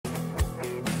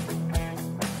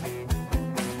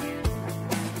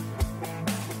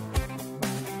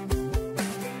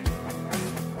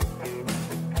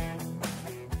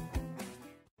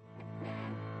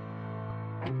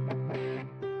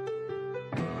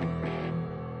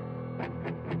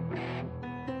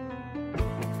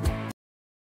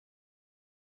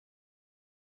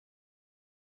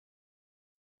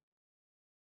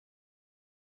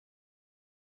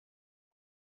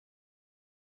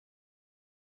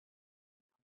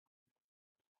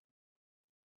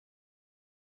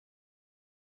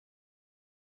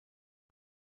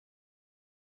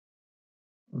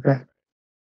Okay.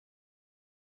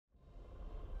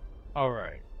 All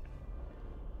right.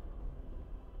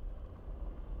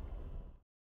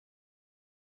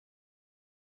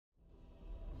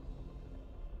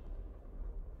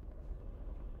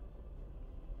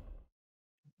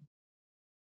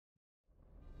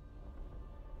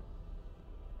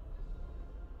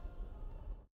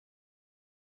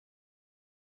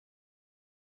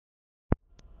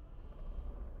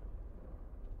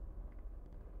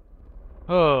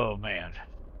 Oh man.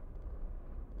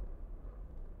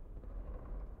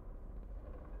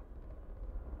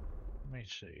 Let me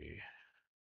see.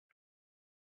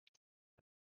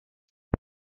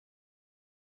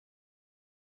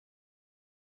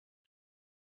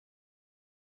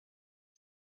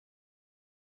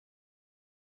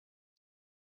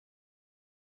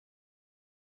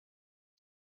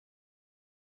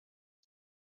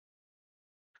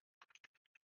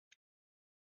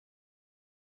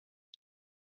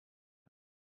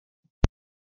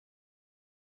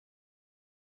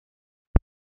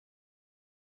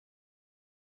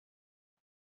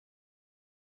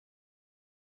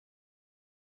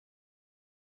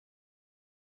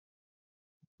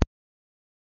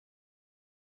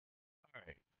 All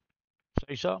right.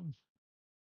 Say something.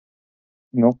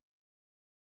 Nope.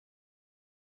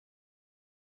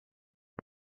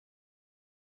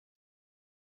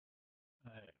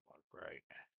 Right.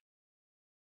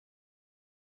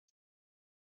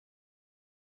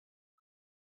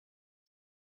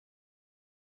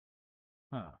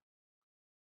 Huh.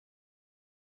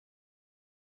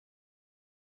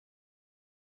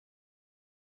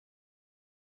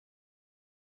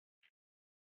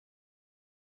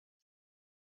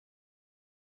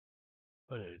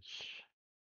 But it's.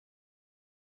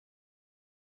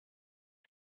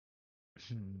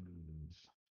 Hmm.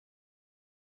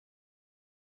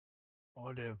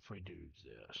 What if we do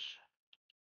this?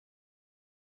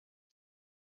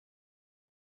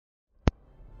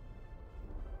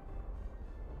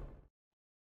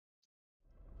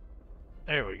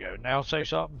 There we go. Now say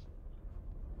something.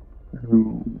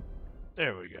 Ooh.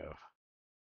 There we go.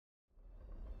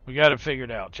 We got it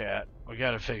figured out, chat. We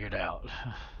got it figured out.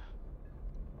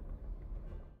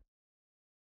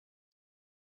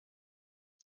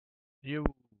 You.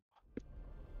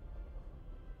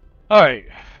 All right.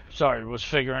 Sorry, was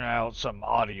figuring out some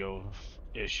audio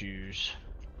issues.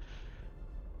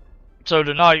 So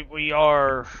tonight we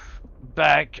are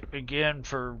back again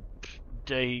for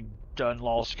day done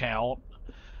lost count,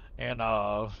 and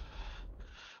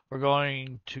we're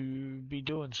going to be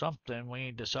doing something. We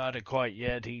ain't decided quite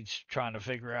yet. He's trying to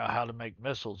figure out how to make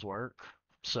missiles work.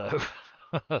 So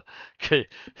could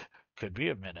could be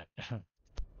a minute.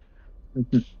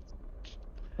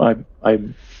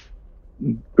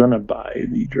 I'm gonna buy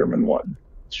the German one.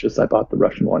 It's just I bought the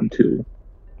Russian one too.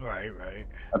 Right, right.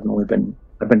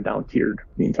 I've been down tiered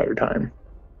the entire time.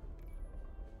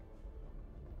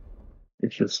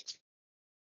 It's just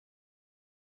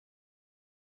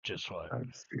Just what? I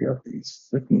just figure out these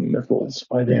freaking missiles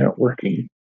why they aren't working.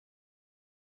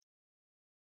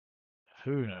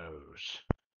 Who knows?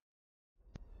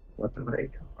 Weapon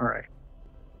rate. All right.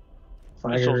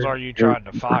 Missiles Fire are you air trying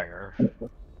to fire?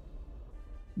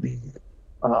 the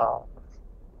uh,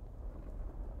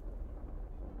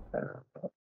 uh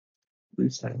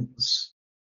these things.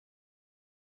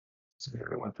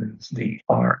 Severe weapons. The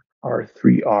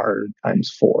R3R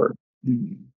times 4.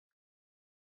 The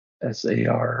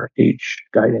SARH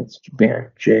guidance band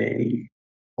J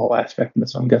all aspect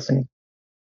missile, I'm guessing.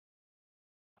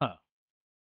 Huh.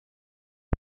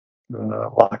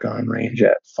 Lock on range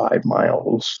at 5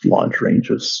 miles. Launch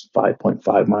range is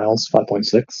 5.5 miles,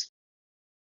 5.6.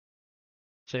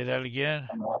 Say that again.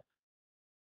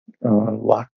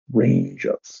 Lock range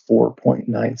of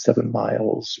 4.97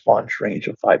 miles. Launch range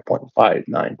of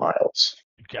 5.59 miles.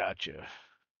 Gotcha.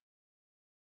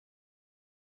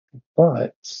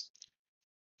 But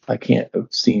I can't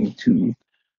seem to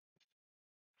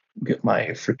get my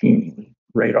freaking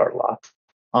radar lock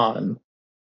on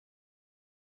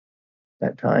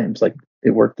at times. Like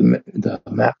it worked the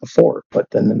map before, but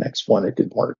then the next one it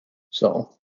didn't work. So,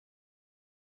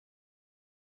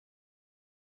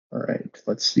 all right,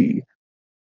 let's see.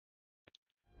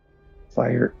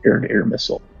 Fire air-to-air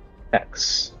missile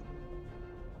X.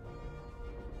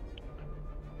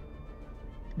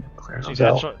 Clear See, those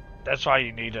out. that's why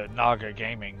you need a Naga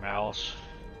gaming mouse.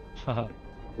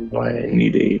 Why I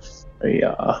need a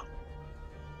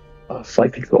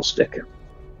flight control stick.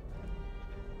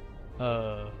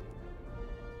 uh,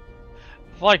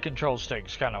 flight control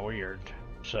stick's kind of weird.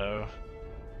 So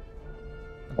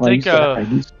I Well, think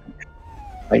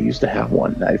I used to have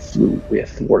one that I flew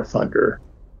with War Thunder,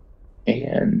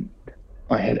 and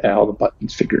I had all the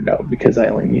buttons figured out because I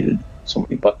only needed so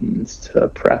many buttons to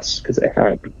press because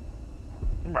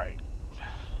Right.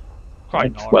 I Quite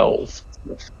had normal. 12.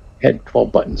 I had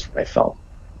 12 buttons for my phone.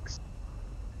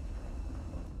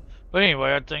 But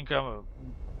anyway, I think I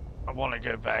want to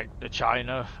go back to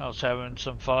China. I was having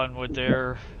some fun with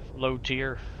their low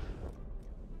tier.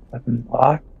 Button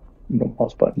lock, no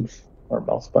mouse buttons, or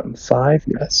mouse button 5.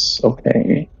 Yes,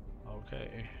 okay.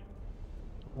 Okay.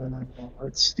 Let's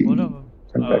What see. of them?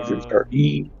 Turn back to start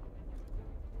E.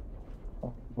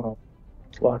 Well,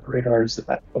 lock radars.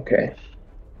 That okay.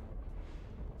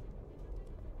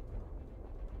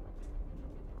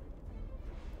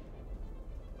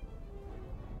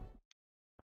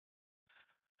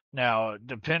 Now,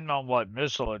 depending on what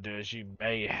missile it is, you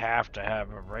may have to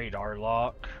have a radar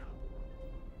lock.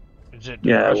 Is it the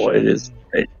Yeah, well, it is.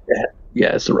 Russian?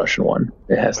 Yeah, it's the Russian one.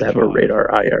 It has to Which have a one? radar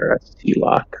IRST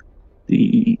lock.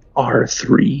 The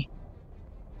R3.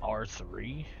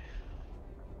 R3?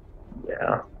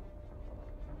 Yeah.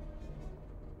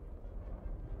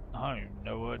 I don't even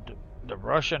know what the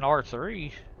Russian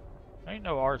R3. Ain't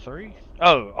no R3.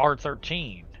 Oh,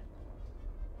 R13.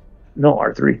 No,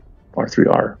 R3.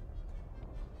 R3R.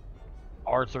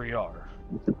 R3R.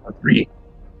 R3.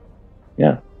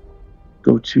 Yeah.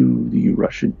 Go to the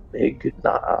Russian MiG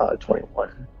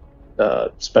 21,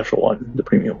 the special one, the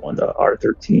premium one, the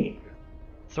R13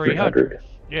 300. 300.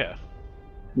 Yeah.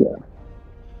 Yeah.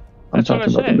 I'm That's what I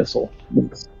talking about the said. missile.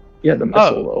 Yeah, the missile,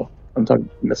 Oh, though. I'm talking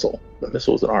missile. The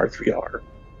missile is an R3R.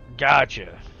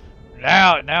 gotcha.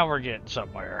 Now we're getting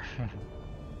somewhere.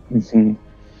 Mm-hmm.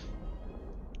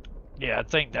 Yeah, I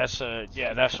think that's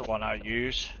that's the one I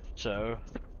use. So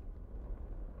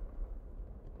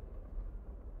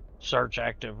search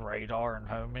active radar and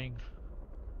homing.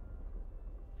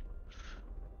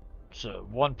 So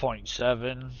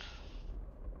 1.7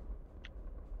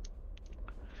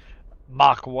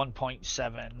 Mach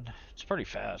 1.7. It's pretty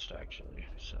fast actually.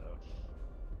 So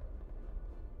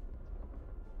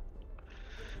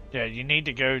yeah, you need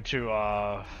to go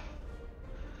to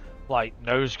like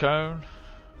nose cone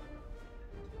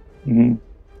Mm-hmm.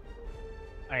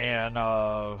 and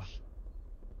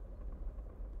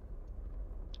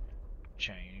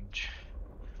change.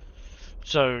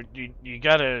 So you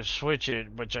gotta switch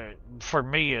it, which for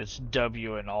me it's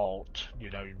W and Alt. You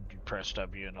know, you press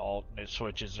W and Alt, and it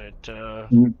switches it to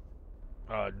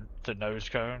Mm-hmm. the nose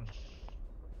cone.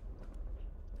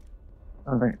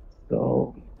 All right.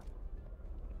 So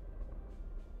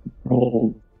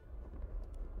roll.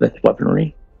 That's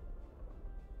weaponry,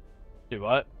 Do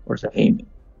what? or is that aiming?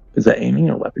 Is that aiming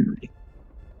or weaponry?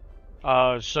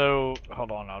 So hold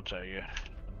on, I'll tell you.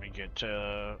 Let me get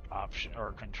to option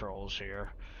or controls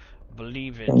here. I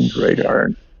believe Change it's radar.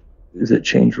 Is it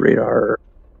change radar?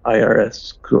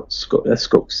 IRS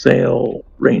scope sail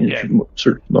range yeah.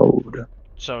 search mode.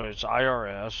 So it's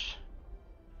IRS.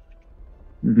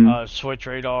 Mm-hmm. Switch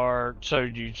radar. So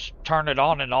you turn it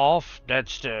on and off.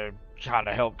 That's to kind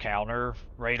of help counter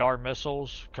radar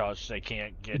missiles because they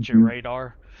can't get your Mm-hmm.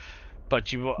 radar.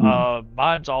 But you, Mm-hmm.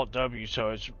 mine's Alt W, so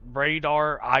it's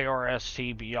radar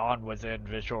IRST beyond within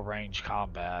visual range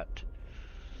combat,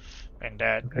 and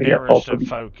that Okay. Yeah. narrows Alt the W.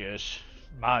 focus.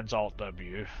 Mine's Alt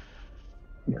W.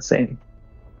 Yeah. Same.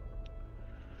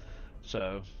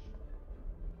 So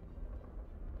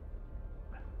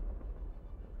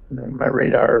And then my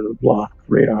radar block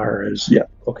radar is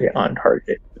okay on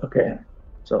target. Okay.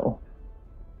 So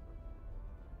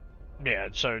yeah,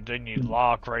 so then you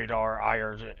lock radar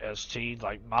IRST.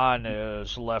 Like mine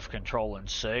is left control and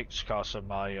 6 because of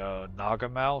my Naga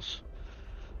mouse.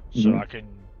 So mm-hmm. I can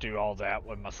do all that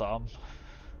with my thumb.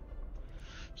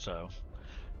 So,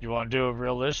 you want to do a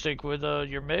realistic with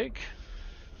your MiG?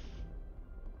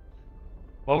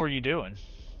 What were you doing?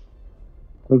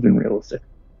 Moving realistic.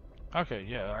 Okay,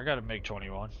 yeah, I got a MiG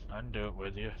 21. I can do it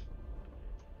with you.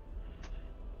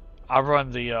 I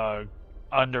run the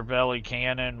underbelly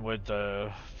cannon with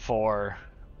the 4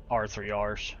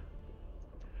 R3Rs.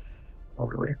 Oh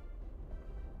really?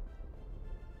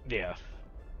 Yeah.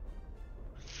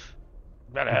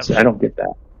 Gotta have I some. don't get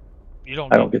that. You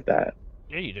don't I get. don't get that.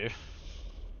 Yeah, you do.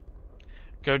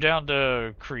 Go down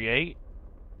to create,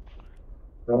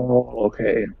 Oh,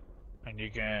 okay. and you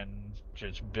can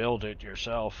just build it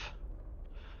yourself.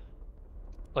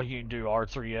 Like you can do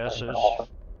R3Ss.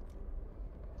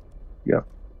 Yeah. I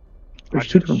There's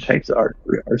two different just. types of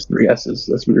R3Ss.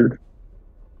 That's weird.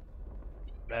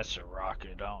 That's a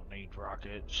rocket. I don't need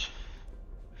rockets.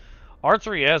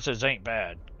 R3Ss ain't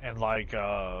bad, and like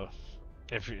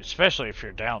if you, especially if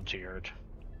you're down tiered,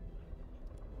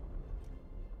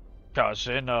 cause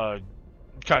in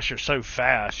because you're so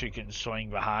fast, you can swing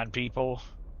behind people,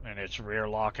 and it's rear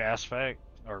lock aspect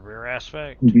or rear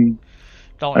aspect. Hmm.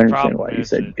 The I only understand problem why you is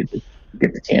said that,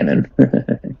 get the cannon.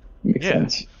 Makes yeah,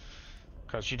 sense.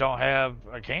 because you don't have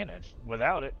a cannon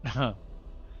without it.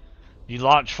 You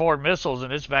launch 4 missiles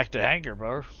and it's back to hangar,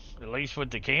 bro. At least with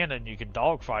the cannon, you can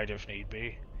dogfight if need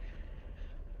be.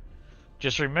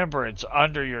 Just remember, it's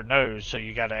under your nose, so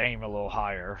you got to aim a little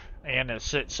higher. And it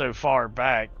sits so far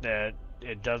back that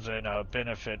it doesn't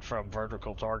benefit from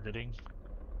vertical targeting.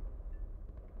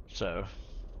 So,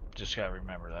 just got to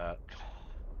remember that.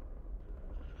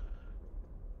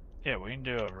 Yeah, we can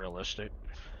do a realistic.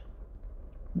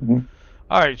 Hmm.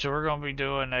 Alright, so we're going to be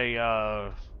doing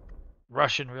a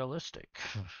Russian realistic.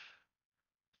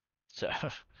 So,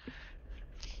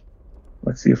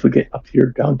 Let's see if we get up here,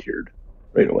 down tiered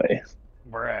right away.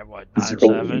 we're at what, Zero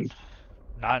 9-7? waiting.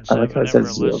 I like how 9-7 it in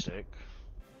says zero. realistic.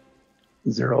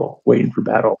 Zero waiting for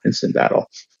battle, instant battle.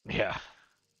 Yeah.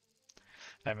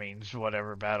 That means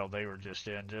whatever battle they were just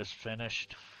in just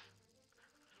finished.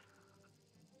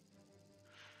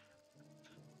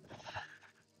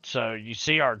 So you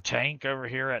see our tank over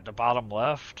here at the bottom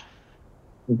left?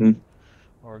 Hmm.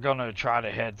 We're going to try to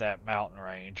head that mountain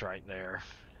range right there.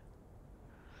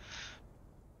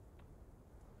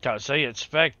 Because they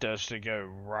expect us to go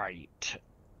right.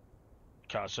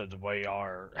 Because of the way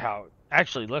how...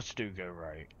 Actually, let's do go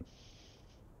right.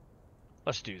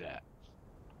 Let's do that.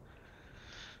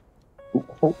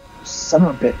 Oh, son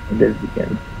of a bit, I did it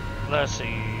again. Let's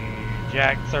see.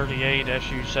 Jack 38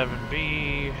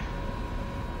 SU-7B.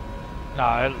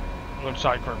 Nah, it looks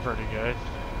like we're pretty good.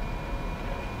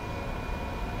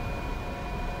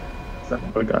 Son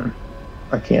of a gun.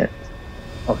 I can't.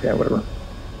 Okay, whatever.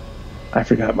 I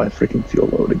forgot my freaking fuel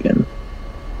load again.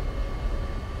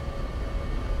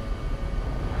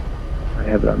 I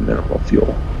have it on mineral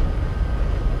fuel.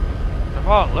 Come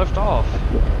on, lift off.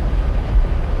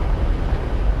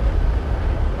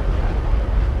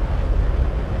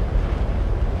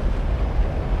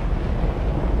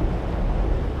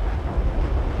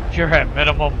 You're at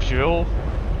minimum fuel?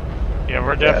 Yeah,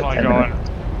 we're definitely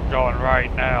going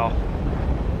right now.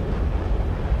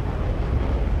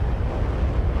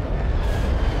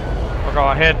 We're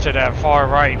gonna head to that far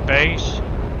right base.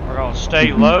 We're gonna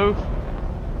stay low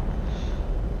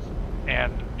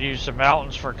and use the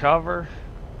mountains for cover.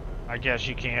 I guess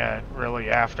you can't really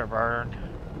afterburn.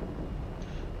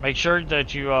 Make sure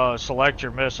that you select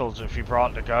your missiles if you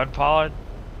brought the gun pod.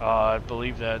 I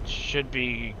believe that should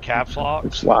be caps lock.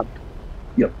 It's locked.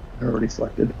 Yep, I already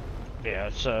selected. Yeah,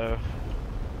 so...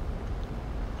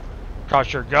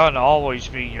 Cause your gun will always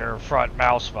be your front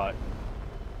mouse button.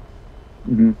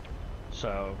 Mm-hmm.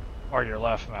 So, or your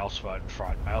left mouse button,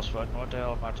 front mouse button. What the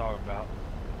hell am I talking about?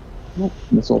 Nope,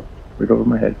 missile right over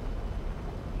my head.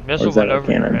 Missile went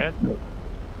over your head? Nope.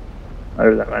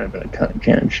 Or that might have been a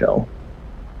cannon shell.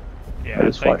 Yeah, I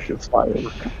just watched it fly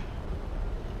over.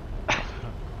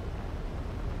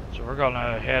 So we're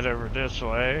gonna head over this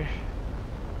way.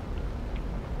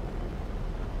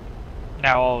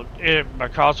 Now,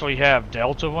 because we have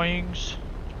delta wings,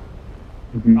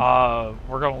 we're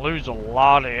gonna lose a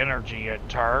lot of energy at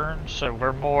turns. So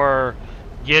we're more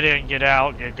get in, get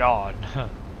out, get gone.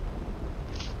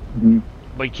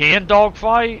 We can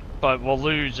dogfight, but we'll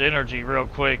lose energy real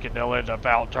quick, and they'll end up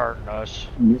out-turning us.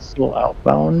 Missile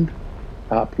outbound,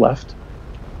 top left.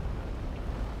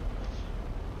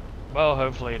 Well,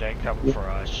 hopefully it ain't coming for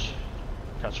us,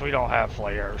 because we don't have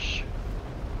flares.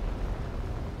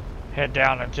 Head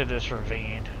down into this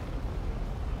ravine.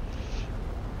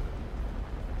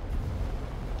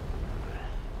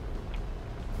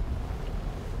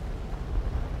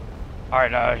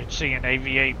 Alright, I see an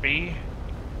AV-8B.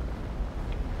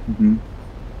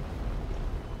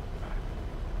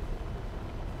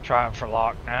 Trying for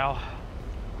lock now.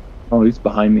 Oh, he's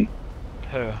behind me.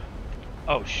 Who?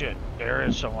 Oh shit, there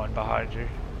is someone behind you.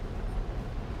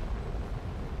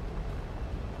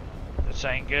 This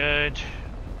ain't good.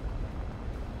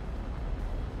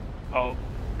 Oh,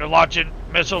 they're launching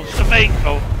missiles to me.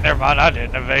 Oh, never mind, I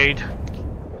didn't evade.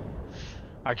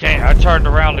 I can't, I turned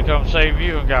around to come save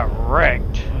you and got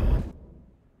wrecked.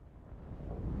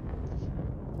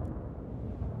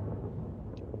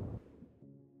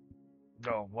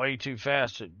 Going way too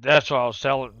fast. That's what I was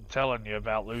telling you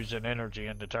about losing energy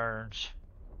in the turns.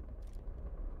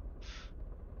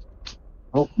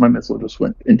 Oh, my missile just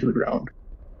went into the ground.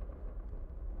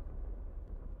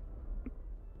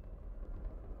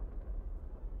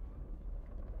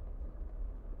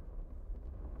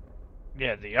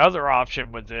 Yeah, the other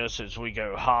option with this is we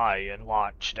go high and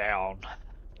launch down.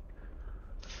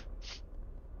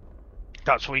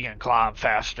 Because we can climb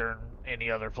faster and any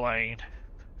other plane.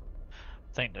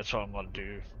 I think that's what I'm gonna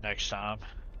do next time.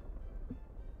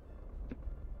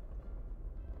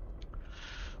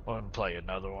 We're gonna play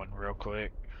another one real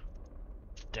quick.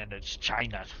 Then it's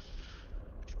China.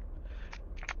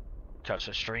 Because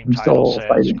the stream I'm title still says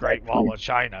fighting, Great actually. Wall of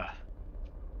China.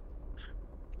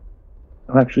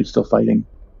 I'm actually still fighting.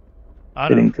 I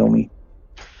They know. didn't kill me.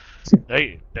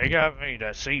 They got me.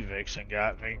 That Sea Vixen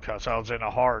got me because I was in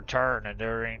a hard turn and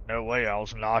there ain't no way I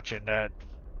was notching that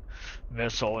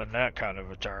missile in that kind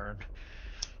of a turn.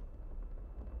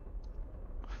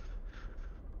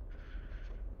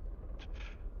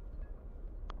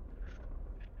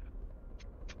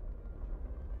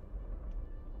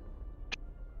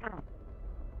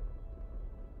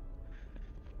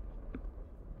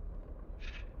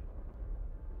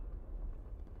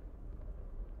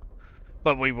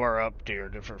 But we were up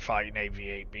there for fighting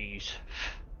AABs.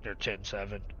 They're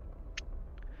 10-7.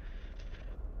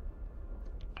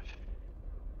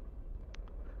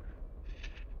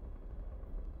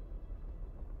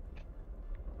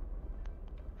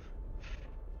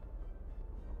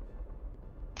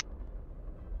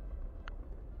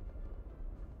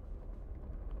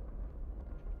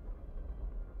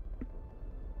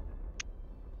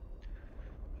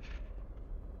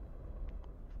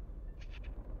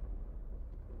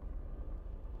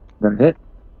 Got hit.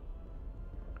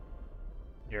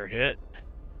 You're hit.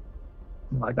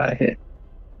 I got hit.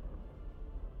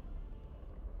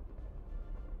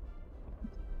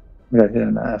 I got hit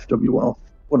in a FW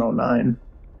 109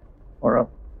 or a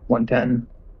 110,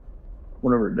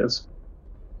 whatever it is.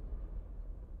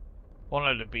 One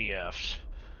of the BFs.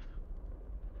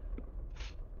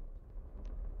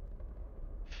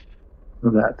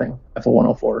 That thing.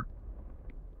 F104.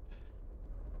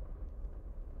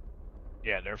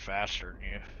 Yeah, they're faster than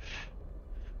you.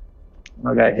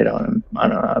 I got hit on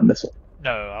a missile.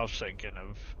 No, I was thinking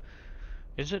of...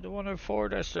 Is it the 104?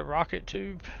 That's the rocket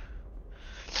tube?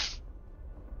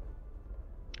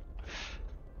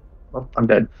 Oh, I'm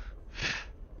dead.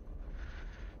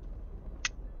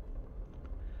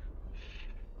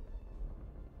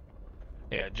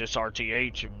 Yeah, just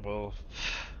RTH and we'll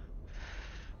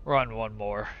run one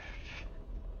more.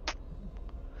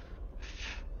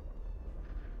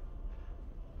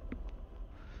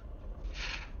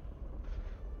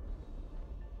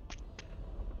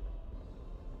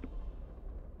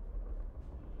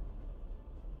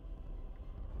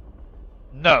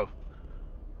 No.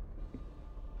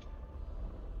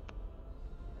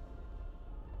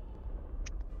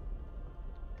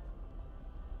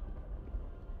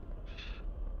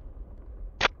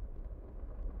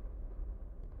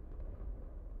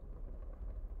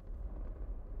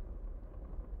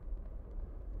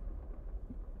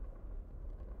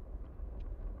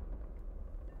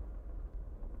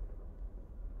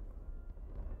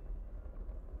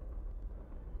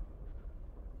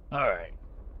 Alright.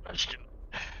 Let's do it.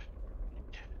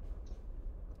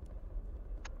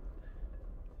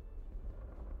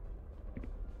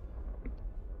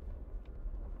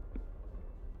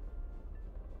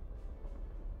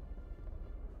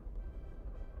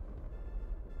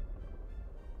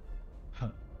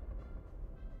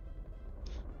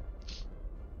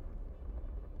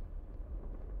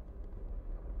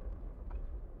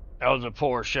 That was a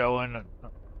poor showing.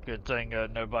 Good thing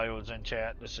nobody was in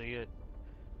chat to see it.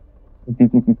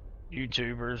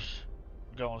 YouTubers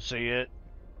gonna see it.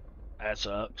 That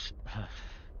sucks.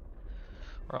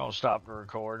 We're gonna stop the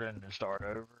recording and start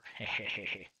over. I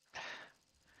hate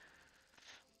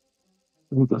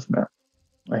this map.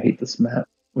 I hate this map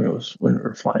when we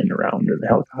were flying around in the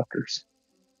helicopters.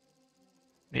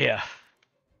 Yeah.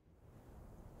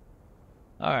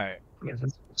 Alright. Yeah,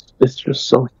 it's just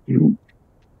so huge.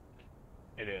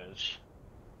 It is.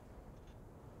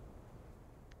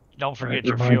 Don't forget Right,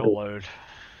 your fuel load.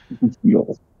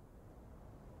 Fuel.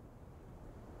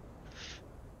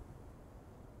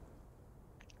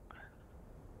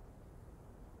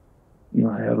 You know,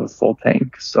 I have a full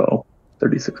tank, so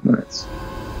 36 minutes.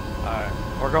 Alright,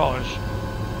 we're going to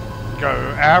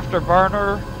go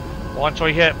afterburner. Once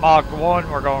we hit Mach 1,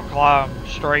 we're going to climb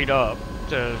straight up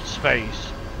to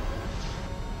space.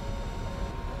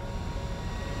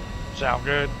 Sound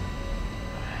good?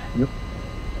 Yep.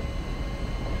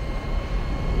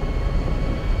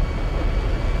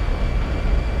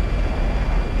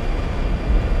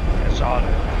 It's on it.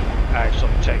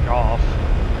 Actually take off.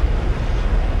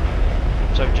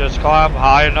 So just climb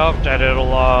high enough that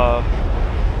it'll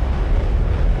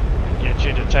get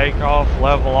you to take off,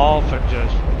 level off, and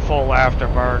just full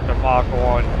afterburn to Mach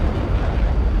 1.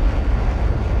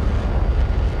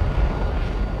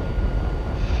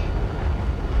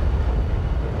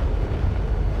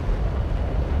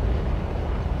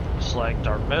 select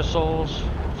our missiles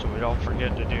so we don't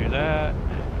forget to do that.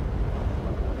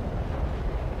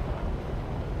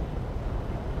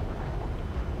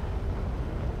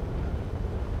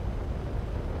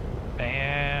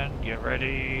 And get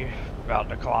ready, about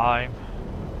to climb.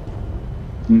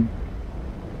 Mm-hmm.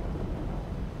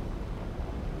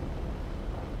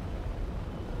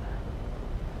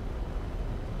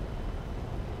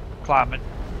 Climbing.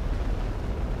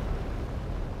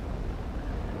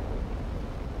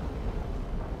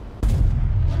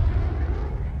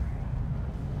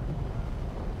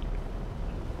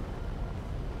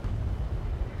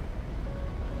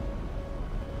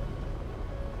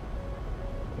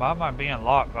 Why am I being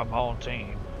locked by my own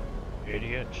team?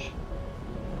 Idiots.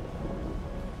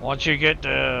 Once you get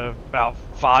to about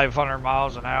 500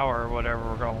 miles an hour or whatever,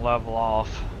 we're going to level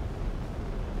off.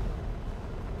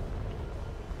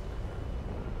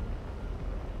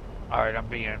 Alright, I'm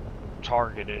being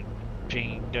targeted,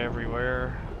 pinged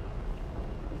everywhere.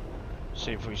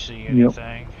 See if we see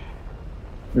anything. Yep.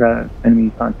 We got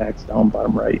enemy contacts down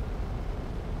bottom right.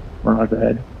 Mirage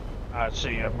ahead. I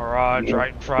see a Mirage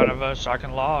right in front of us. I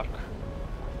can lock.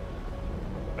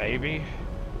 Maybe.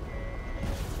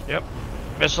 Yep.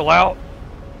 Missile out.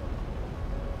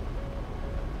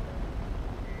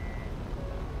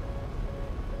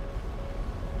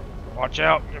 Watch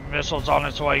out. The missile's on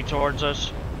its way towards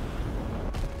us.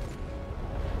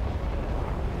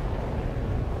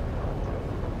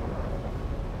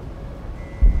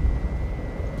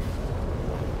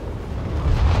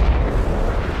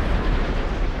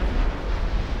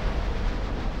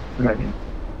 Right.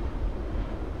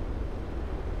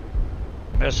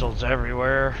 Missiles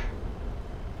everywhere.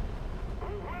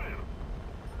 I'm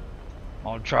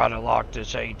gonna try to lock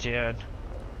this A-10.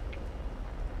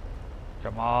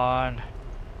 Come on.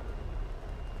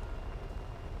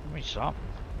 Give me something.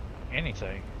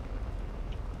 Anything.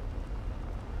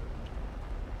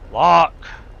 Lock.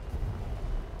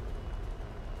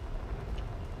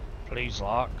 Please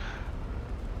lock.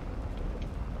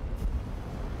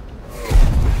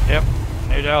 Yep.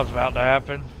 Knew that was about to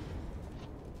happen.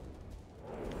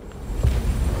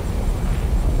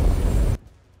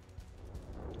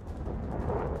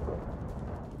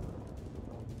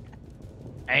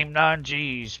 AIM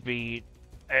 9Gs beat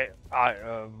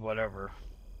whatever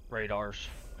radars.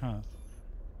 Huh.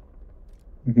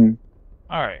 Mm-hmm.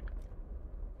 All right.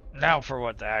 Now for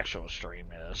what the actual stream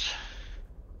is.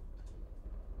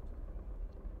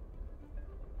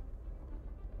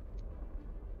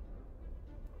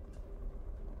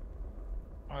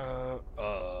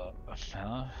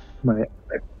 Huh?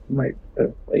 Might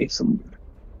play some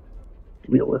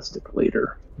realistic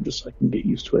later, just so I can get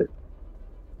used to it.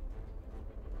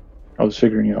 I was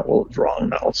figuring out what was wrong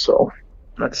now, so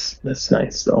that's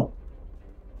nice though.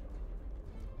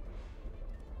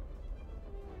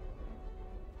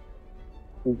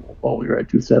 Oh, we're at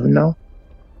 2.7 now.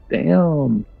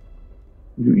 Damn,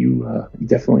 you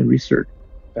definitely researched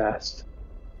fast.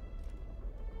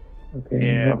 Okay,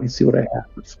 Yeah. let me see what I have.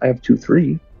 I have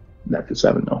 2.3, not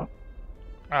 2.7 though.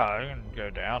 Oh, I can go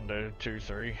down to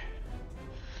 2.3.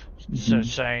 It's Mm-hmm. the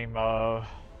same.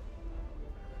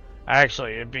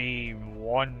 Actually, it'd be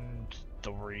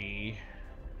 1.3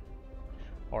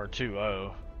 or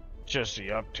 2.0. Just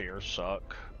the up tiers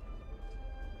suck.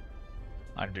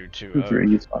 I do 2.0.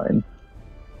 2.3 is fine.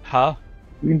 Huh?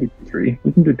 We can do 2.3.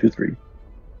 We can do 2.3.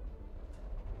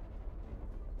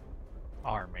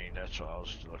 Army, that's what I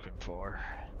was looking for.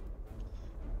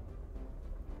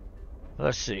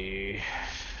 Let's see.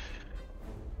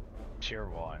 Tier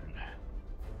 1.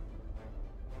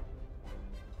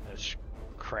 This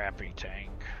crappy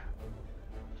tank.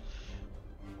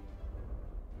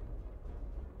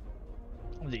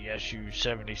 The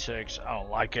Su-76. I don't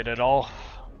like it at all.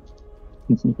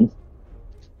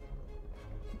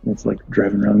 It's like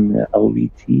driving around the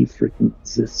LVT freaking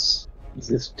Zis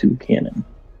 2 cannon.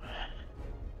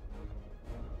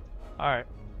 Alright,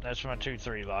 that's my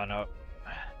 2-3 lineup.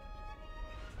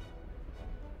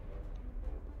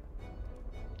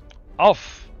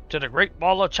 Off to the Great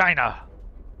Wall of China.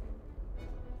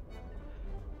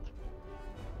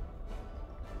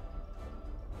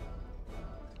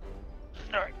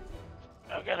 Alright,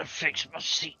 I gotta fix my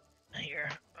seat here.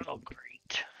 Oh,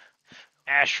 great.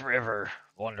 Ash River,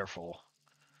 wonderful.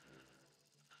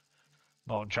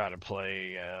 I'm gonna try to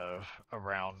play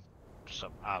around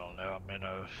some, I don't know, I'm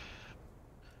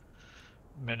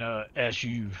in a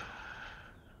SU.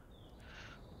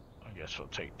 I guess we'll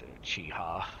take the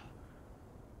Chiha.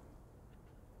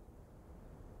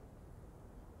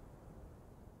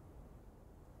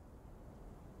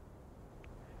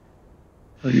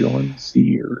 Are you on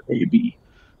C or AB?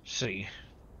 C.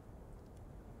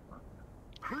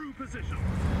 Crew position.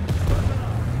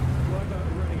 Driver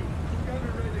ready.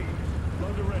 Gunner ready.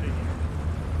 Loader ready.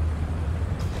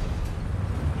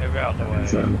 Get out the way.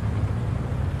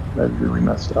 That's really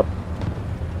messed up.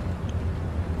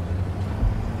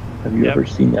 Have you Yep. ever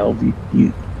seen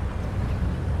LVT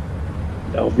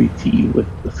with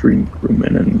the 3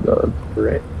 crewmen and the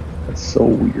turret? That's so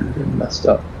weird and messed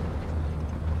up.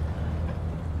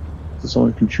 So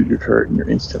someone can shoot your turret and you're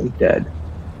instantly dead.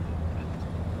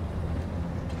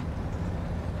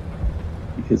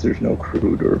 Because there's no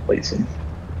crew to replace him.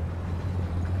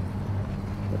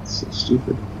 That's so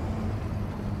stupid.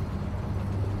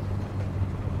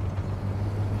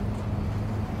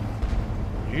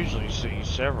 Usually see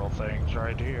several things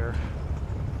right here.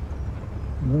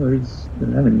 Well, there's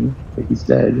an enemy, but he's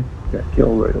dead. Got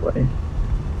killed right away.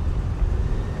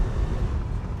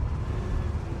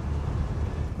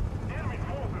 Enemy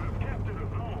forces have captured a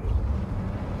zone.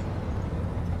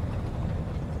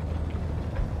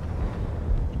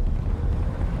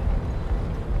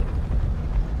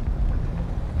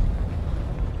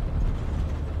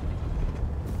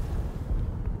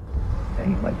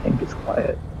 Dang, my tank is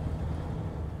quiet.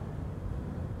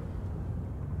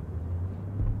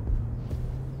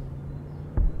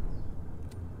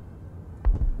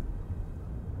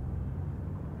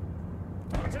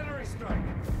 Artillery strike.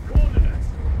 Coordinates.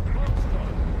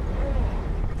 Foxtrot.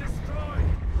 4. Destroy.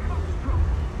 Foxtrot.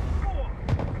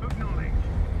 4. Acknowledge.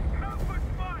 Open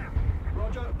fire.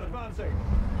 Roger. Advancing.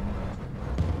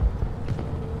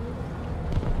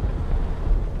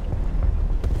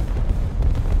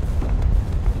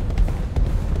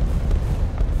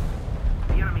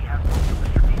 The enemy has most of the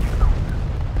strategic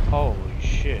zones. Holy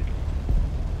shit.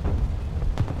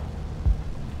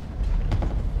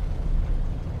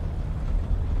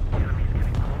 The enemy is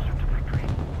getting closer to victory.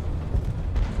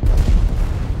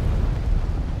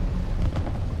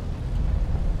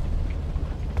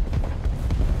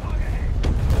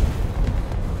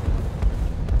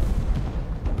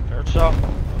 There's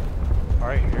something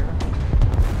right here.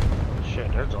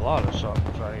 Shit, there's a lot of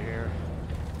something right here.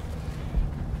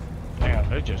 Damn,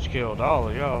 they just killed all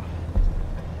of y'all.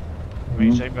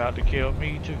 Means they about to kill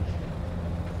me too.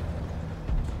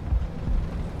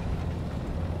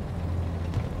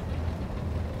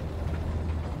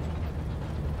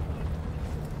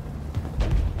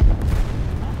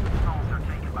 Most of the zones are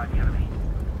taken by the enemy.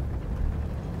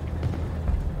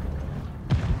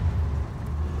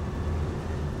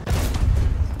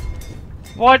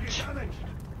 What? Damaged.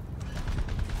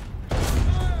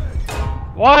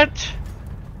 What?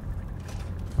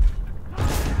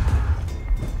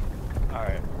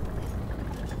 Alright.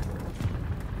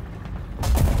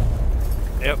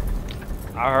 Yep.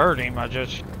 I heard him. I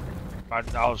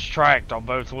was tracked on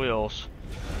both wheels.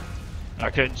 I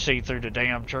couldn't see through the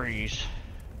damn trees.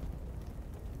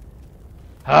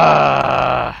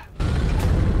 Ah.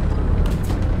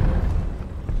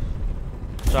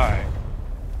 Sorry.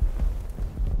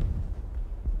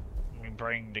 Let me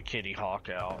bring the Kitty Hawk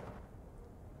out.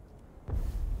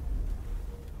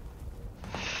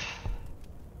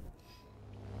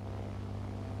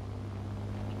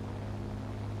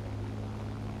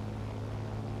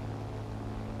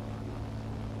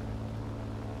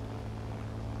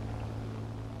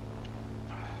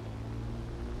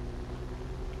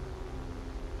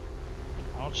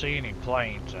 I don't see any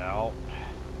planes out.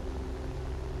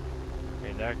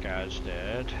 Okay, that guy's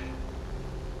dead.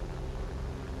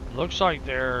 Looks like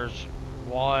there's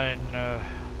one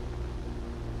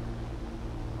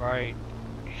right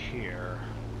here.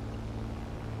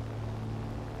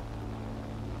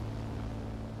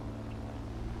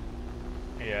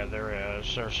 Yeah, there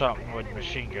is. There's something with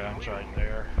machine guns right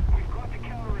there. We've got to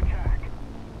counterattack.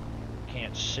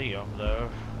 Can't see them though.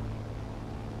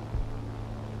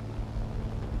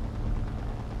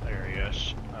 There he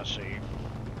is. I see him.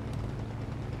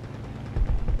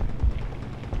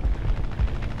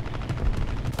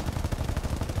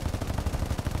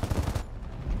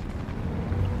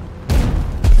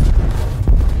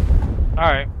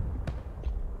 Alright.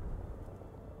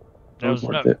 It was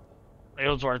worth it. It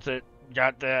was worth it.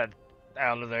 Got that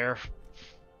out of there.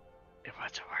 It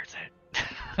wasn't worth it.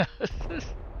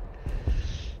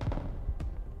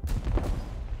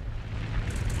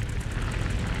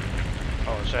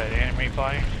 Oh, is that enemy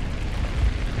plane?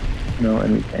 No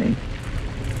enemy tank.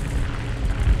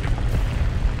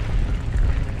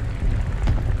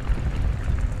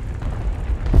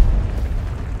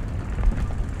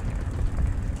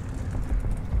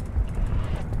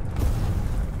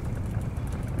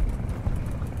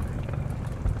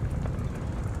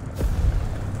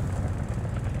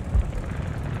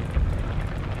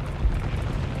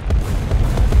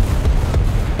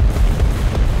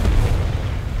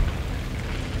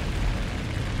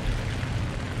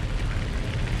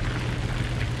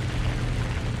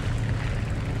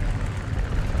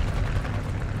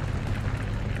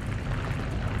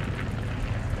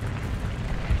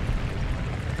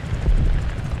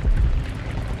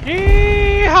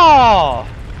 Yeehaw!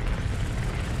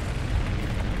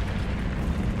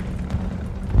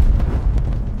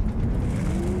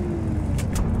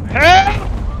 Help!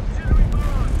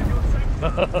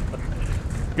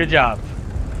 Good job.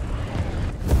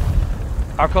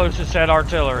 How close is that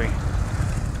artillery?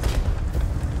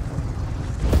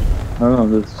 I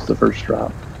don't know, this is the first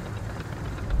drop.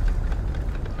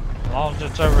 As long as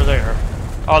it's over there.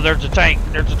 Oh, there's a tank.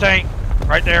 There's a tank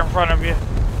right there in front of you.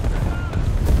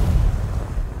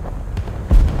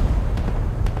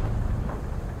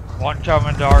 One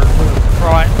coming to our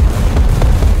front.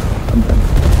 I'm done.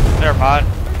 Never mind.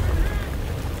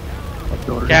 Let's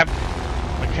go.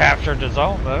 We captured the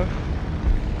zone though.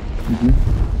 Mm-hmm.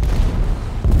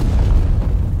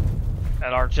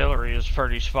 That artillery is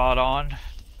pretty spot on.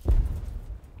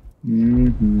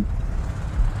 Mm-hmm.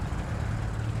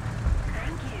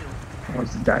 Thank you. That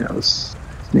was the dinos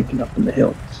sneaking up in the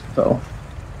hills, so.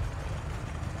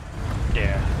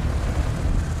 Yeah.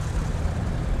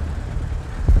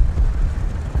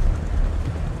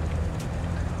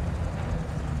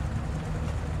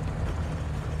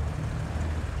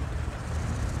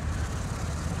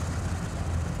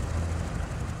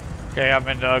 Okay, I'm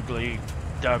in the ugly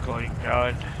duckling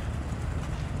gun.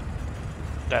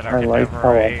 That I can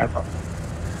never aim.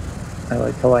 I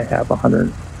like how I have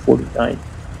 149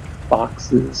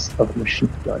 boxes of machine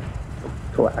gun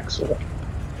coaxial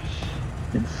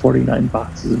and 49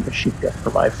 boxes of machine gun for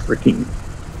my freaking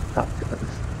top gun.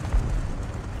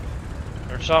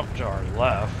 There's something to our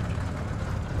left.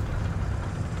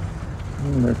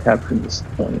 And they're capturing this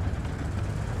point.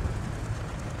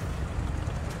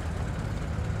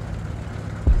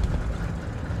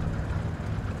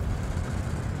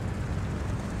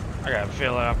 I got a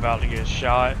feeling I'm about to get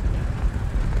shot.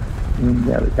 And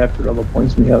yeah, they captured all the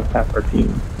points. We have half our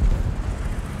team.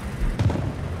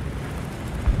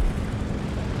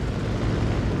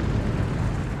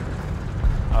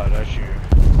 Oh, that's you.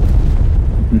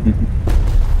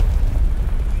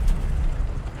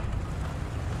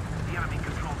 The enemy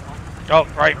controls multiple. Oh,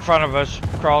 right in front of us,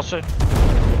 crossing.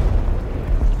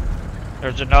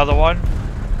 There's another one.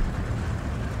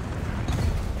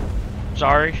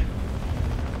 Sorry.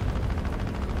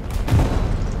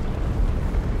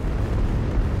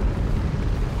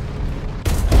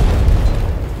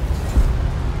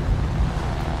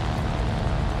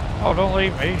 Oh, don't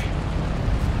leave me.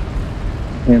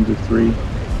 Hands are 3.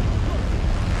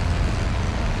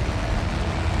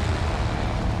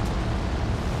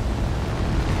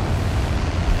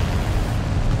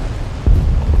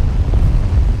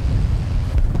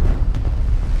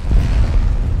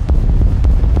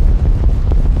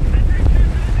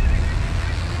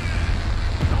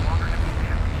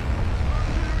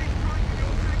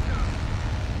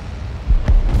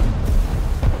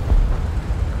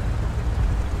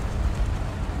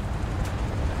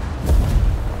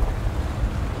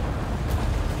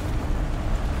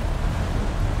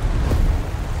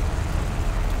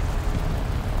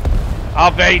 I'll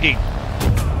bait him.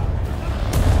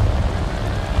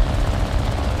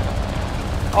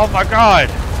 Oh my god.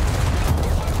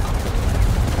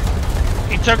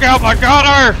 He took out my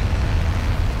gunner.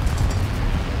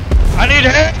 I need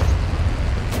help.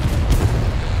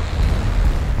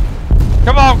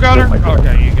 Come on, gunner.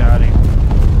 Okay, you got him.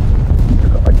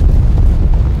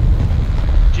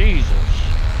 Jesus.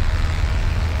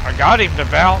 I got him to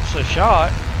bounce the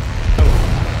shot.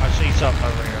 Oh, I see something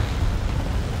over here.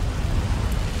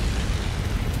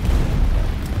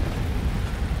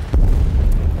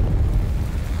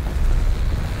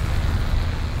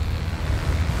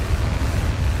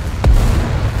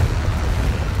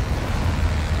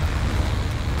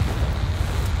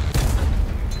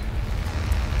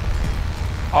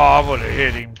 Oh, I would have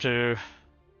hit him too.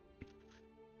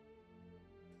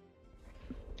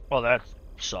 Well, that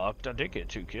sucked. I did get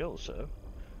 2 kills, though.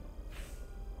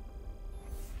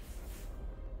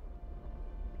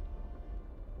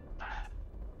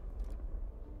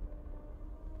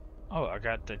 Oh, I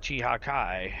got the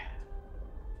Chihakai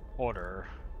order.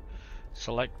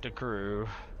 Select the crew.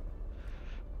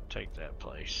 Take that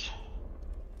place.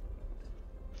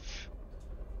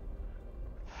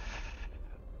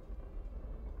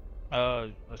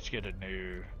 Let's get a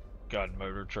new gun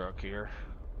motor truck here.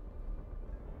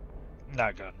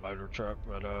 Not gun motor truck,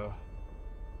 but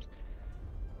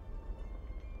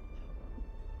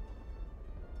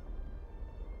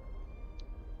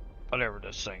whatever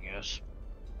this thing is.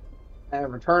 I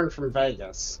returned from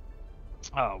Vegas.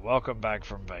 Oh, welcome back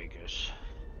from Vegas.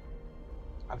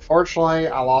 Unfortunately,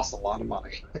 I lost a lot of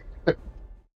money.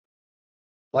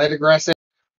 Played aggressive.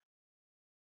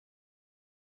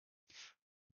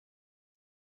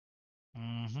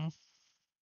 Mm-hmm. Mm-hmm.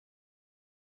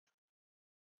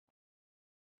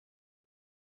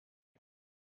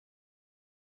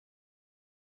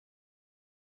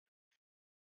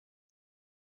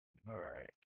 All right.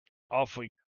 Off we.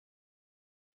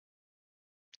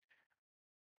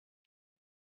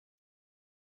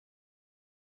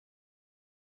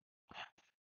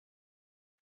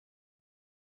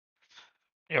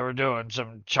 Yeah, we're doing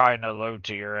some China low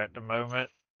tier at the moment.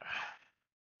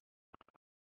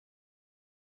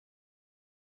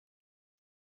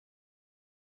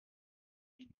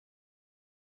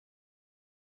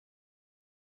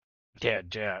 Yeah,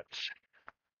 jets.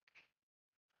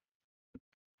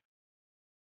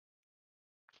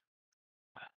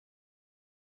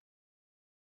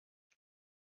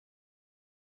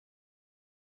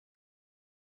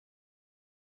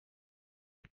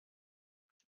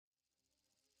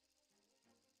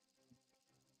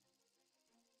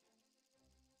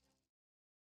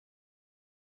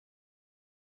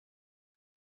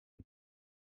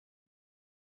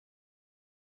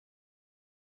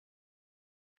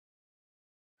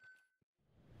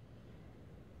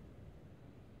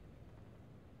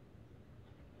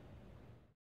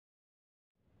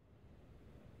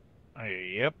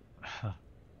 Yep.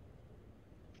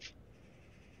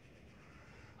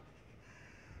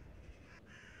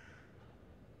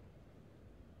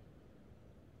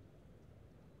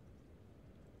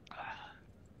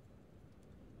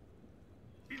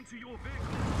 Into your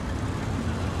vehicle.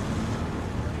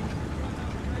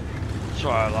 That's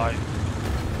what I like.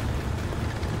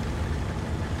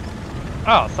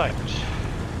 Oh, thanks.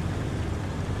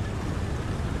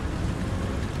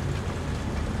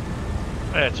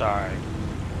 It's alright.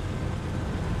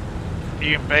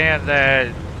 You can ban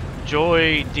that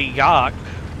Joy Diak,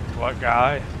 what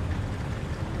guy?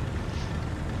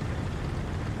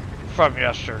 From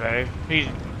yesterday. He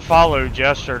followed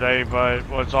yesterday, but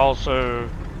was also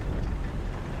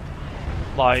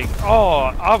like,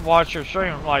 oh, I've watched your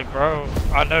stream. I'm like, bro,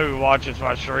 I know who watches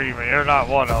my stream, and you're not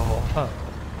one of them.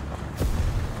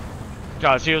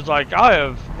 Because he was like, I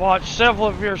have watched several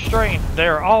of your streams.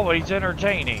 They're always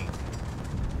entertaining.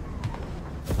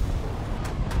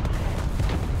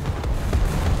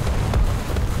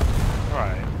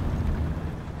 Right.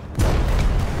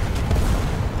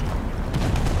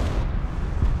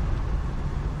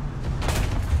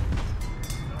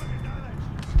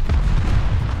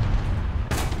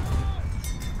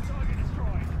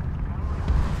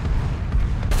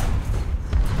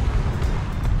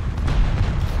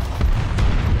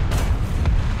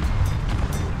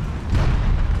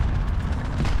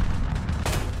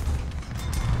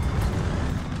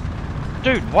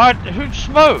 Dude, what? Who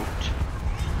smoked?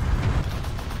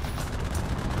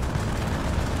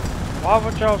 Why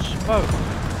would y'all smoke?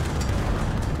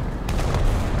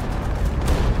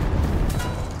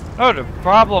 Oh, the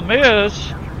problem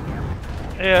is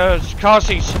cause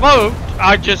he smoked,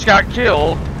 I just got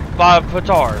killed by a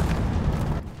petard.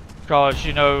 Cause,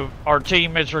 you know, our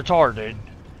team is retarded.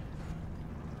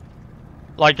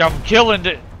 Like, I'm killing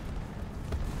it.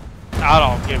 I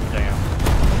don't give a damn.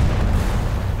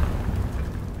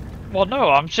 Well, no,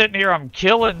 I'm sitting here, I'm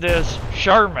killing this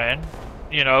Sherman,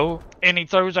 you know, and he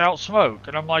throws out smoke.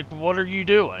 And I'm like, what are you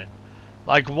doing?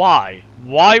 Like, why?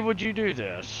 Why would you do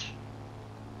this?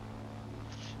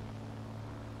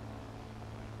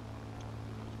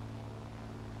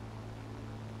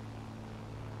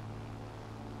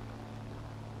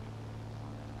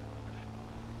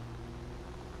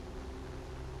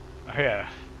 Yeah.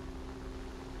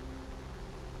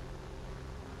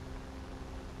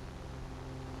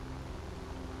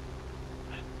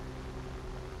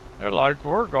 They're like,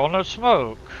 we're gonna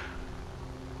smoke.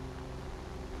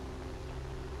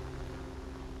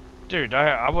 Dude,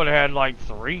 I would have had like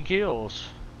 3 kills.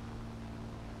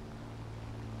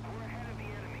 We're ahead of the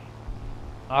enemy.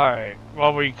 Alright,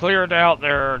 well, we cleared out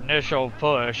their initial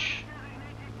push.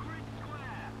 Designated grid square.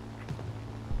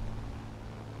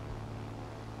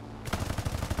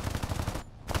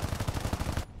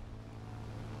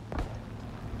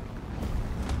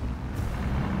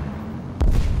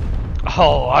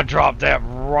 Oh, I dropped that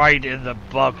right in the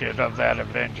bucket of that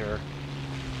Avenger.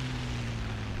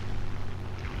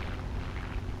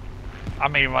 I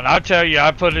mean, when I tell you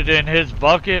I put it in his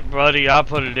bucket, buddy, I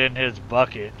put it in his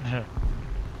bucket.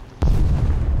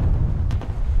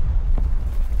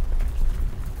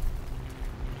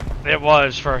 It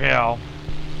was for him.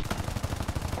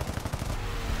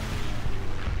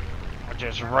 I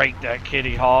just raked that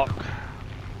Kitty Hawk.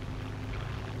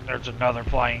 There's another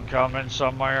plane coming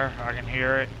somewhere. I can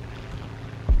hear it.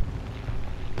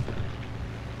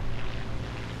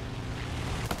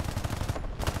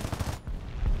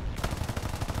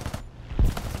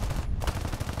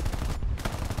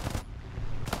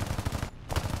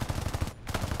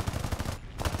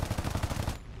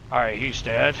 Alright, he's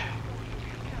dead.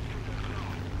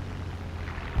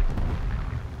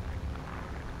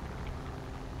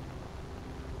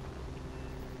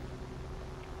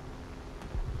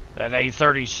 That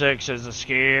A-36 is a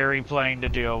scary plane to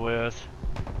deal with.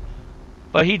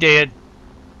 But he did.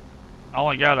 I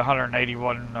only got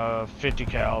 181 50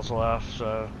 cals left,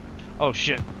 so... Oh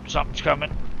shit, something's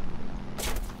coming.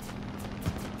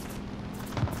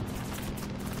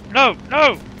 No,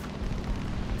 no!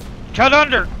 Cut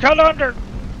under, cut under!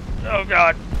 Oh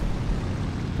god.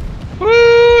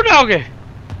 Woo, doggy!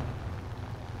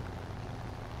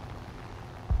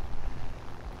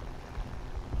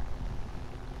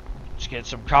 Let's get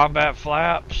some combat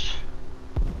flaps.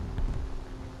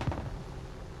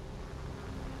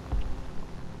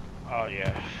 Oh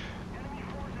yeah.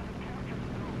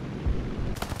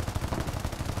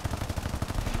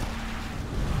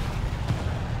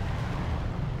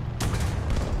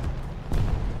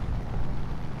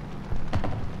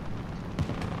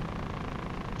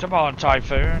 Come on,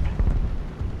 Typhoon.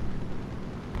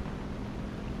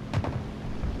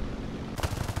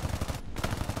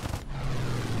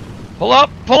 Pull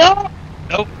up! Pull up!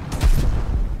 Nope.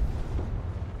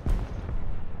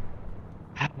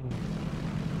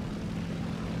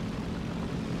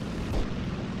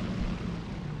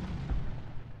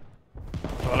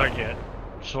 That's what I get.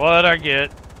 That's what I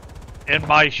get in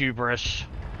my hubris.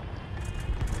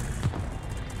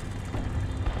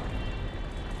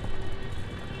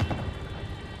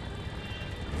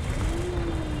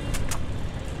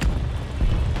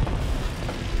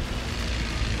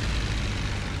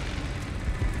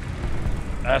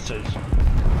 That's his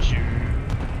shoe.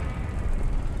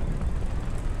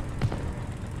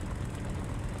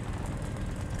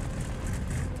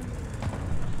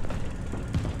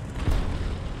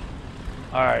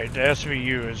 Alright, the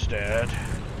SVU is dead.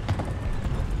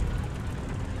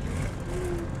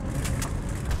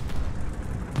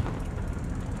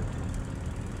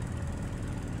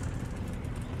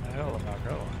 Where the hell am I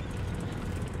going?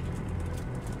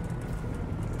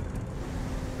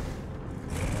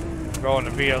 Going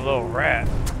to be a little rat.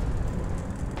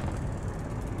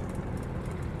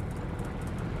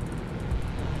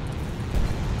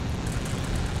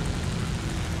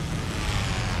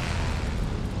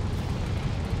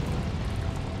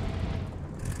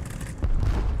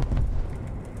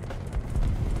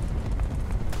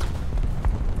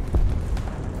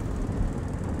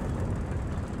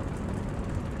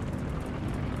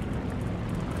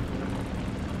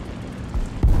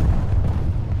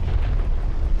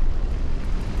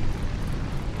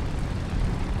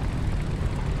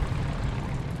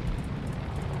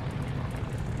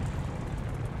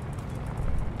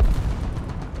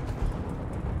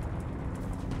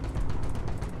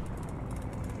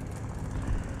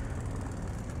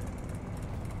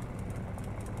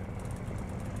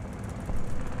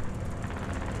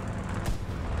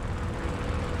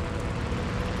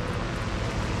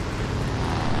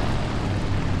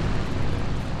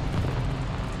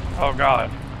 Oh god.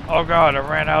 Oh god, I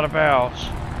ran out of bounds.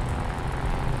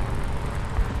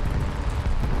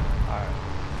 Alright.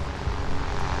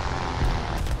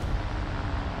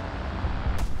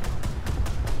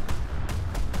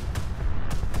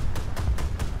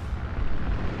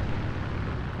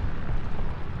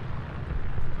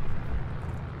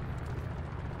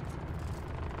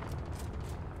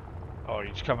 Oh,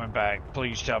 he's coming back.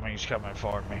 Please tell me he's coming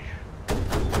for me.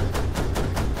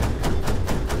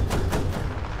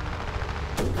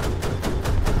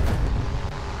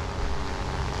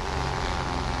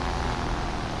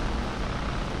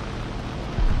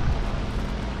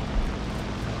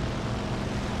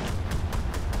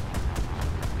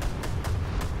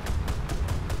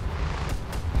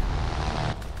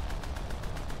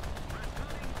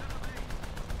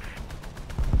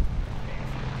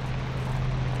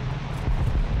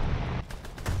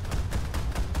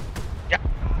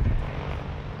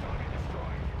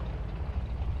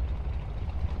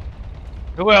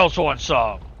 Who else wants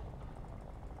some?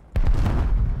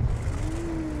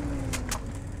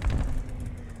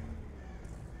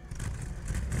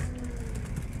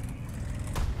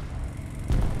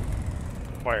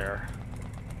 Where?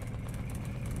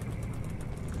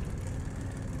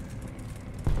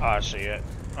 Oh, I see it.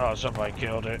 Oh, somebody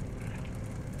killed it.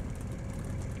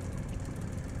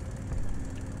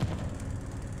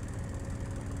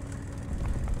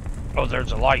 Oh,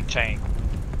 there's a light tank.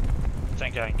 I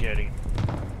think I can get him.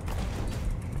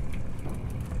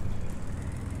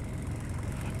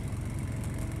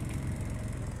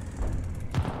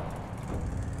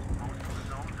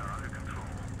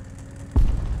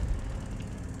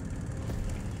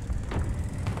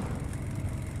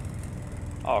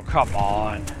 Oh, come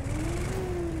on.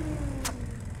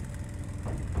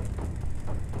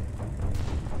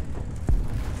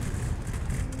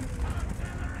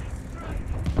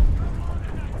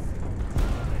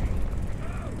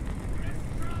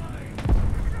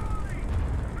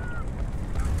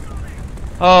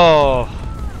 Oh,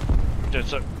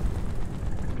 just a.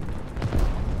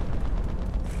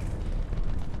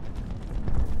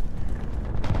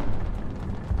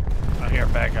 I hear a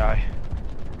bad guy.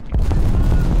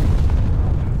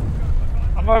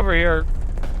 I'm over here.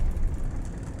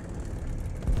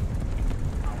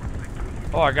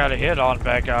 Oh, I got a hit on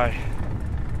bad guy.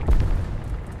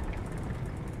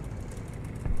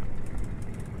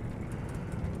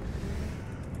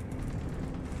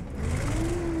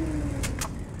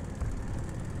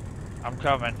 I'm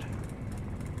coming.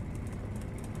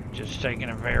 Just taking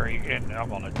a very, and I'm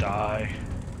gonna die.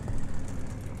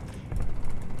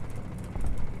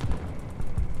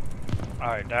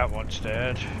 Alright, that one's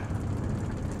dead.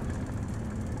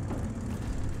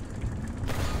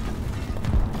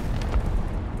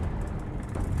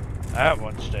 That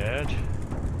one's dead.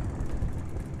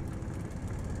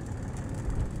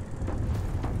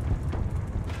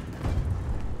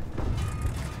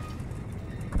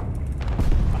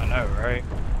 I know, right?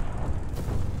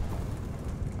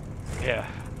 Yeah.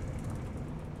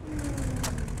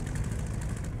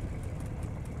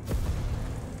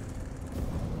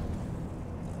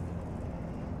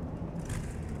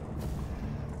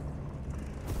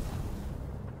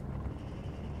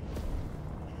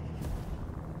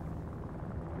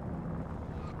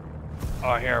 Oh,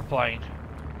 I hear a plane.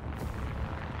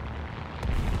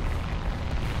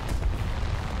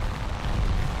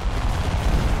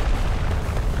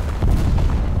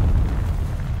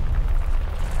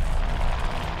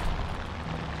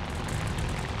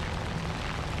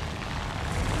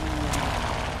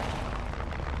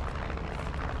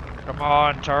 Come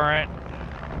on, turret.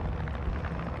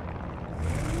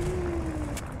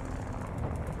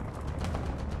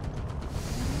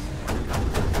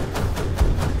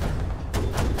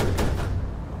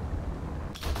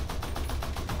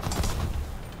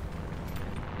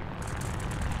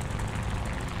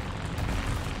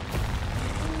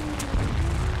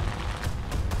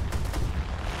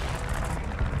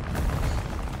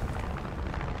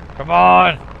 Come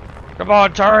on! Come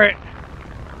on, turret!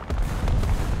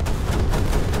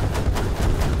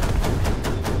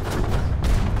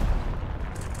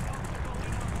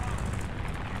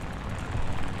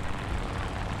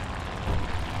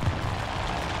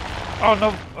 Oh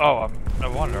no! Oh,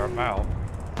 no wonder I'm out.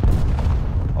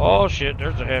 Oh shit!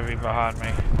 There's a heavy behind me.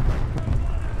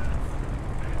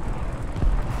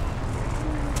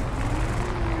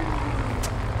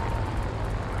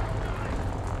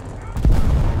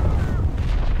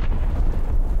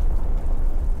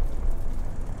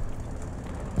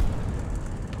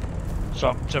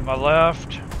 Something to my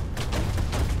left.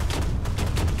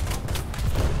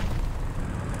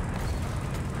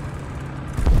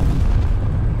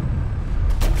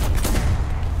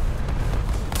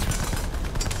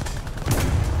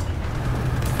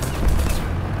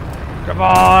 Come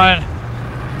on!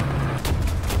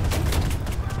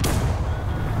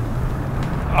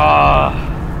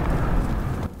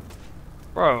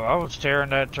 Bro, I was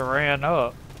tearing that Terran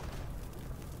up.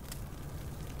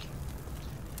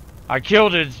 I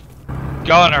killed his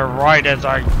gunner right as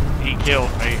he killed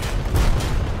me.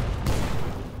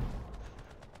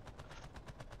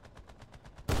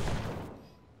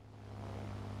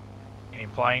 Any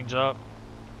planes up?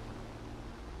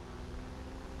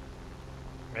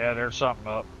 Yeah, there's something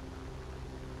up.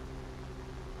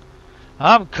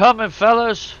 I'm coming,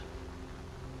 fellas.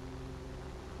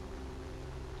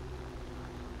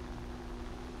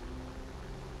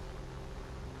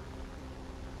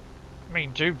 I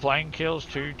mean, 2 plane kills,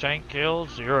 2 tank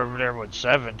kills. You're over there with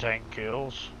 7 tank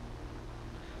kills.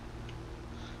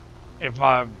 If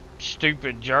my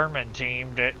stupid German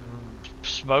team didn't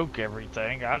smoke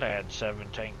everything, I'd have had 7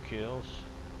 tank kills.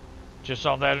 Just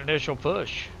on that initial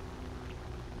push.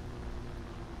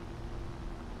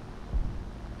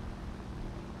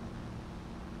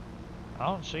 I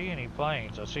don't see any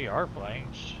planes. I see our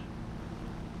planes.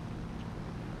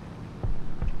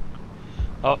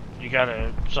 Oh, you got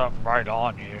something right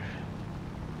on you.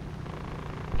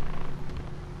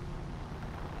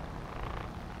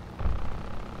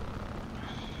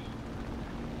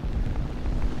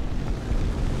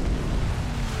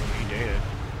 He did.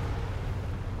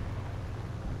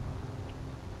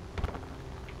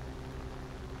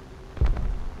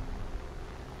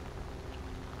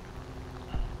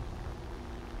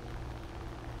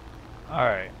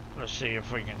 Alright, let's see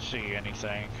if we can see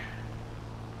anything.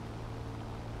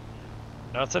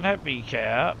 Nothing at B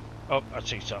cap. Oh, I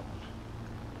see something.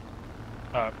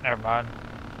 Never mind.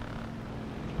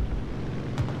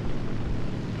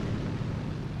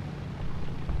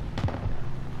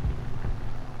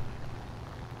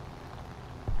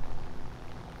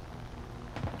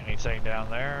 anything down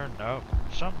there? Nope.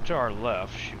 Something to our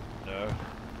left shooting though.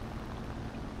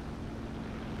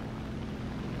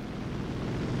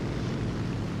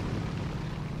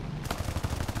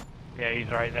 Yeah, he's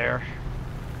right there.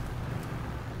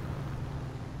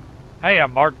 Hey, I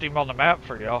marked him on the map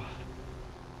for y'all.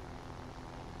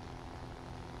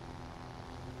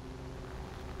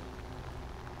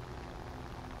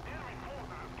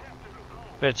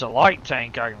 If it's a light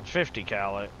tank, I can 50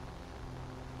 cal it.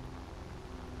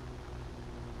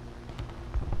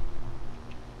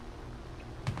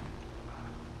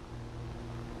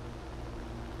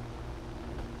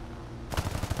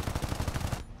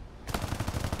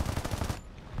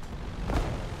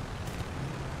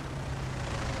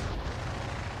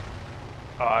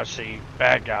 Oh, I see.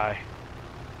 Bad guy.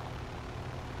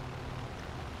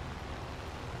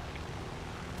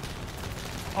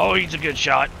 Oh, he's a good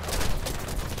shot.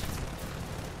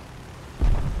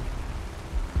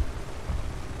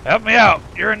 Help me out.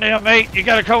 You're in the M8. You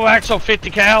got a coaxial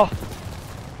 50 cal.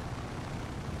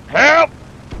 Help!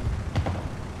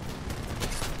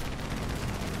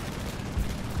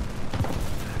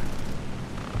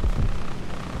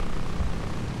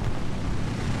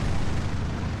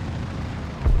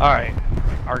 Alright.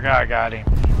 Our guy got him.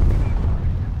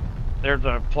 There's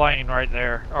a plane right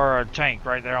there. Or a tank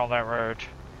right there on that road.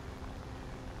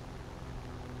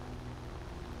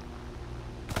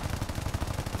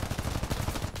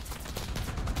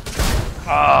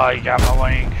 Oh, he got my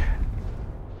wing.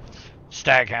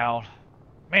 Staghound.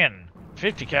 Man,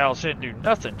 50 cal didn't do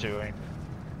nothing to him.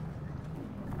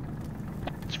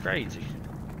 It's crazy.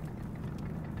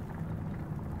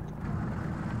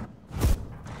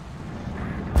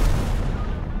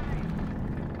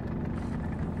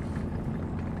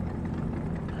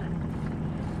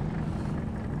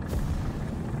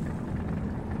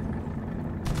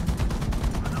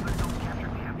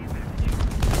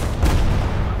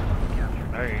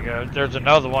 There you go. There's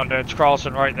another one that's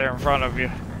crossing right there in front of you.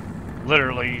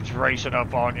 Literally, he's racing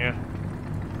up on you.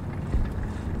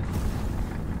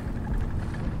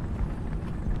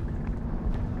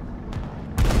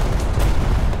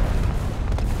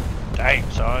 Dang,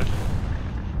 son.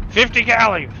 50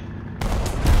 cal him.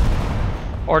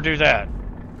 Or do that.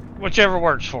 Whichever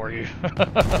works for you.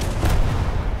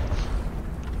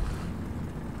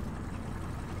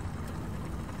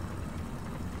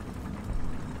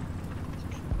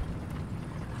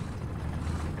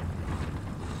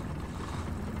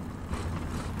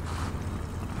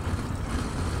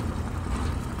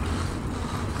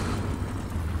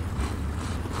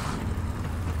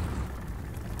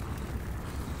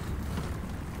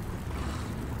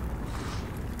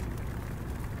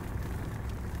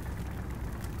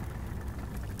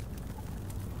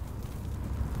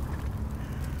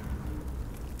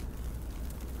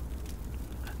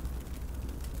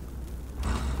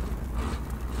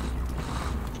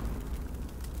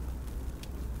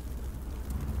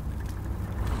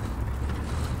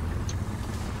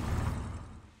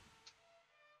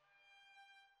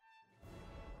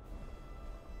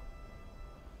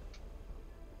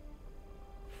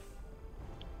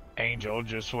 Angel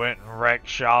just went and wrecked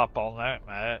shop on that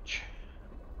match.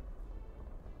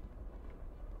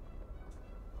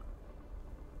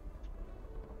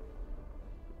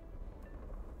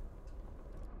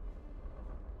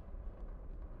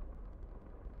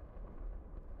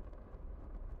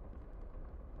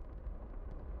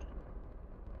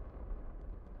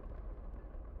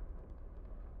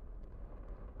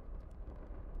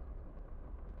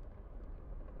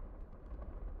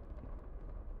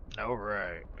 All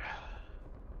right.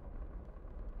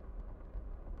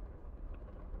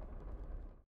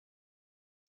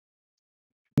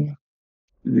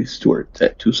 The Stewart's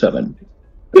at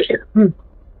 2.7.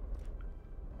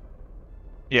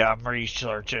 Yeah, I'm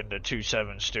researching the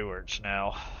 2.7 Stewarts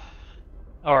now.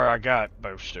 Or I got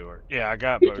both Stewart. Yeah, I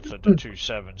got both of the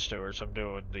 2.7 Stewarts. I'm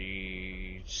doing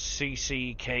the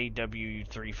CCKW353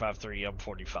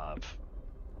 M45.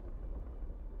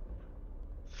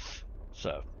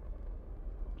 So,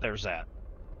 there's that.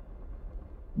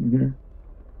 Mm-hmm.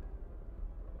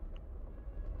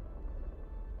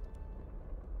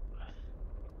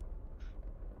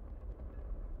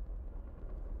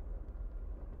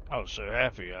 I was so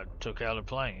happy I took out a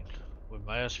plane with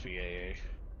my SPAA.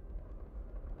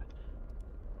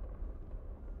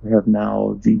 We have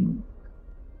now the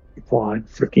quad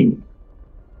freaking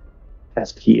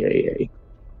SPAA.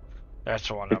 That's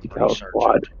the one 50 I'm cal researching.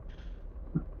 quad.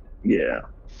 Yeah.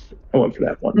 I went for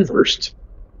that one first.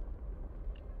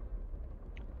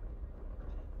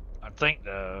 I think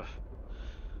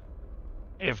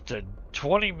if the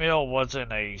 20 mil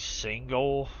wasn't a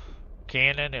single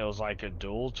cannon, it was like a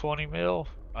dual 20 mil.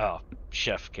 Oh,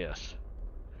 chef kiss.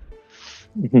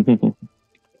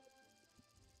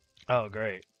 Oh,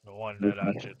 great. The one that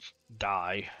I just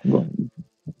die. I'm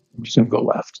just gonna go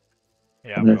left.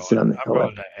 Yeah, I'm I'm gonna going. sit on the I'm hill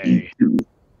going at to A. D2.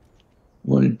 I'm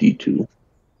going to D2.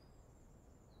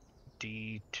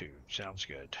 D2 sounds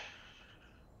good.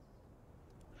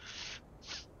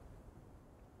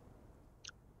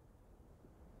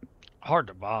 Hard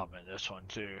to bomb in this one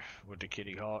too with the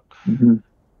Kitty Hawk. Mm-hmm.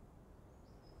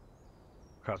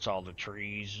 Cuts all the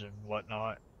trees and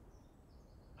whatnot.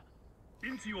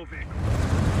 Into your vehicle.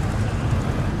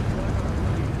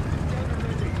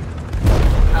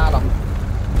 Got him.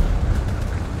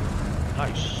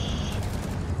 Nice.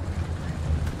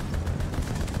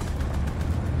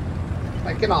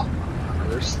 Like, get off my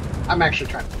bummers. I'm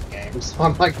actually trying to play games, so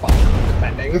I'm like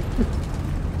defending.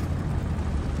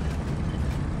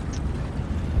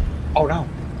 Oh no.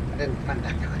 I didn't defend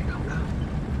that guy. Oh no.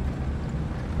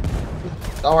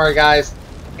 Don't worry, guys.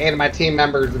 8 of my team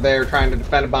members are there trying to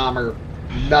defend a bomber.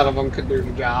 None of them could do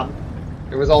the job.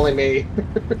 It was only me.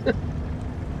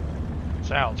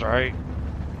 Sounds right.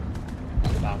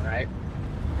 That's about right.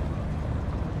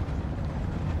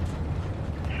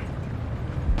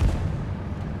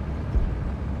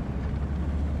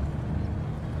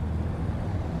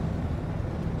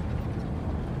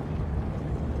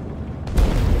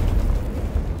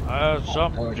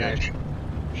 Something Okay. just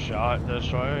shot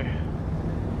this way.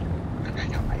 I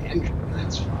got my engine.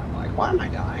 That's fine. Like, why am I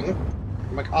dying?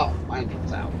 I'm like, oh, my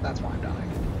engine's out. That's why I'm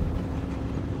dying.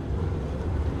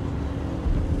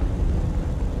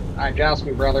 Alright, joust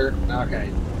me, brother. Okay.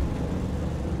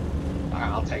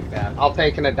 Alright, I'll take that. I'll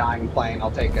take in a dying plane.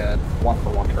 I'll take a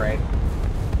 1-for-1 trade.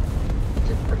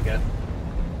 Seems pretty good.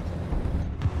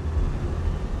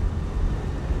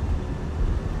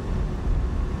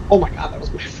 Oh my god, that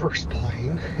was my first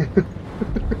plane.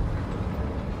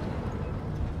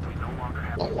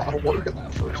 A lot of work in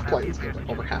that first plane. It's like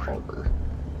over half over.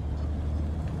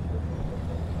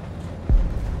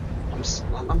 I'm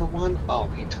still on #1.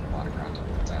 Oh, we took a lot of ground to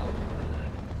what's out.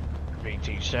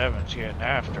 BT7's getting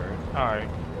after it. Alright.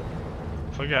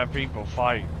 If we got people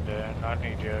fighting, then I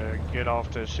need to get off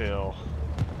this hill.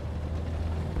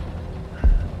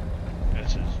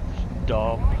 This is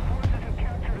dumb.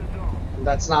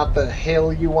 That's not the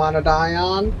hill you want to die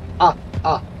on?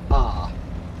 Ah.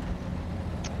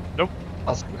 Nope.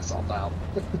 I'll send myself out.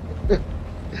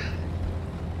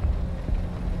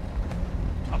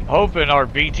 I'm hoping our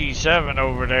BT7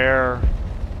 over there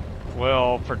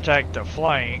will protect the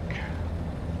flank.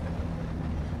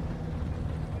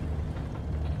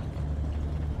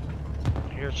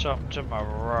 Here's something to my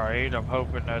right. I'm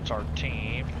hoping that's our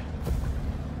team.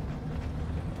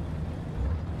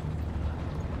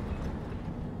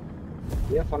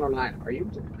 BF-109, are you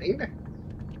blind?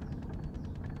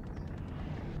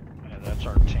 Yeah, that's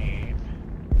our team.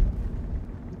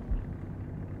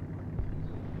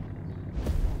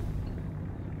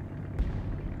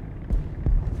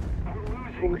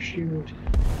 Oh, shoot.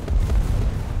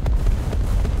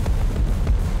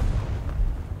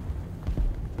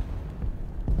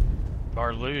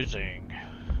 Are losing.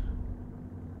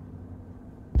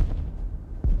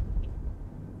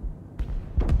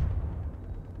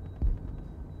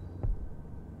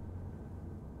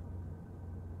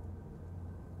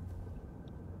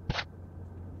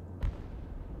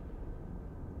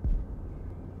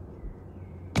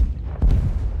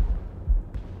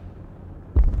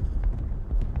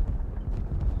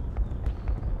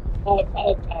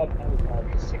 Oh,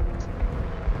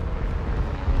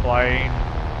 Plane.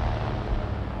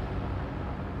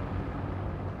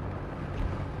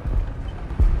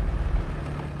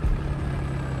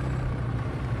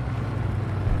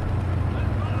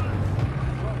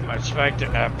 I'm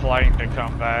expecting that plane to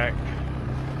come back.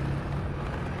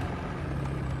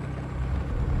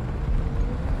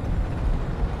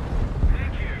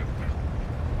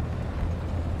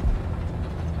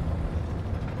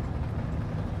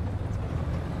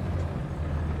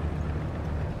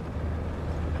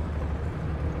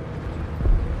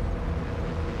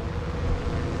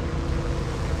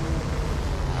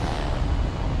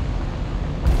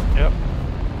 Yep.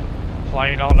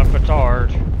 Plane on the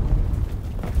petard.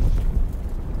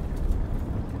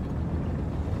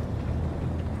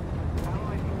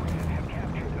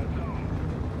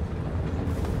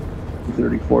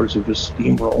 T-34s are just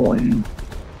steamrolling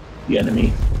the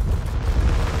enemy.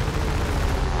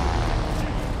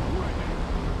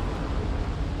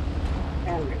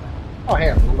 Oh,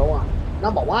 here, #1.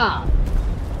 #1!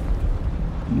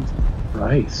 Jesus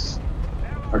Christ.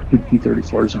 Our two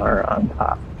T-34s are on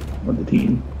top of the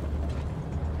team.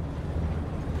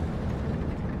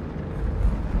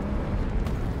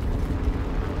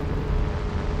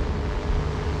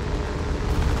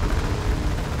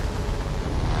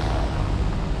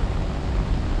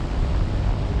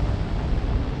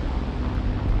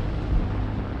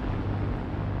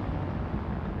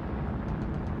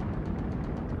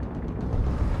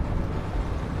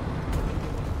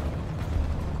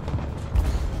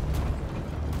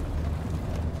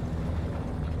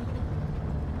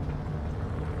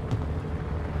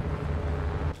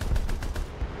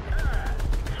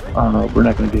 We're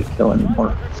not going to get a kill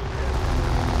anymore.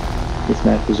 This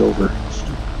match is over.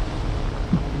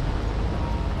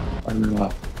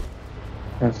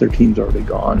 Half their team's already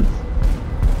gone.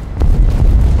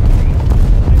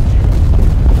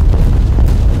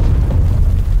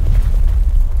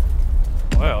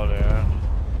 Well then.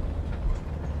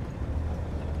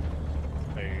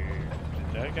 Hey,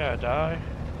 did that guy die?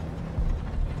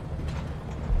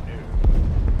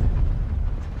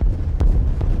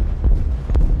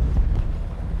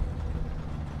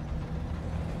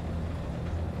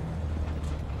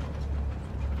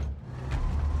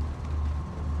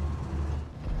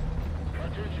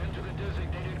 Attention to the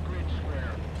designated grid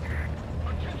square.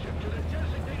 Attention to the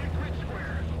designated grid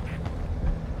squares.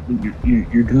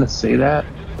 You're going to say that?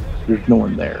 There's no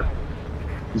one there.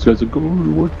 These guys are going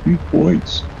to work 3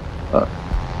 points.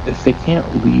 If they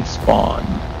can't leave spawn,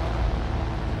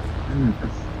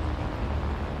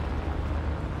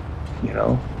 you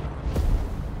know.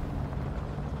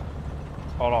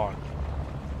 Hold on.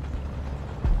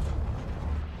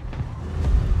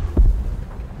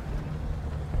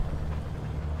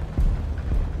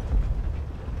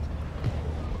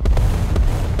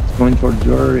 It's going towards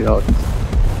your area.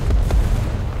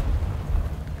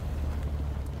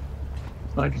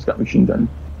 I just got machine gun.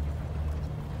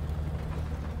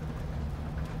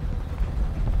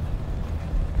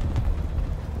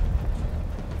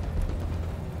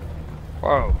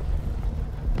 Whoa.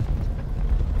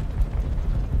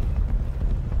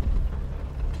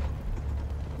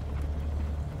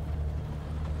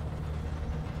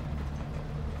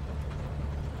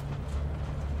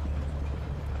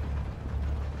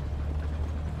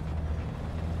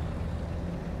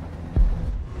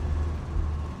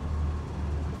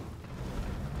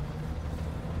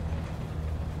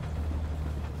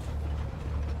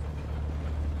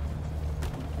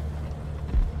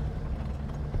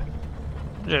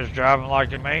 Just driving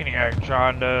like a maniac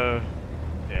trying to...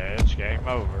 Yeah, it's game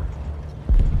over.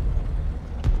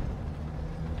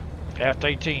 Half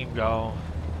their team gone.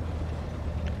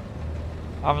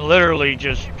 I'm literally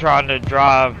just trying to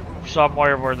drive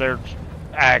somewhere where there's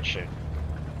action.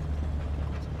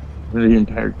 The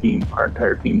entire team, our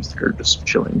entire team's there just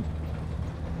chilling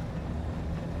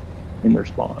in their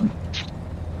spawn.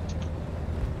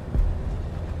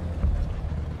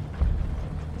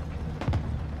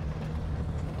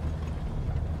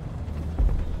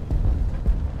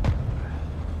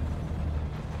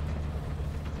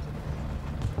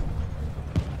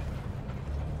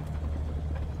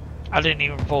 I didn't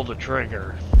even pull the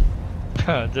trigger.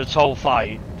 This whole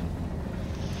fight.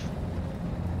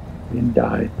 I didn't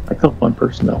die. I killed one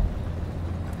person though.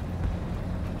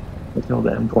 I killed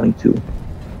the M22.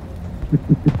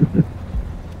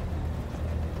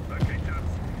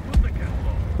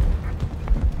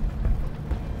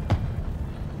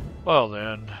 Well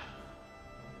then.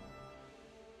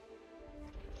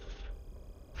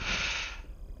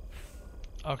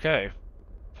 Okay.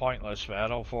 Pointless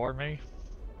battle for me.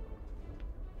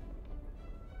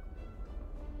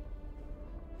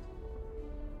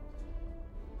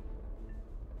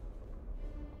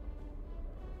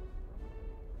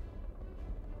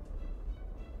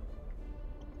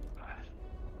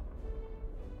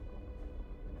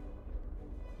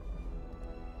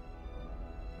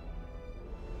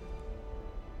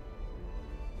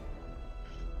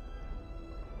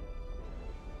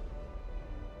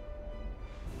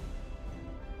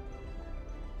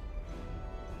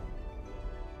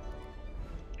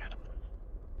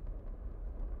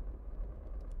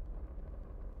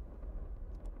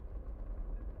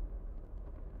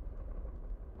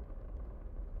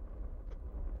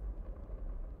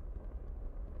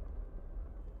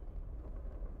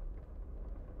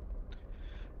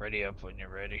 Ready up when you're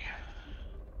ready.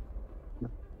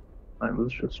 I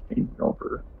was just changing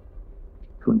over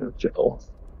to a new jail.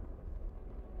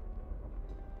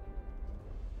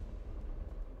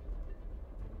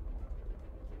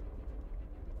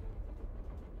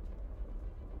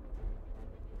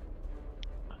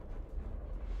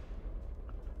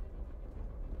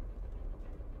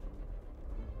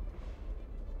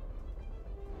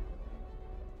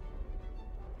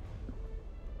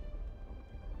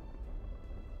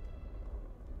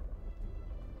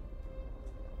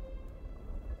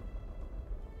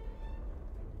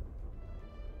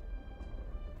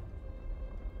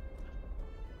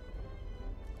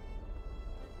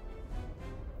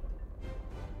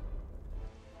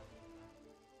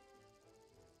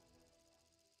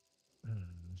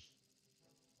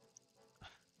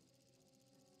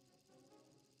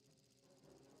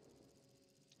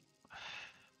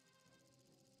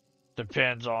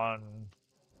 Depends on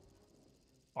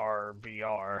our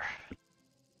BR.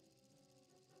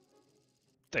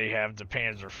 they have the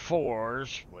Panzer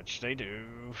IVs, which they do,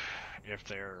 if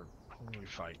they're, who are we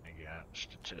fighting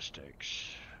against?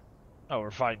 Statistics. Oh,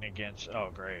 we're fighting against, oh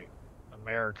great,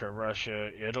 America,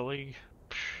 Russia, Italy.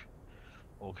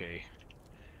 Okay.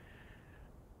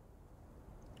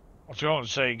 I was going to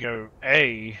say go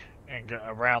A and go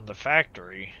around the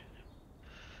factory,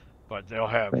 but they'll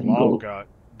have Then go.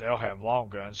 they'll have long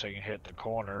guns so you can hit the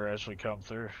corner as we come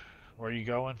through. Where are you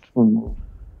going?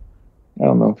 I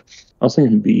don't know. I was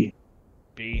thinking B.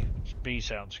 B. B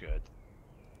sounds good.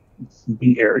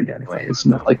 B area anyway. It's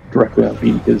not like directly on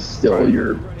B because still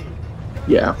you're.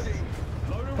 Yeah.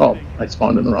 Oh, I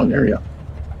spawned in the wrong area.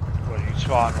 Well, you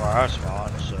spawn where I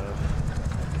spawn, so.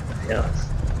 Yeah.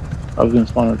 I was gonna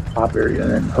spawn at the top area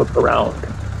and then hook around.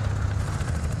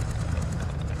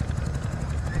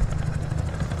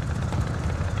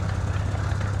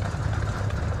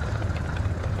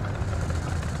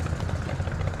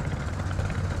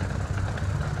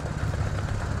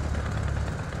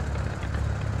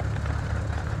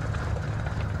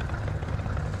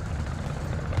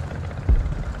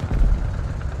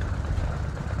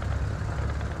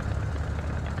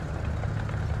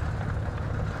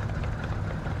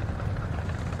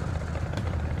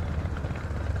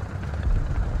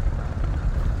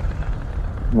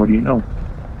 What do you know?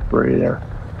 We're already there.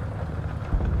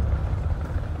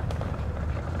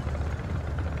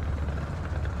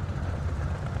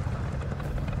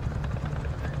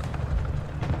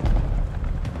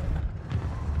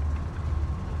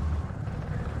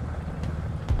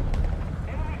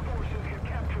 Enemy forces have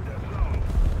captured that zone.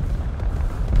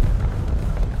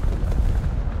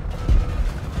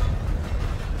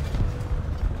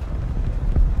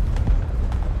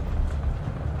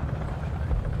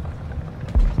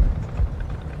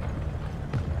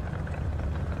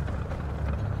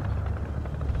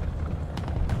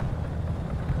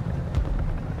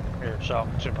 Here's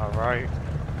something to my right.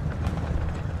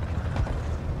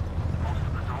 Most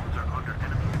of the zones are under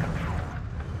enemy control.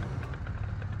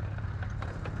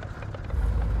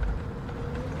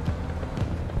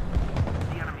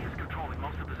 The enemy is controlling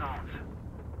most of the zones.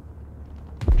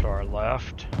 To our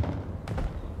left.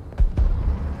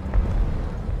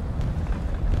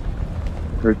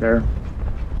 Right there.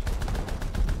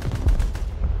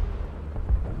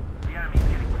 The enemy is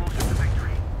getting closer to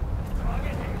victory.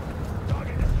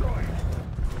 Target destroyed.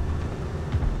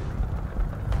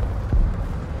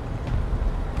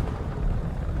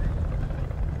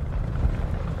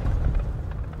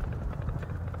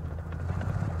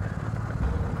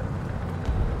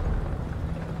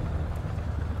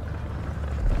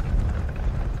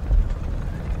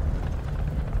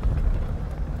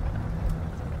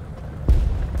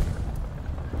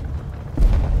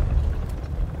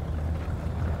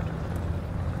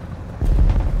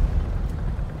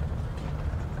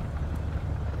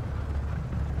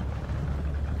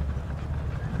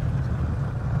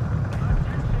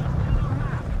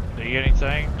 See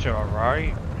anything to our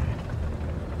right?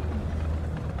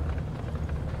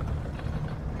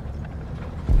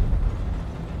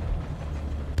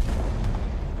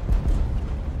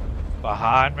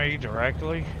 Behind me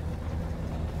directly?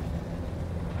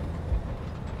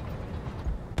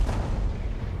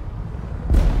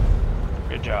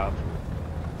 Good job.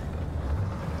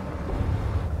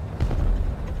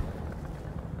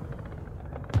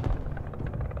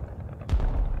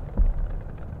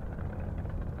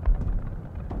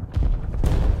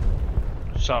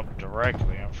 Something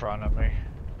directly in front of me.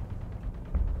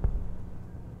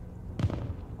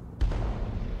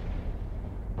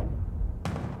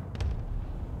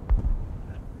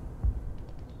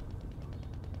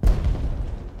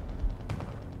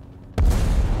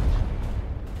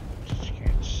 Just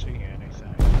can't see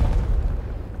anything.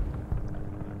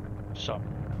 Something.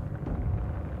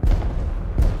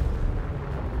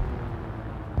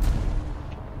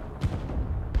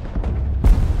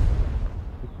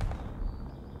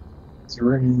 So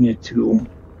we're gonna need to.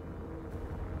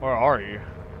 Where are you?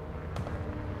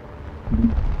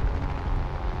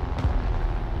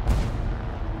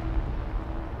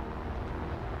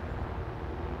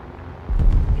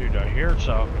 Dude, I hear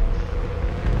something.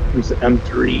 There's the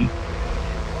M3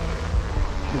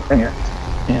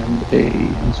 and a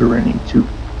Zareni 2.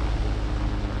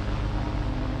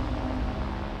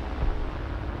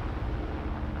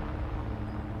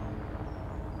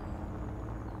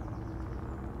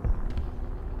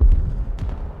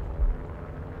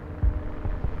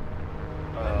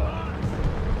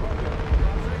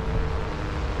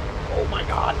 Oh my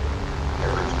god.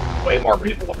 There's way more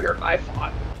people up here than I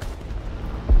thought.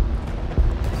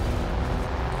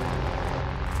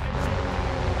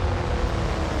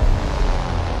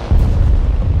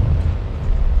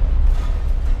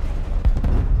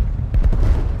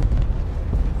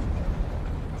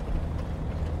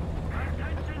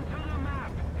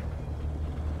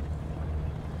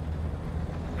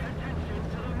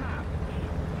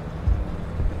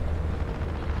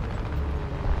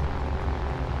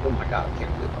 my god, I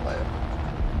can't believe I lived.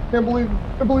 Can't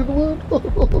believe I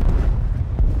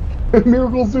lived.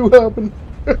 Miracles do happen.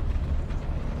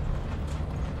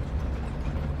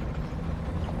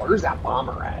 Where's that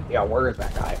bomber at? Yeah, where is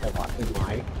that guy? Hold on, he's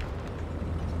mine.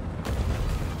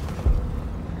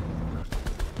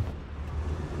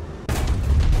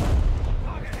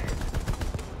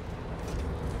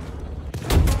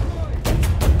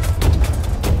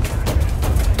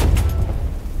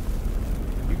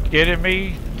 Kidding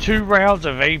me? 2 rounds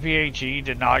of APHE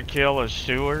did not kill a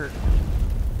Stewart?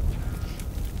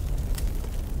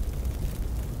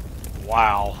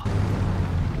 Wow.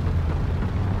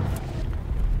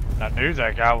 I knew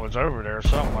that guy was over there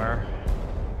somewhere.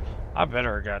 I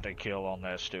better have got the kill on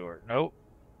that Stewart. Nope.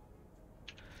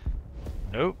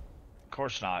 Nope. Of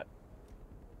course not.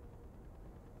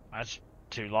 That's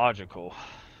too logical.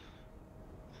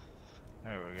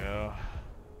 There we go.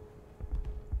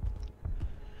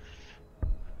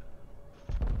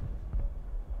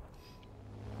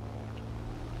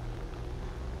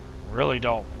 Really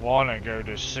don't want to go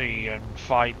to C and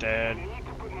fight that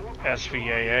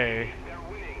SPAA.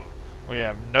 We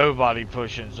have nobody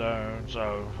pushing zone,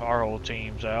 so our whole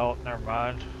team's out. Never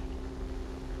mind.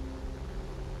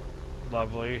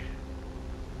 Lovely.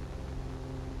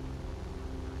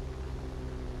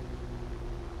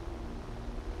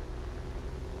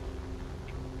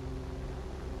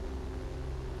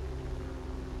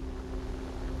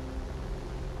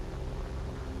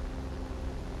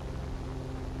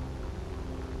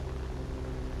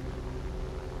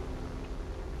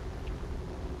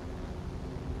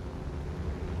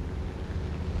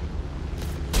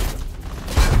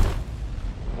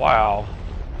 Wow.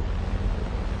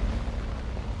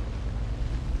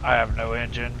 I have no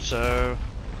engine, so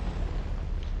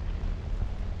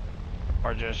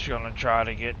we're just gonna try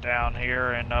to get down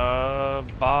here and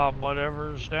bomb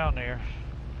whatever's down here.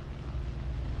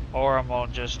 Or I'm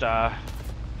gonna just die.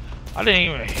 I didn't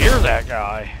even hear that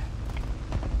guy.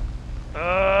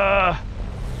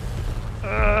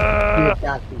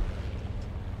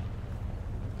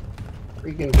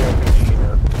 Freaking joking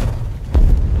cheater.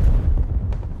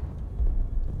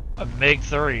 A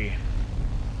MiG-3.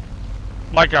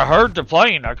 Like, I heard the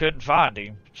plane, I couldn't find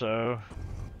him, so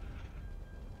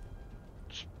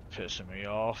it's pissing me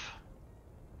off.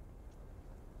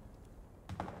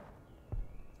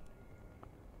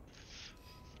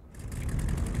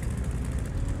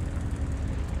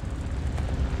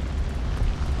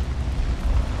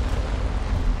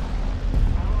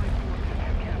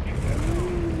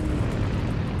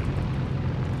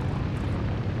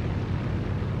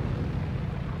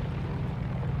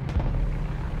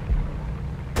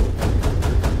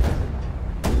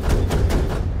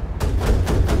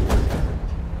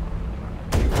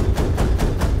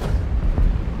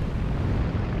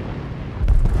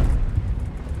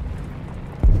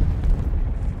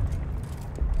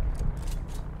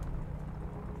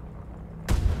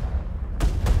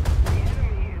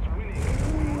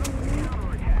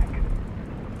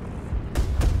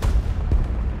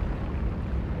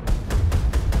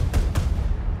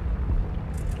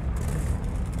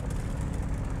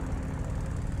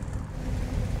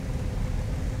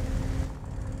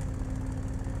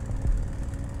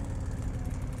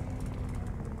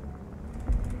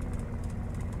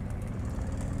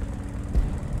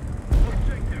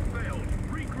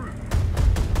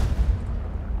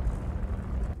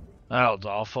 That was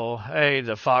awful. Hey,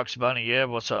 the Fox Bunny, yeah,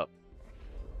 what's up?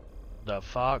 The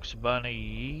Fox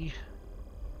Bunny...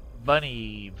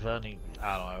 Bunny, I don't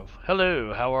know.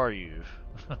 Hello, how are you?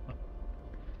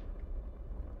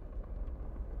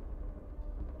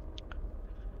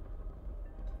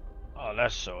 Oh,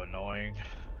 that's so annoying.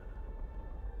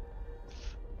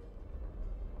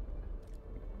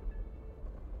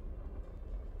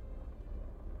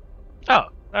 Oh,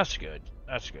 that's good.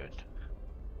 That's good.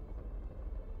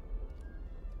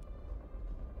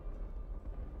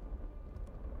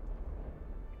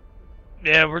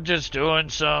 Yeah, we're just doing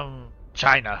some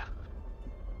China.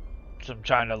 Some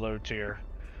China low tier.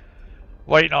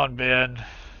 Waiting on Ben.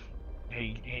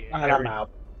 I'm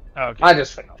out. Okay. I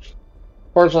just finished.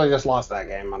 Fortunately, just lost that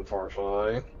game,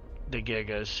 unfortunately. The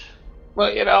Gigas.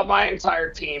 Well, my entire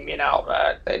team,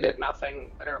 they did nothing.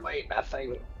 Literally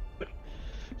nothing.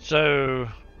 So,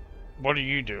 what are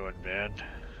you doing, Ben?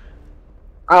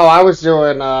 Oh, I was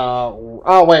doing,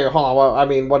 oh, wait, hold on. Well, I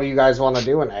mean, what do you guys want to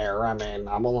do in air? I mean,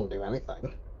 I'm willing to do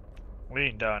anything. We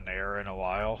ain't done air in a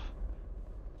while.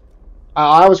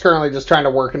 I was currently just trying to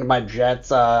work into my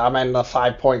jets. I'm in the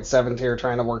 5.7 tier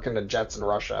trying to work into jets in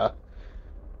Russia.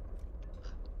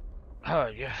 Oh,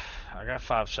 yeah. I got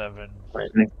 5.7.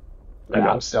 Right.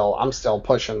 Yeah, I'm still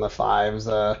pushing the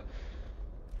 5s.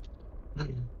 I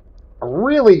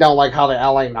really don't like how the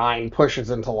LA-9 pushes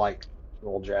into, like,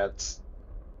 fuel jets.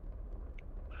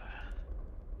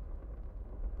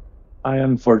 I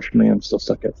unfortunately am still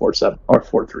stuck at 4.7 or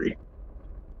 4.3.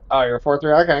 Oh, you're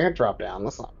 4-3? Okay, I can drop down.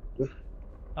 That's not...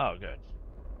 Oh, good.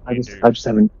 I We just do. I just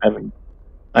haven't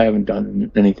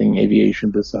done anything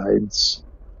aviation besides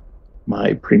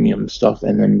my premium stuff,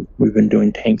 and then we've been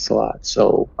doing tanks a lot,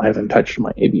 so I haven't touched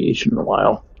my aviation in a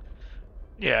while.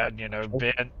 Yeah, you know,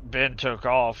 Ben took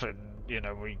off, and you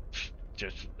know we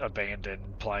just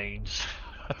abandoned planes.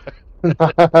 No,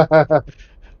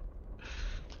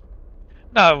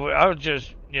 I was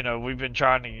just, you know, we've been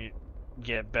trying to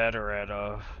get better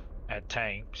at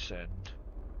tanks, and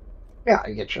Yeah,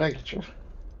 I get you. I get you.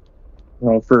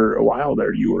 Well, for a while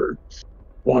there, you were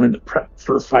wanting to prep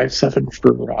for 5.7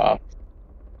 for well,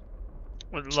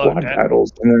 look, squad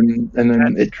battles, and that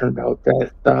then it turned out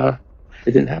that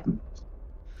it didn't happen.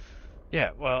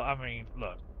 yeah, well, I mean,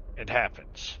 look, it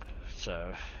happens.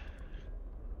 So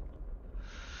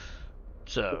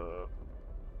so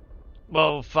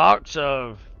well, Fox,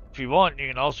 if you want, you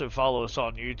can also follow us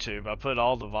on YouTube. I put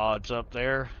all the VODs up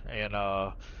there, and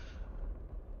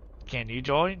can you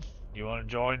join? You want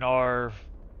to join our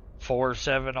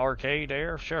 4-7 arcade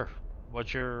there? Sure.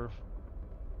 What's your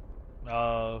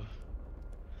uh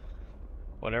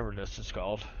whatever this is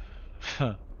called?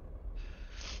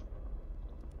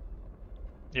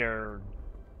 Your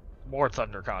War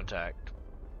Thunder contact.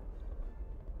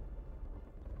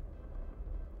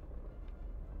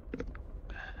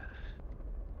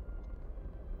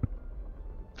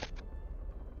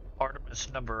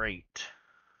 Artemis number 8.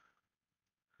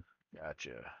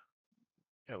 Gotcha.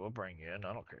 Yeah, we'll bring you in.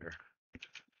 I don't care.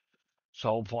 It's the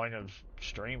whole point of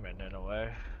streaming in a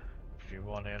way. If you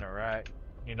want to interact,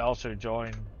 you can also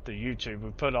join the YouTube. I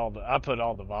put all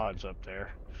the VODs up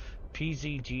there.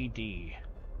 PZGD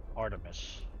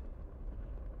Artemis.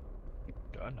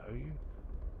 Do I know you?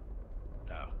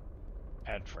 No.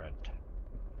 Add friend.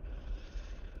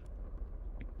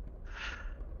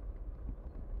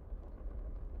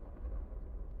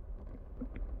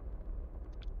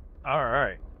 All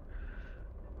right.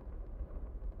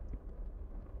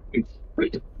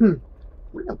 Really,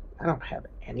 I don't have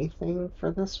anything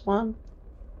for this one.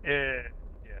 Yeah,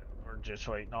 yeah. We're just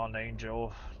waiting on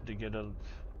Angel to get a.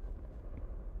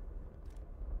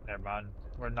 Never mind.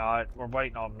 We're not. We're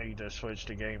waiting on me to switch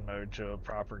the game mode to a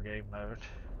proper game mode.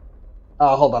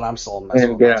 Oh, hold on. I'm still messing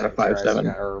And with my get out of tanks here.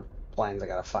 5.7. Or planes. I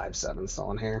got a 5-7 still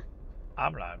in here.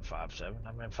 I'm not in 5.7.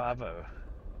 I'm in 5.0.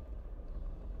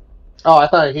 Oh, I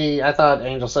thought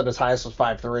Angel said his highest was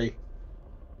 5-3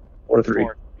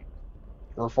 4.3.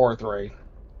 or 4-3.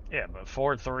 Yeah, but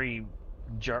 4-3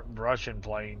 Russian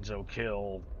planes will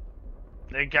kill.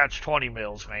 They got 20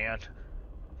 mils, man.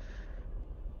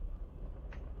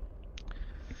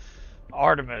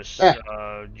 Artemis,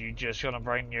 you just gonna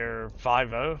bring your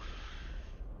 5.0?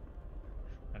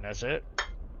 And that's it?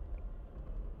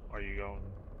 Or you gonna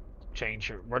change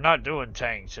your. We're not doing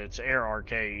tanks, it's air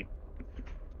arcade.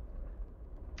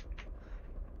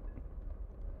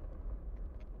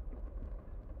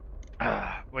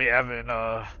 We haven't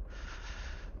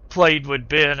played with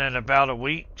Ben in about a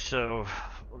week, so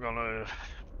we're gonna.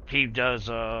 He does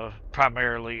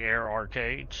primarily air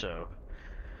arcade, so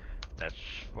that's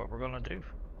what we're gonna do.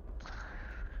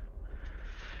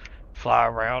 Fly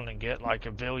around and get like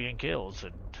a billion kills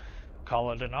and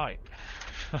call it a night.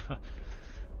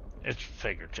 It's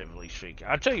figuratively speaking.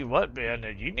 I tell you what, Ben,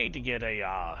 you need to get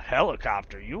a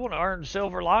helicopter. You want to earn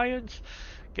silver lions?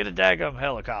 Get a daggum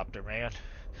helicopter, man.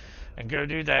 And go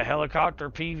do that helicopter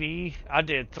PV. I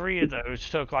did 3 of those,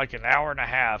 took like an hour and a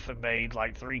half, and made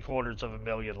like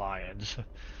 750,000 lions.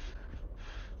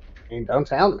 I mean, don't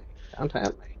tell me. Don't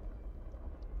tell me.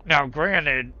 Now,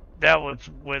 granted, that was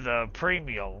with a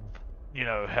premium, you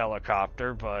know,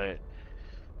 helicopter, but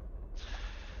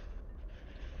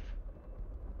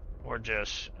I'm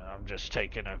just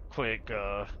taking a quick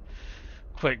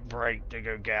break to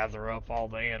go gather up all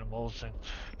the animals and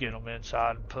get them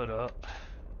inside and put up.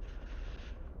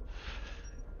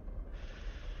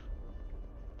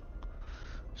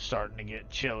 Starting to get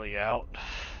chilly out,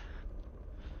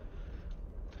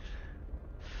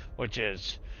 which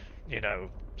is, you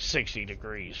know, 60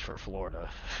 degrees for Florida.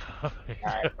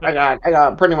 Alright, I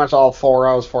got pretty much all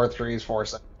 4.0s, 4.3s,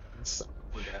 4.7s. So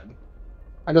we're good.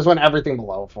 I just went everything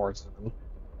below 4.7.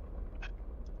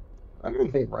 I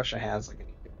don't think Russia has like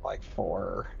anything like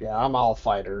 4. Yeah, I'm all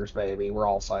fighters, baby. We're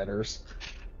all fighters.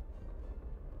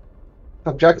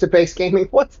 Objective-based gaming?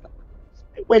 What's that?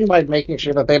 They win by making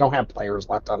sure that they don't have players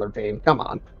left on their team. Come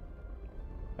on.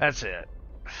 That's it.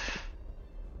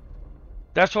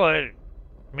 That's what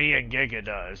me and Giga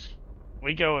does.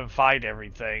 We go and fight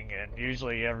everything, and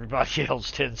usually everybody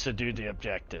else tends to do the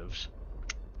objectives.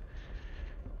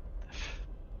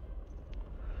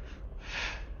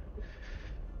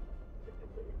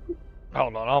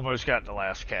 Hold on, almost got the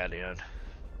last cat in.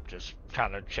 Just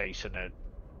kind of chasing it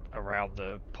around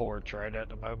the porch right at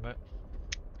the moment.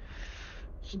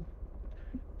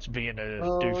 It's being a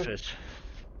doofus.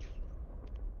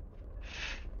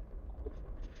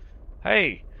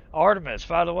 Hey, Artemis,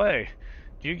 by the way,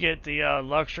 you get the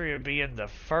luxury of being the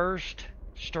first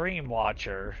stream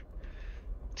watcher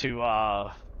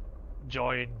to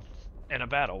join in a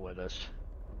battle with us.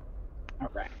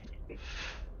 Alright.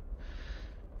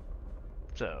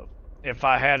 So, if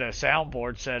I had a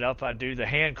soundboard set up, I'd do the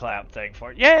hand clap thing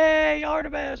for it. Yay,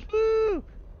 Artemis! Woo!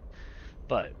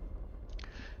 But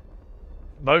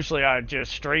mostly I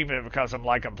just stream it because I'm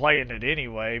playing it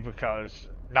anyway, because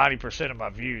 90% of my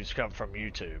views come from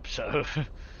YouTube. So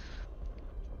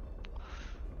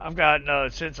I've gotten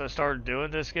since I started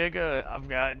doing this Giga, I've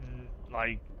gotten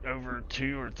like over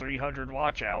 200 or 300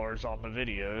 watch hours on the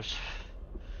videos.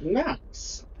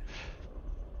 Nice.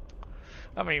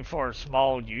 I mean, for a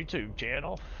small YouTube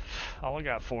channel, I only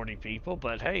got 40 people,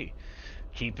 but hey,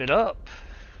 keep it up.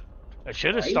 I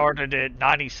should have started it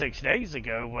 96 days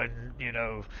ago when, you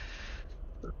know,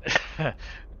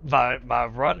 my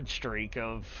run streak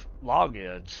of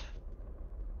logins.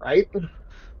 Right?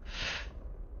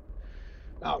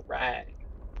 Alright.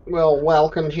 Well,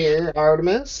 welcome here,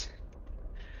 Artemis.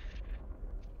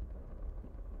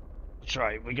 That's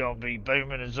right, we're gonna be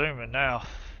booming and zooming now.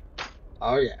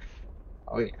 Oh yeah.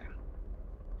 Oh yeah.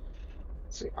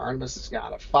 Let's see, Artemis has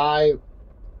got a 5.0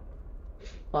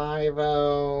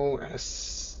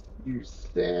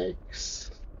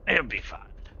 SU6. It'll be fine.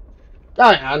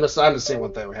 Oh yeah, I'm just seeing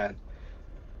what they had.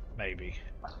 Maybe.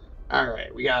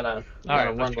 Alright, we gotta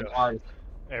Alright, run with Artemis.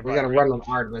 We Everybody gotta ready? run with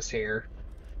Artemis here.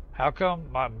 How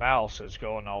come my mouse is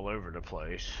going all over the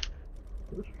place?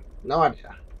 No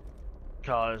idea.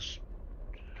 Because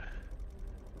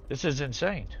this is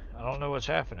insane. I don't know what's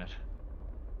happening.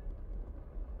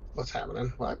 What's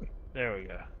happening? What? There we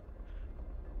go.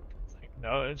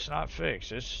 No, it's not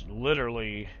fixed. It's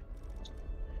literally...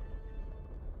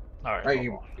 Alright, Are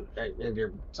you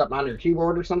something on your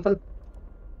keyboard or something?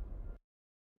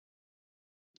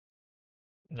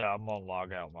 No, I'm gonna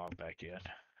log out and log back in.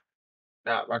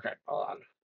 Oh, okay. Hold on.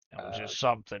 It was just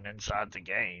something inside the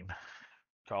game.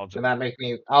 Did that make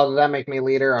me? Oh, did that make me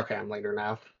leader? Okay, I'm leader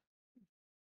now.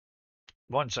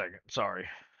 1 second, sorry.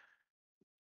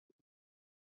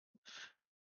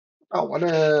 Oh, what?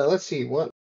 Let's see.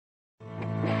 What?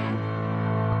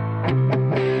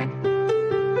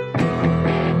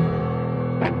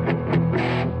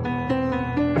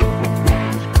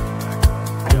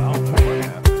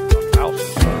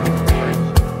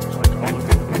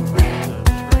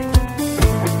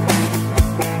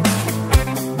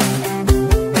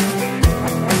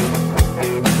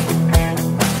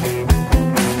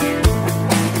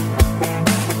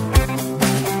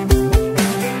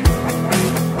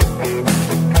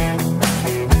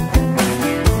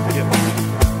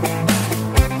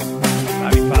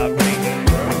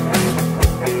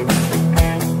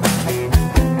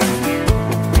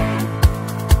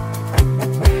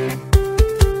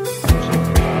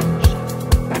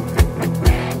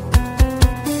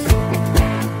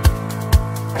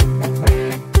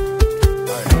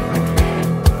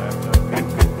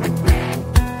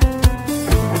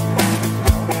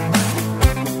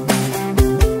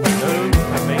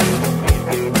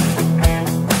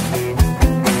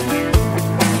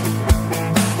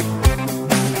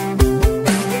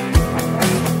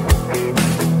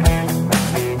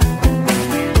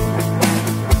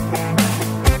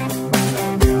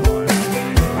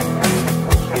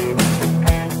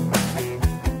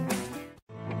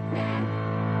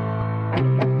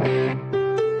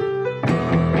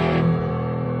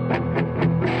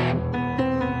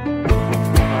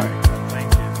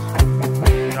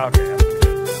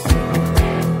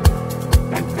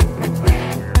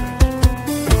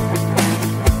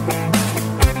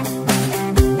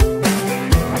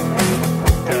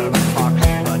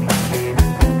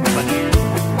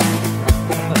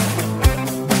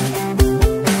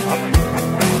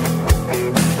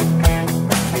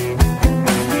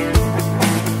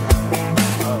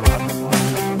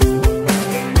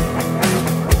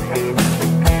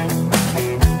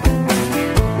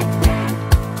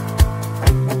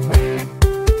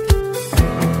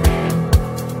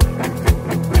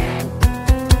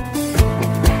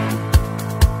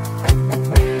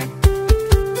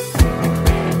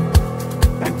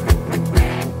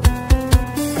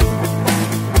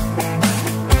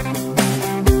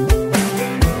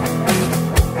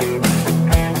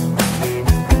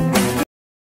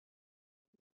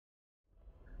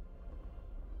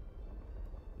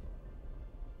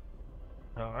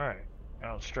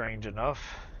 strange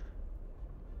enough.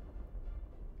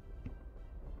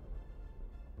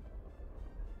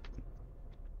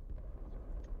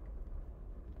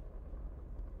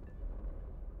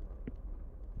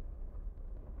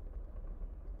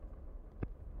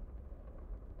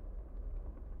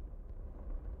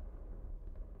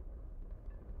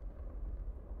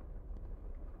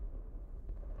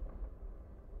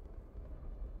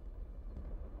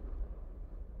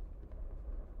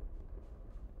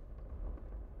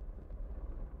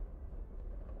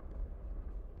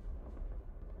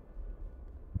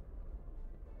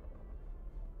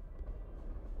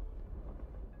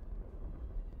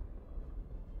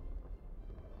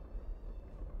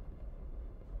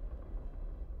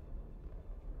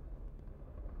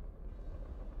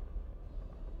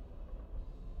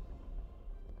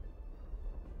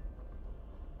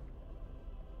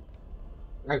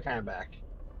 Okay, I'm back.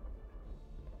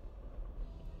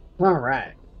 All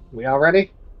right. We all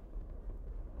ready?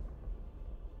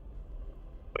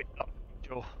 Wait, no,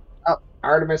 Joe. Oh,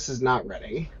 Artemis is not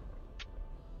ready.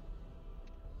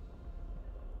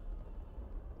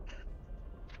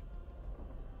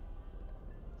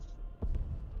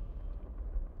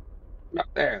 Oh,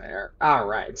 there. All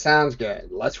right, sounds good.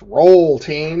 Let's roll,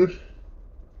 team.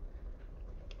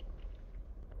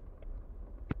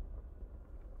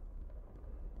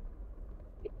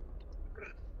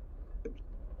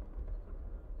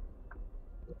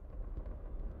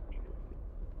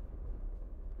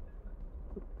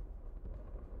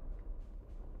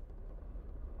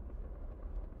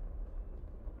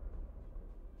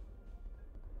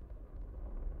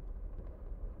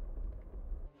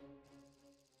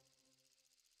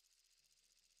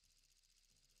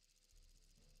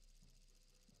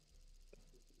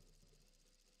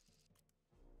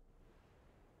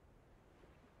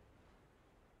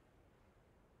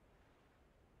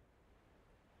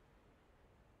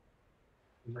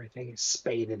 Everything is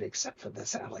spaded except for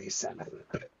this LA7.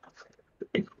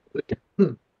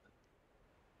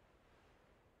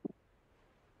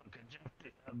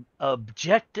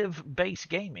 Objective-based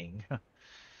gaming.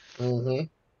 Mm-hmm.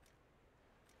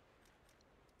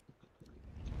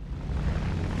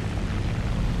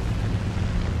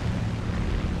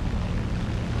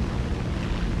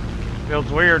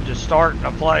 Feels weird to start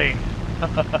a plane.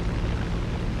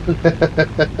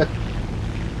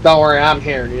 Don't worry, I'm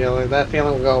here. You know, that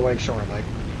feeling will go away shortly.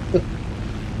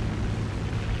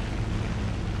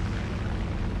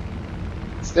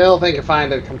 Still think I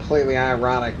find it completely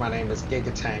ironic my name is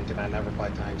Gigatank and I never play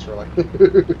tanks really.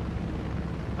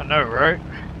 I know, right?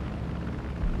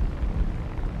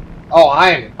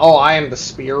 I am the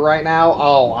spear right now.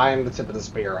 Oh, I am the tip of the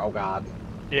spear. Oh god.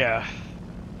 Yeah.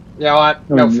 You know what?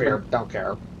 No Oh, fear. Don't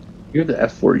care. You have the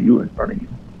F4U in front of you.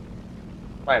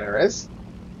 Wait, there is?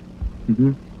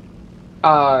 Mm-hmm.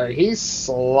 He's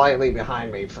slightly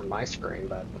behind me from my screen,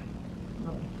 but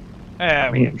Yeah,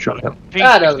 I mean, Shut up.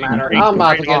 that doesn't matter. I'm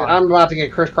about to get I'm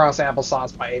crisscross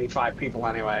applesauce by 85 people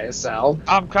anyway, so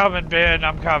coming, Ben.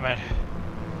 I'm coming.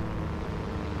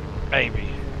 Maybe.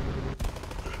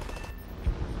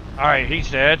 All right, he's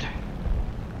dead.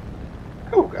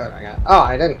 oh good.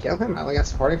 I didn't kill him. I only got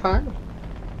 45.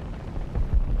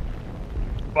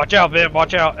 Watch out, Ben.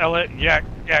 Watch out. Yak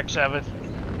 7.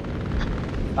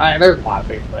 There's a lot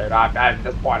of people there. At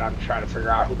this point, I'm trying to figure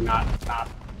out who not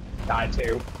die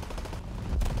to.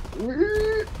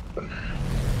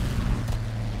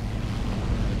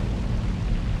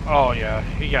 Oh yeah,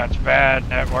 he got bad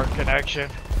network connection.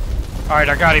 All right,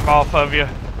 I got him off of you.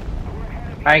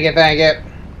 Thank you.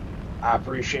 I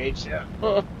appreciate you.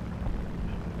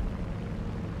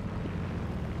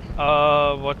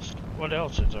 What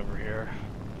else is over here?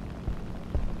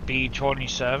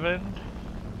 B-27.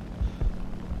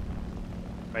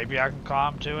 Maybe I can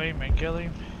climb to him and kill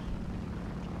him.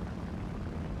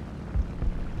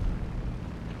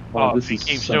 Oh, if he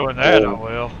keeps doing that, I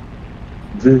will.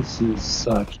 This is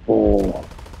such bull.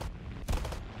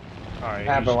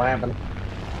 Alright. What happened?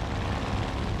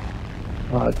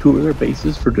 Two of their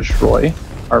bases for destroy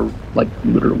are like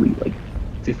literally like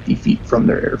 50 feet from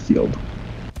their airfield.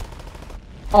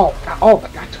 Oh, the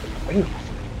guy took the wing off.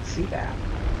 See that?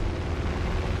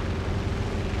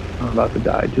 I'm about to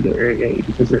die to their AA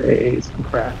because their AA is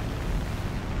cracked.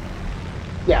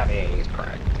 Yeah, the AA is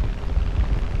correct.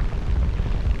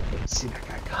 See that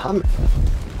guy coming.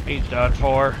 He's done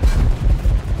for.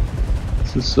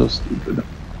 This is so stupid.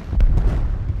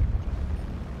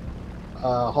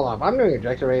 Hold on. If I'm doing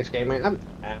objective-based gaming, I'm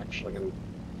actually gonna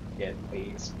get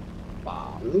these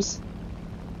bombs.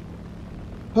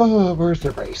 Oh, where's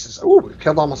their bases? Oh, we've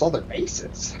killed almost all their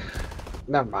bases.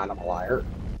 Never mind, I'm a liar.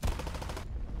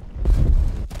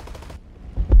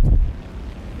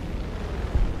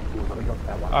 go for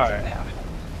that one. All right.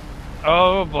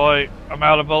 Oh boy, I'm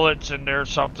out of bullets and there's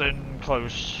something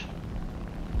close.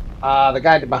 The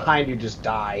guy behind you just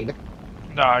died.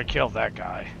 No, I killed that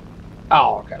guy.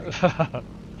 Oh, okay.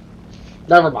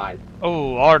 Never mind.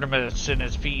 Oh, Artemis and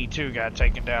his PE2 got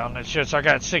taken down. It's just I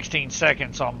got 16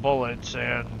 seconds on bullets,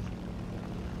 and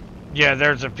yeah,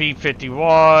 there's a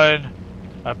P-51,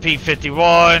 a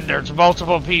P-51. There's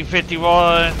multiple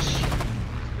P-51s.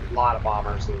 A lot of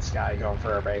bombers in the sky going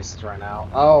for our bases right now.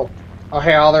 Oh,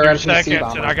 hey, all their 2 NPC seconds,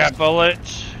 bombers. and I got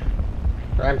bullets.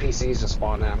 Their NPCs just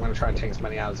spawned in. I'm gonna try and take as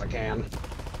many out as I can.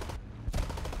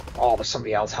 Oh, there's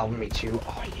somebody else helping me too.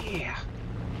 Oh yeah.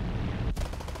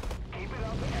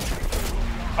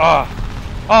 Oh,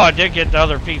 I did get the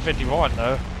other P-51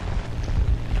 though.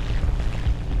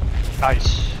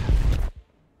 Nice.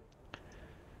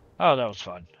 Oh, that was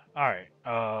fun. Alright,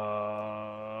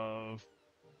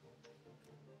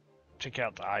 check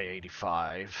out the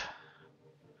I-85.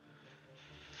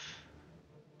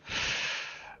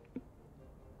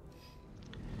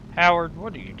 Howard,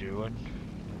 what are you doing?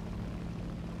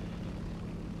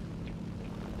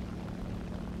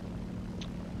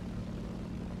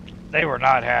 They were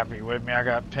not happy with me. I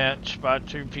got pinched by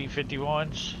 2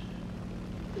 P-51s.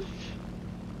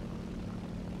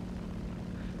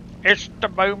 It's the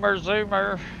Boomer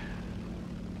Zoomer.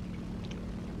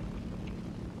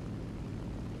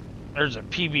 There's a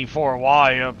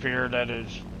PB-4Y up here that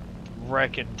is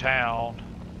wrecking town.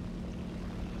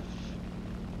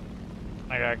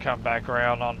 I gotta come back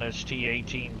around on this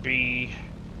T-18B.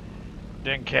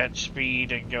 Then catch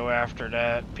speed and go after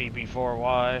that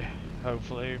PB-4Y.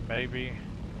 Hopefully, maybe.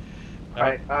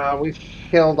 Alright, we've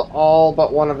killed all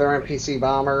but one of their NPC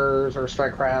bombers or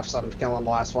strike crafts. I'm killing the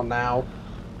last one now.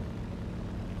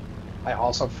 I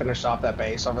also finished off that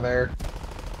base over there.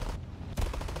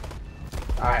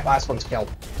 Alright, last one's killed.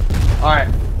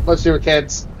 Alright, let's do it,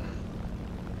 kids.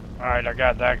 Alright, I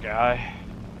got that guy.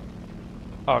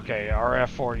 Okay, our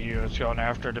F4U is going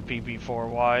after the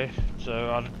PB-4Y, so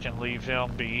I can leave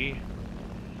him be.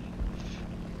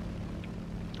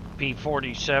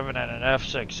 P-47 and an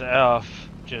F-6F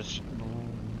just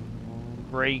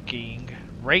raking.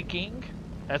 Raking?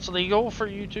 That's legal for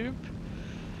YouTube?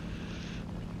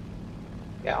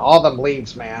 Yeah, all them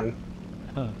leaves, man.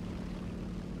 Huh.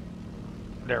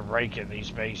 They're raking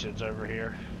these bases over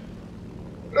here.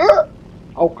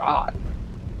 Oh God.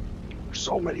 There's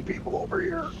so many people over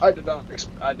here. I did not see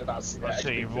that. Let's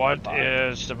see, what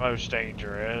is the most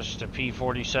dangerous? The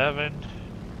P-47?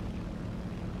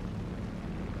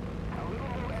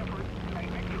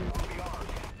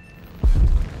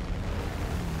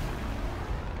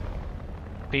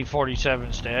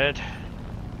 P-47's dead.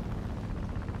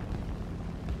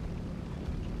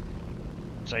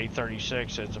 It's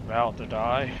A-36 that's about to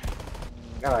die.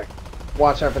 Gotta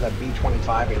watch out for that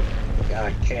B-25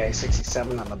 and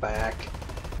KI-67 on the back.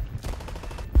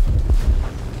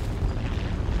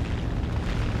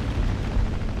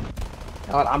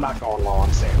 You know what? I'm not going low.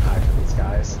 I'm staying high for these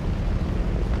guys.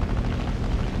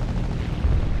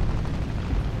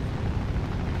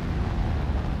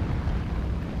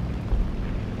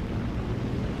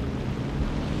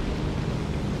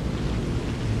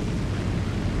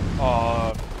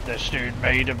 This dude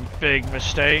made a big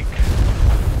mistake.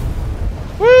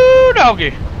 Woo,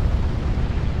 doggy!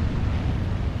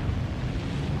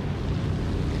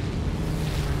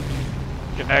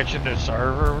 Connection to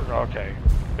server. Okay.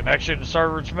 Connection to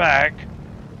server's back.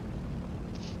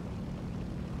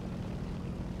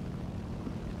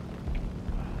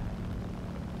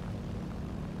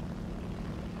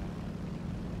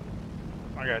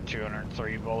 I got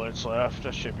 203 bullets left.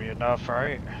 That should be enough,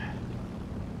 right?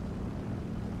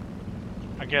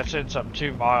 I guess since I'm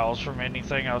 2 miles from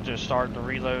anything, I'll just start to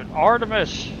reload.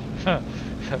 Artemis!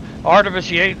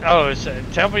 Artemis, you ain't... Oh,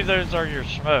 tell me those are your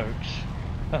smokes.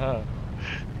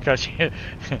 Because if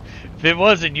it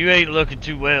wasn't, you ain't looking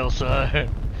too well,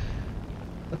 son.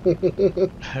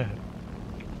 That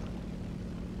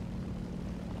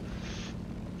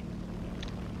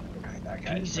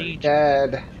guy's PCG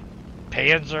dead.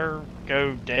 Panzer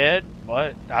go dead?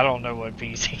 What? I don't know what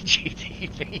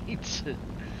PCGD means.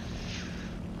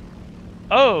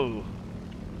 Oh!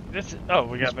 We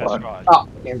got best squad. Oh,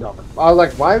 game's over. I was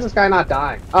like, why is this guy not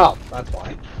dying? Oh, that's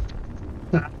why.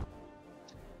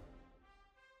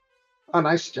 Oh,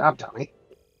 nice job, Tommy.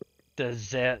 The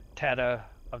Zeta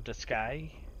of the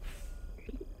sky.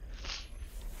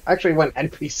 I actually went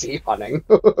NPC hunting.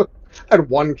 Had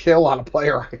 1 kill on a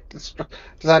player. I just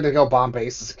decided to go bomb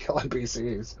bases and kill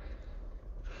NPCs.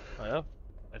 Well,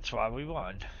 that's why we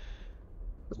won.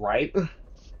 Right?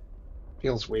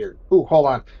 Feels weird. Ooh, hold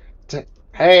on.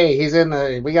 Hey, he's in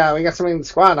the. We got somebody in the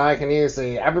squad. I can use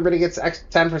the. Everybody gets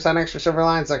 10% extra silver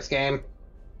lines next game.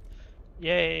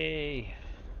 Yay!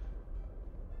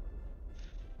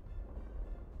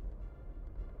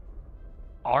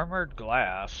 Armored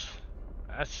glass.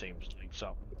 That seems like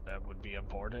something that would be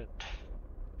important.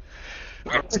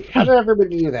 How did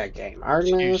everybody do that game?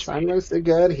 Excuse Artemis, me. Artemis did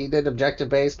good. He did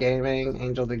objective-based gaming.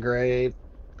 Angel did great.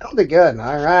 Bill did good.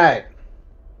 All right.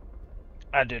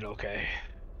 I did okay.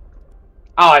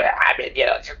 Oh, yeah, I mean, you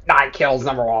know, 9 kills,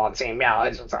 number 1 on team. Yeah,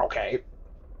 it's okay.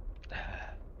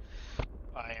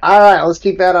 All right, let's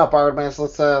keep that up, Artemis.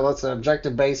 Let's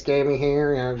objective-based gaming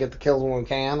here. You know, get the kills when we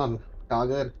can, and all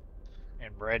good.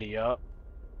 And ready up.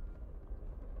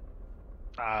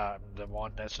 I'm the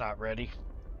one that's not ready.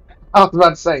 I was about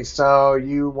to say, so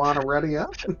you want to ready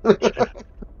up?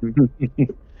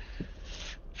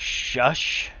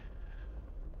 Shush.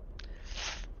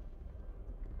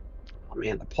 Oh,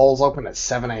 man, the polls open at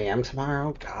 7 a.m.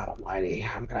 tomorrow. God almighty,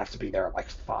 I'm gonna have to be there at like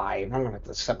 5. I'm gonna have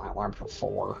to set my alarm for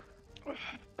 4.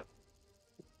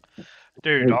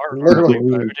 Dude, our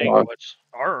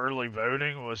early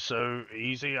voting was so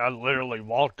easy. I literally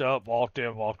walked up, walked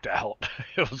in, walked out.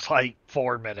 It was like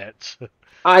 4 minutes.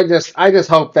 I just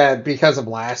hope that because of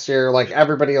last year, like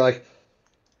everybody, like,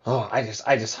 oh, I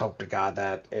just hope to God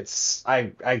that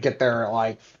I get there at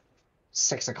like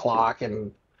 6 o'clock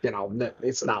and you know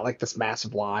it's not like this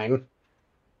massive line.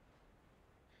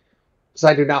 So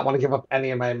I do not want to give up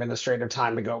any of my administrative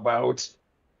time to go vote.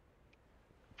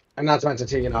 And not to mention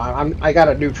too, you know, I got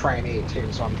a new trainee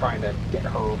too, so I'm trying to get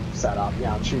her set up. You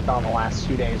know, she's gone the last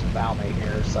 2 days without me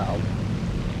here, so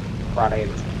Friday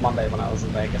and Monday when I was in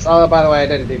Vegas. Oh, by the way, I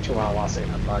didn't do too well Los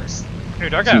Angeles Bucks.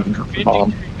 Dude, I got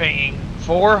 52 ping,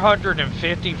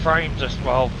 450 frames a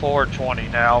 420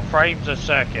 now, frames a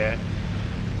second.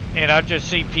 And I just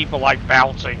see people like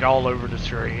bouncing all over the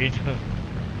screen.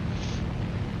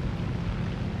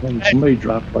 And somebody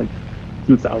dropped like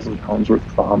 2,000 pounds worth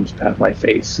of bombs past my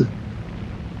face.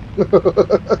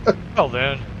 Well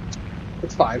then.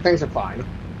 It's fine. Things are fine.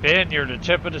 Ben, you're the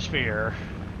tip of the spear.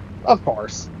 Of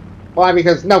course. Why?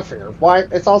 Because no fear. Why?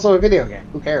 It's also a video game.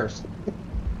 Who cares?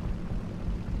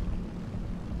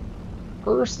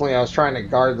 Personally, I was trying to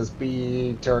guard this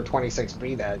B to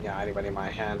 26B that anybody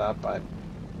might hand up, but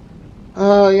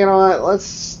you know what?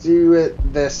 Let's do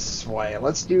it this way.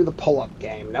 Let's do the pull-up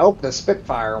game. Nope, the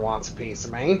Spitfire wants a piece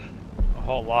of me. A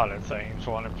whole lot of things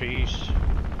want a piece.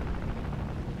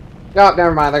 Oh,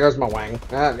 never mind. There goes my wing.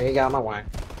 He got my wing.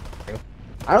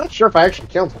 I'm not sure if I actually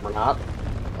killed him or not.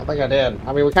 I don't think I did.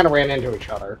 I mean, we kind of ran into each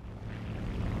other.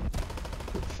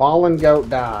 Fallen goat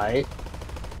die.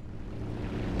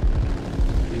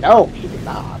 No, he did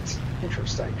not.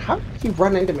 Interesting. How did he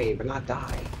run into me but not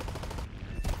die?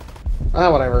 Ah,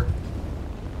 whatever.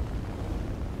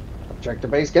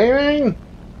 Objective-based gaming!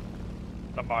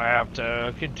 I might have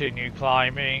to continue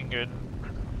climbing and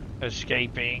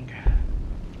escaping.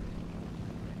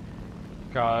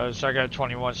 Cause I got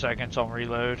 21 seconds on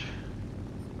reload.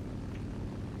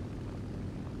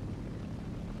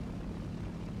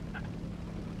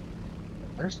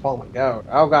 There's Fallen Goat.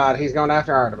 Oh god, he's going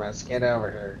after Artemis. Get over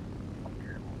here.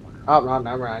 Oh, no,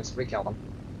 never mind. We killed him.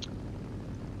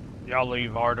 Y'all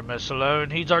leave Artemis alone.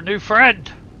 He's our new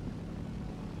friend.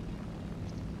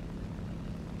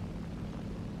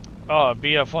 Oh,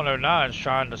 BF-109 is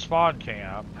trying to spawn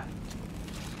camp.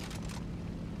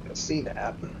 I see that.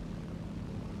 I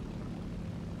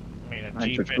mean, a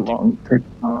I took the G50. wrong type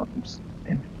of bombs.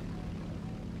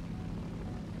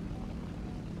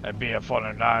 That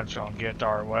BF-109's gonna get to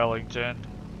our Wellington.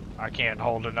 I can't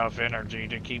hold enough energy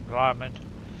to keep climbing.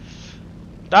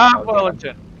 Stop,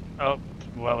 Wellington! Oh,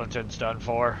 Wellington's done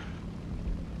for.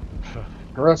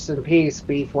 Rest in peace,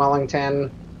 Beef Wellington.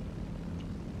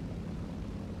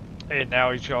 And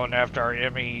now he's going after our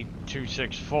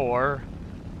ME-264.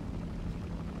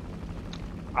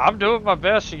 I'm doing my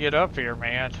best to get up here,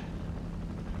 man.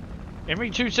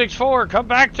 ME-264, come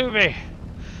back to me!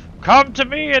 Come to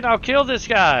me and I'll kill this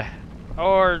guy!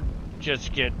 Or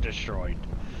just get destroyed.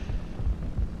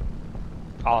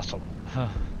 Awesome.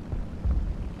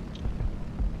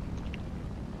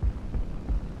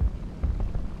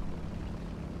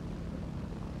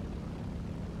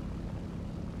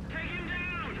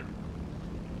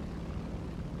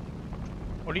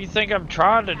 What do you think I'm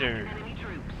trying to do?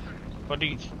 But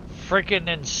he's freaking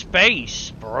in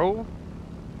space, bro.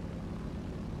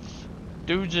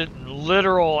 Dude's in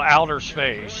literal outer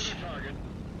space.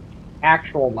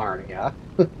 Actual Narnia.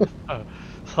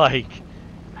 Like,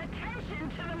 Attention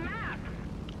to the map.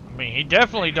 I mean, he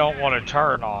definitely don't want to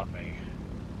turn on me.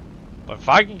 But if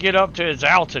I can get up to his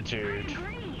altitude,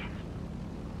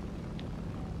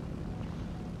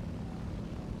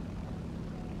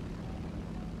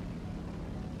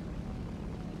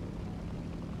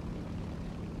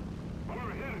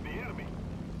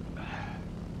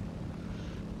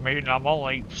 I mean, I'm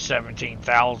only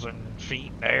 17,000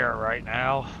 feet in the air right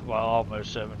now. Well,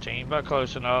 almost 17, but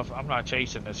close enough. I'm not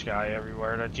chasing this guy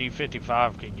everywhere. That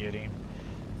G55 can get him.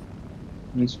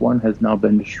 This one has now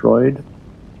been destroyed.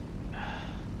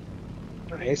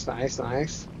 Nice, nice,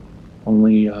 nice.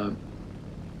 Only,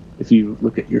 if you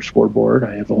look at your scoreboard,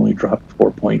 I have only dropped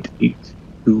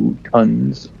 4.82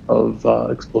 tons of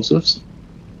explosives.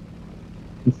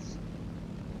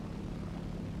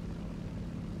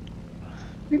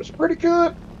 Seems pretty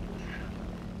good.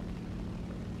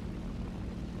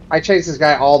 I chased this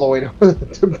guy all the way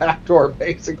to backdoor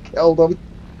base and killed him.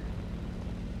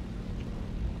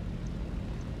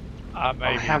 I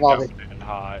may be have all jumping in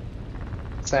hot.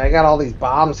 Say, I got all these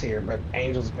bombs here, but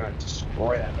Angel's gonna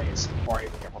destroy that base before I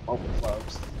even get remotely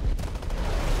close.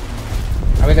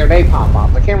 I mean, they're napalm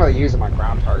bombs. I can't really use them on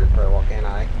ground target very well, can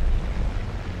I?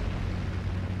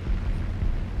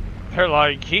 They're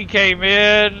like, he came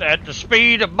in at the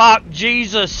speed of Mach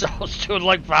Jesus. I was doing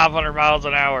like 500 miles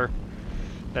an hour.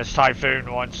 This Typhoon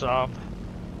wants some.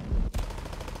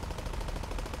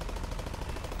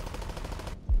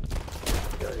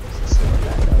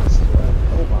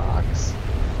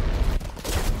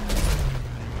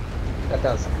 That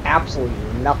does absolutely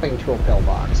nothing to a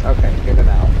pillbox. Okay, good to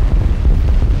know.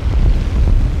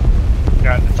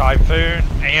 Got the Typhoon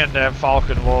and that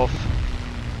Falcon Wolf.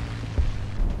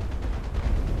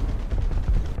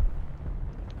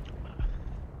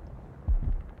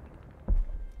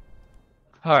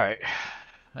 Alright,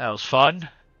 that was fun.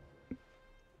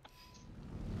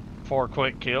 4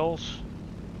 quick kills.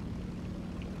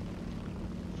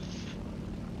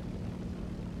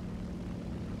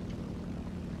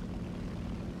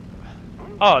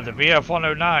 Oh, the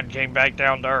BF-109 came back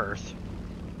down to Earth.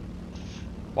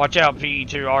 Watch out,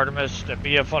 PE-2 Artemis. The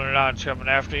BF-109's coming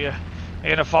after you.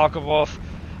 And a Falcon Wolf.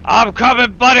 I'm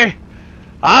coming, buddy!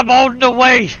 I'm on the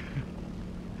way!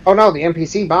 Oh no, the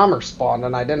NPC bomber spawned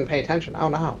and I didn't pay attention. Oh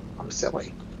no, I'm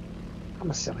silly.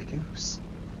 I'm a silly goose.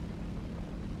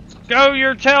 Go,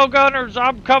 your tail gunners!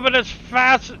 I'm coming as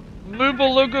fast.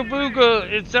 Moobalooga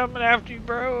booga! It's coming after you,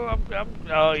 bro.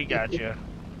 Oh, he got you.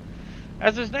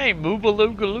 That's his name,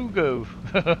 Moobalooga Lugo.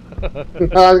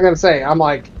 I was gonna say, I'm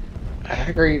like, I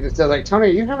agree. It says like, Tony, are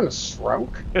you having a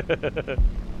stroke?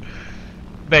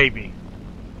 Maybe.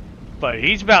 But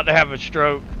he's about to have a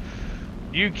stroke.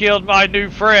 You killed my new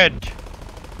friend.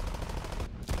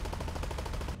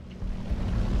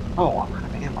 Oh, I'm out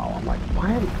of ammo. I'm like,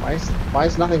 why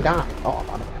is nothing dying? Oh, I'm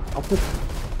out of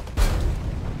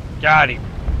ammo. Got him.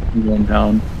 He went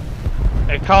down.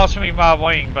 It cost me my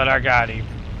wing, but I got him.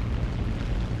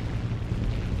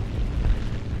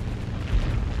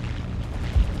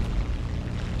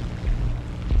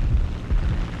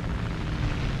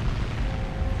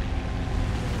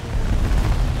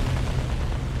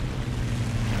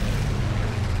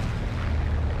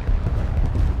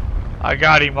 I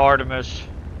got him, Artemis.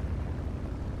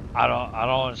 I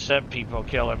don't accept people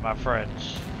killing my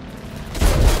friends.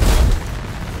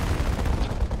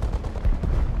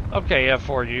 Okay,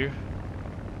 F4U.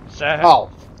 Is that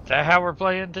how we're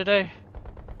playing today?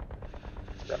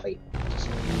 Really?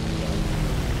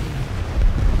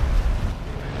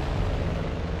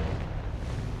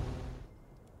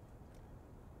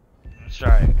 That's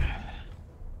right.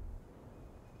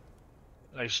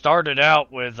 They started out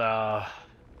with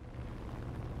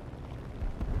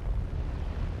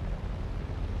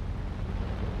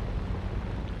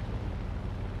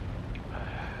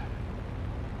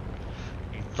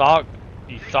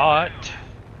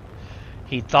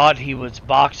he thought he was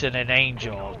boxing an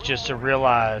angel, just to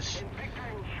realize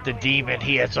the demon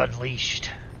he has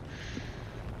unleashed.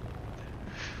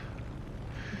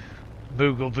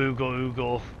 Boogle boogle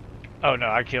oogle. Oh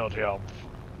no, I killed him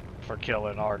for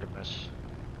killing Artemis.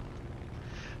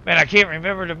 Man, I can't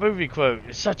remember the movie quote.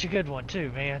 It's such a good one too,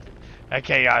 man. That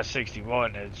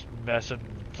KI-61 is messing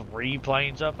 3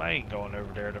 planes up. I ain't going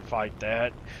over there to fight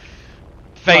that.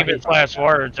 Famous last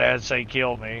words as say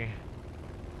kill me.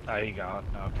 Oh, he gone.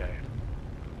 Okay.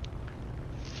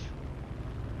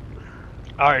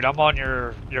 Alright, I'm on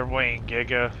your wing,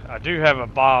 Giga. I do have a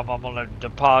bomb I'm gonna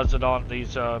deposit on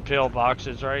these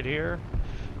pillboxes right here.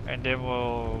 And then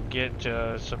we'll get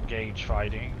to some gauge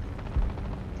fighting.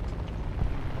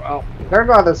 Well, turns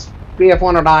out this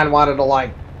BF-109 wanted to,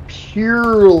 like,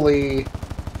 purely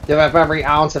give up every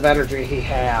ounce of energy he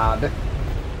had.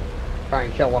 Try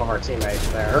and kill one of our teammates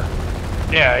there.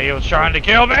 Yeah, he was trying to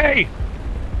kill me!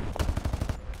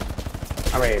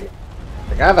 I mean,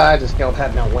 the guy that I just killed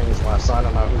had no wings left, so I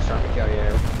don't know who's trying to kill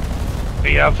you.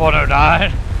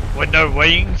 BF-109 with no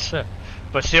wings,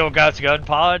 but still got gun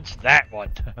pods? That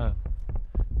one.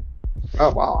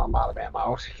 Oh, well, I'm out of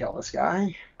ammo to kill this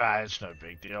guy. Ah, it's no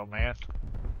big deal, man.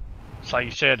 It's like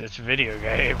you said, it's a video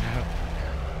game.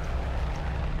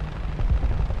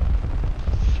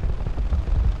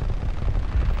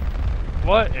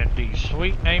 What in the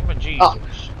sweet name of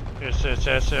Jesus is this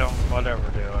SM whatever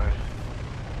doing?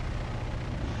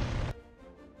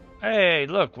 Hey,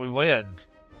 look, we win.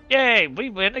 Yay,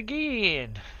 we win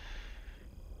again.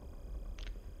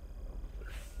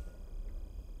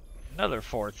 Another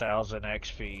 4,000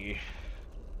 XP.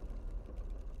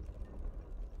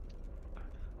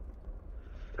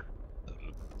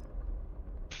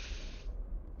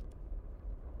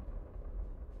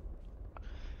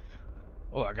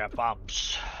 Oh, I got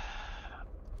bombs.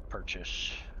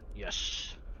 Purchase.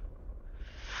 Yes.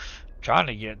 Trying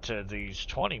to get to these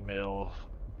 20 mil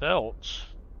belts.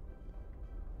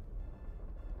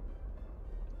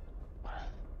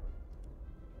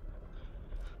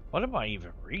 What am I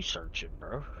even researching,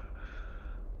 bro?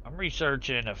 I'm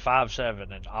researching a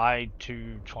 5.7 and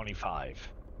I-225.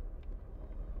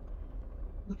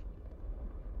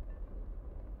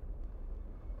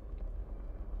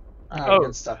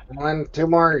 Good stuff. Two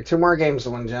more games to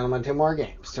win, gentlemen. Two more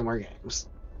games.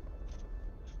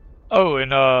 Oh,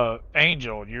 and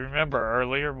Angel, you remember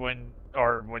earlier when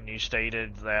you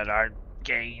stated that I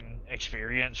gain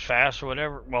experience fast or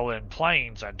whatever? Well, in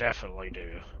planes, I definitely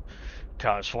do.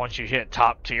 Because once you hit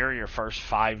top tier, your first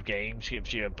 5 games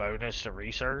gives you a bonus to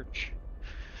research.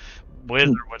 With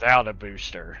or without a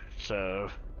booster. So,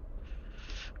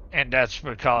 and that's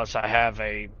because I have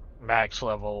a max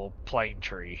level plane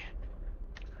tree.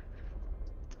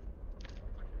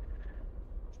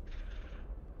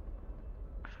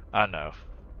 I know,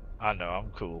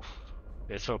 I'm cool.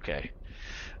 It's okay.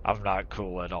 I'm not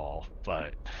cool at all,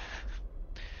 but...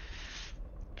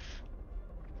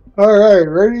 Alright,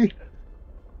 ready?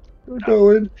 We're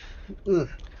going.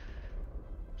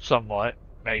 Somewhat,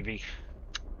 maybe.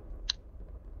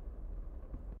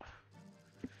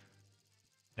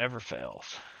 Never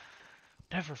fails.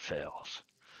 Never fails.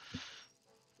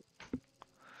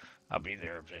 I'll be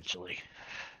there eventually.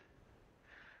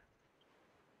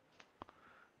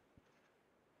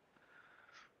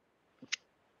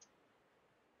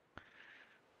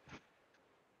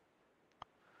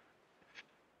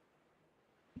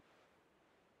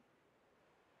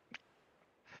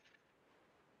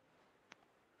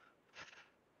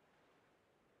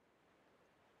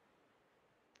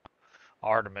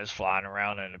 Artemis flying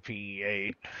around in a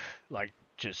PE-8, like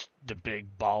just the big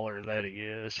baller that he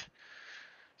is.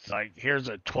 It's like, here's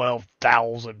a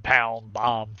 12,000 pound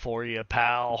bomb for you,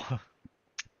 pal.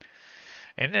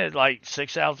 Isn't it like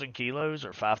 6,000 kilos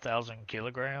or 5,000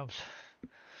 kilograms?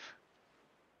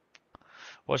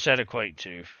 What's that equate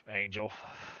to, Angel?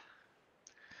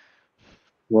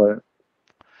 What?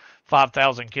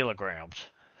 5,000 kilograms.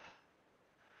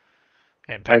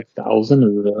 And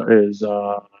 5,000 is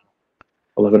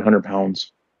 1,100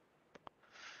 pounds.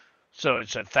 so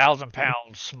it's 1,000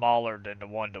 pounds smaller than the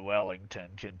one to Wellington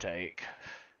can take.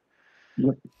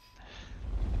 Yep.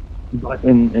 But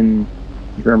in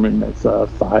German, that's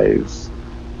five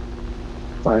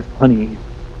honey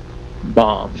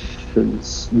bomb,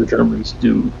 because the Germans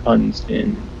do tons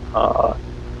in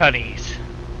Honeys.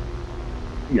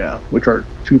 yeah, which are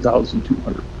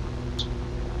 2,200.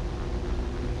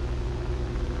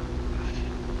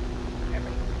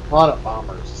 A lot of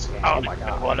bombers this game. Oh my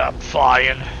god. What up,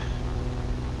 flying?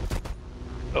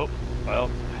 Oh, well,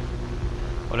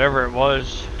 whatever it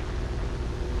was,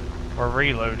 we're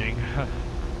reloading.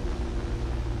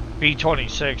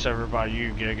 B-26 over by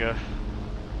you, Giga.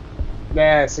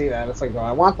 Yeah, I see that. It's like, do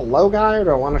I want the low guy or do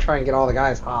I want to try and get all the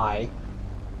guys high?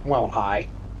 Well, high.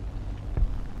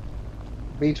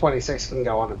 B-26 can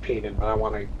go unimpeded, but I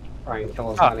want to try and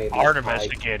kill as many of these Artemis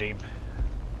to get him.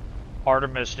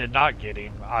 Artemis did not get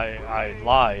him. I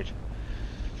lied.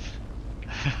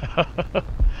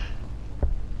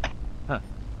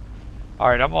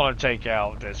 Alright, I'm gonna take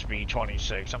out this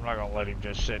B-26. I'm not gonna let him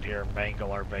just sit here and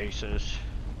mangle our bases.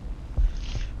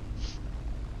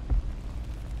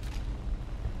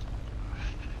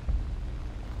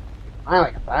 I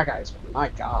like that guy's, my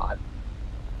god.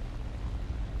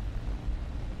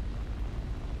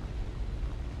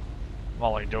 I'm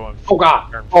only doing... Oh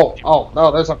god! Oh,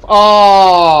 no, there's a...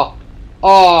 Oh,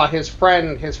 his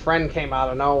friend came out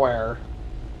of nowhere.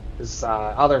 His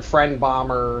other friend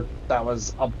bomber that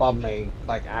was above me,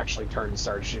 like, actually turned and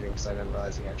started shooting because I didn't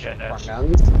realize he actually had front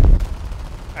guns.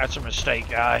 That's a mistake,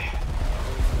 guy.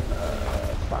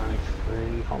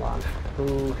 5-3, hold on.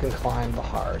 Who can climb the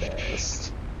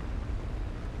hardest?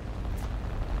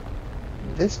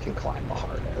 This can climb the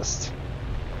hardest.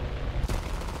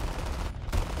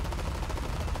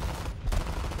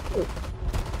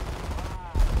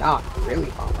 Not really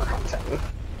bomber hunting.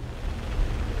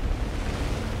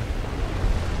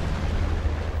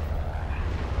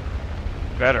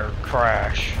 Better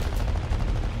crash.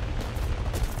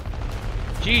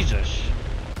 Jesus.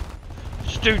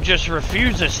 This dude just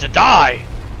refuses to die.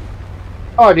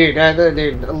 Oh, dude,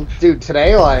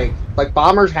 today, like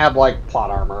bombers have, like, plot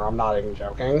armor. I'm not even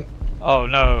joking. Oh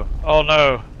no. Oh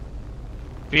no.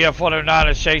 BF-109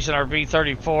 is chasing our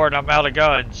B-34 and I'm out of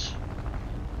guns.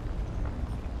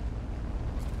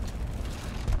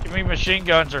 Give me machine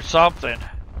guns or something.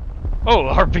 Oh,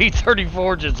 our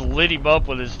B-34 just lit him up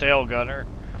with his tail gunner.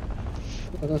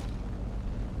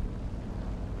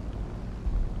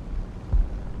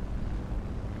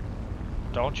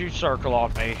 Don't you circle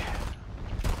on me.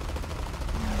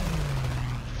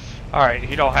 Alright,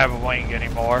 he don't have a wing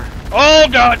anymore. Oh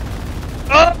god!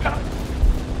 Oh god!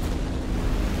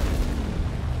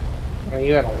 I mean,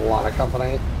 you had a lot of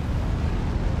company.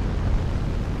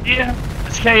 Yeah,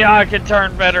 this KI can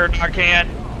turn better than I can.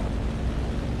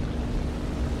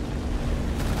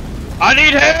 I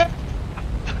need help!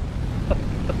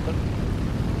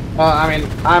 I mean,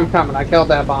 I'm coming. I killed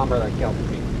that bomber that killed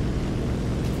me.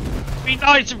 Be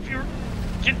nice if you're...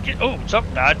 Oh,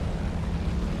 something died.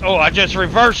 Oh, I just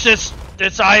reversed this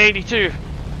I-82.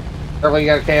 Careful, you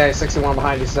got a KI-61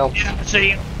 behind you still. Yeah,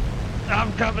 see,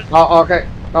 I'm coming. Oh, okay.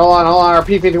 Hold on. Our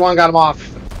P-51 got him off.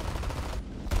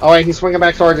 Oh, wait, he's swinging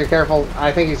back towards you. Careful.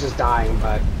 I think he's just dying,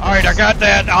 but... Alright, I got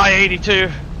that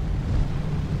I-82.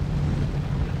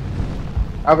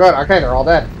 Oh, good. Okay, they're all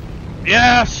dead.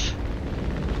 Yes!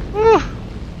 Whew.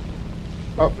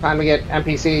 Oh, time to get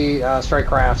NPC strike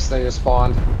crafts. They just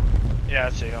spawned. Yeah, I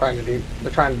see him.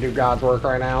 They're trying to do God's work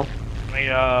right now. Let me,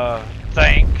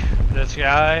 thank this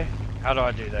guy. How do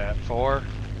I do that? 4,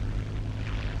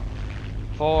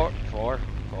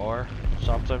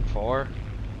 something,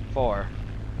 4.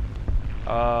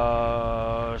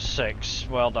 6.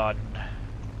 Well done.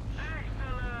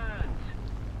 Excellent.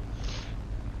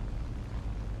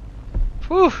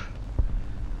 Whew.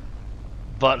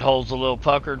 Butthole's a little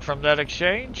puckered from that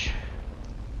exchange.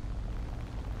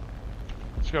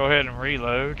 Let's go ahead and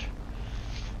reload.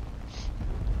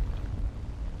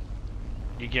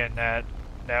 You getting that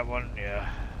one? Yeah.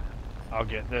 I'll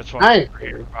get this one Hey. over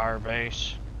here, fire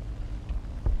base.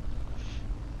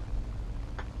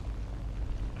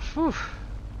 Whew.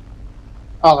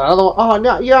 Oh, the other one. Oh,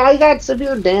 no. Yeah, I got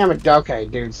severe damage. Okay,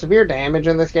 dude. Severe damage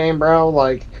in this game, bro.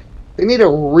 Like, they need to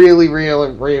really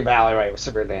reevaluate what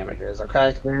severe damage is,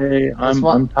 okay? Hey, I'm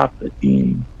on top of the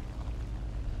team.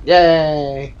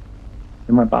 Yay.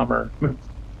 In my bomber. Well,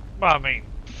 I mean,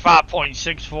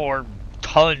 5.64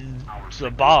 tons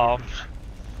of bombs.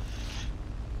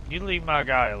 You leave my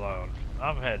guy alone.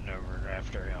 I'm heading over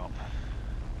after him.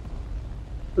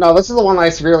 No, this is the one I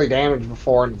severely damaged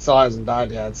before and still hasn't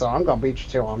died yet, so I'm gonna beat you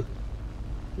to him.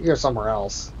 You go somewhere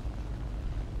else.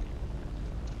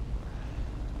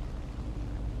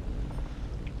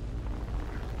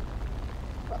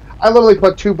 I literally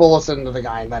put 2 bullets into the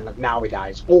guy and then now he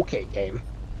dies. Okay, game.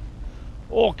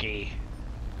 Okay.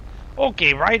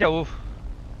 Okay, righto.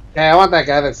 Yeah, I want that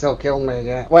guy that still killed me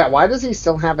again. Wait, why does he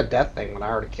still have a death thing when I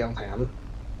already killed him?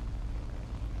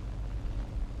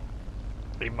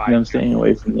 He might. I'm staying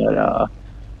away from that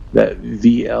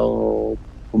VL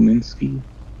Pominski.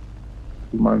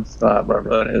 2 months, whatever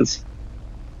that is.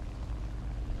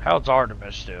 How's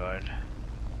Artemis doing?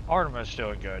 Artemis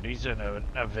doing good. He's in an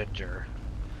Avenger.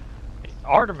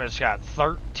 Artemis got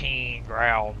 13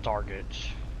 ground targets.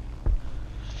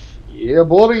 Yeah,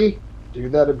 buddy. Do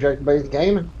that objective-based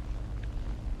gaming.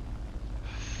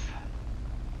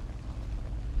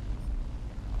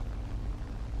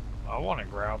 I want a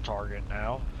ground target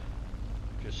now.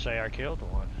 Just say I killed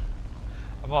one.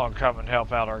 I'm gonna come and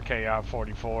help out our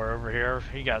KI-44 over here.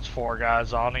 He got 4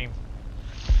 guys on him.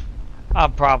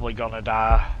 I'm probably gonna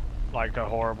die like a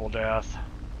horrible death.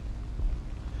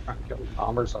 Trying to kill the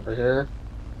bombers over here.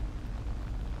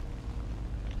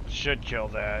 Should kill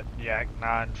that Yak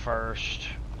 9 first.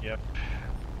 Yep.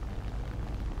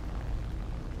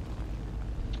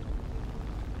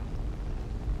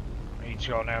 He's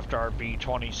going after our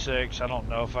B-26. I don't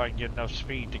know if I can get enough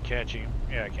speed to catch him.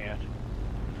 Yeah, I can.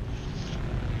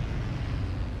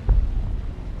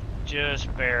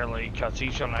 Just barely, because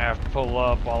he's going to have to pull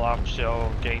up while I'm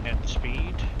still gaining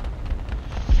speed.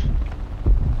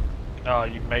 Oh,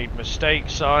 you made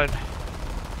mistakes, son.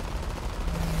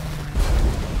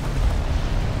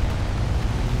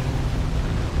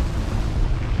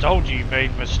 Told you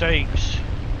made mistakes.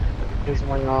 His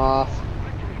wing off.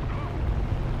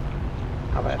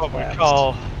 How about What we fast?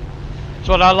 call, it's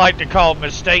what I like to call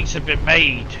mistakes have been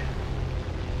made.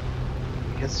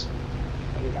 his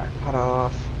thing got cut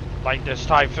off. Like this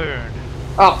typhoon.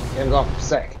 Oh, it was off.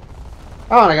 Sick.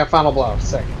 Oh, and I got final blow.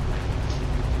 Sick.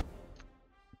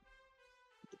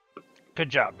 Good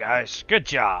job, guys. Good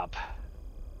job.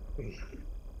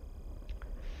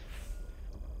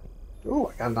 Ooh,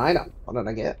 I got an item. What did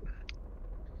I get?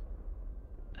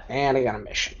 And I got a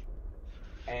mission.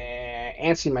 And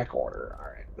anti-mech order.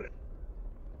 Alright.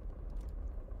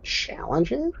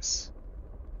 Challenges?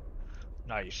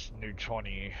 Nice. New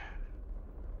 20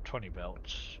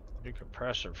 belts. New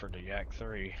compressor for the Yak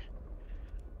 3.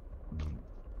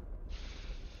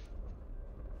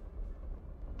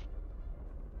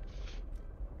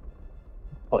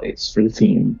 Place for the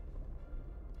team.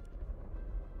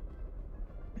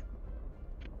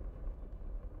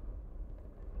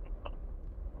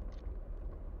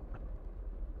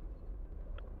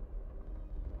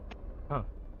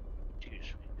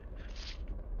 Excuse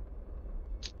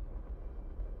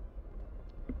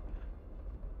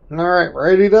me. Alright,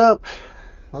 readied up.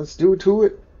 Let's do it to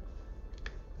it.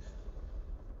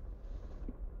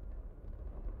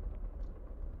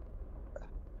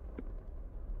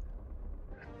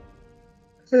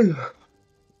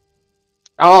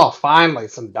 Oh, finally,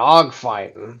 some dog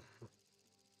fighting.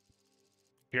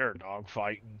 You're dog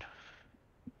fighting.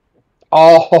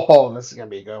 Oh, this is gonna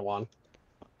be a good one.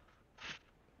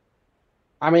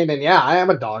 I mean, and yeah, I am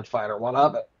a dog fighter. What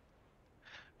of it?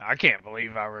 I can't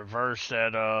believe I reversed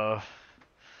that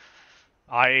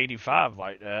I-85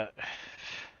 like that.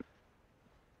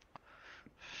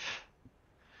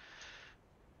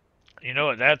 You know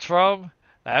what that's from?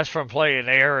 That's from playing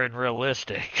air and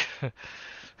realistic.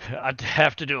 I'd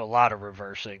have to do a lot of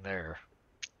reversing there.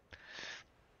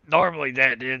 Normally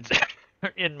that ends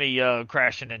in me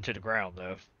crashing into the ground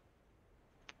though.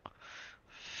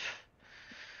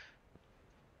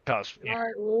 Cause All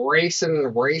right,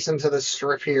 racing to the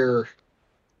strip here.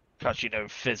 you know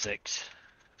physics.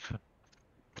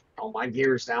 Oh, my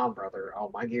gear's down, brother.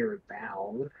 Oh, my gear is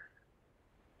down.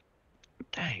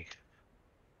 Dang.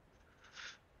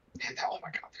 And, oh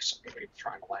my God, there's so many people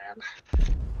trying to land.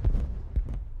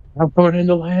 I'm going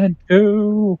into land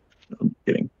too. I'm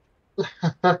kidding.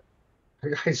 The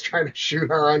guy's trying to shoot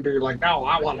her under. You're like, no,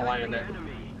 I want to land it.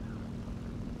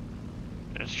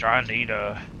 Just trying to eat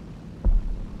a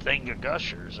thing of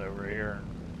gushers over here.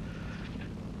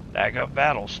 That got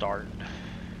battle starting.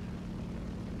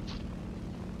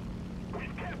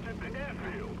 We've captured the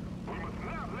airfield. We must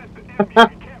not let the enemy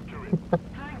recapture it.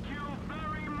 Thank you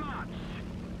very much.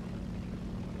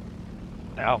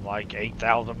 Now I'm like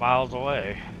 8,000 miles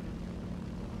away.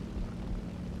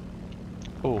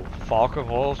 Ooh, Falcon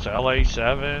Wolves,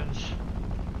 LA7s,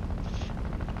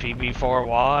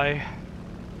 PB4Y.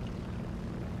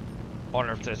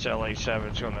 Wonder if this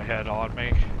LA7's gonna head on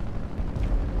me.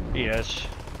 Yes.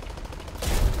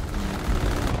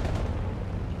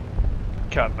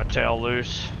 Cut my tail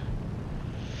loose.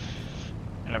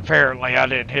 And apparently I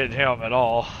didn't hit him at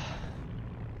all.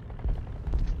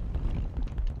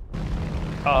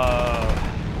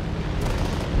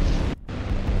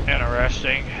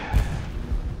 Interesting.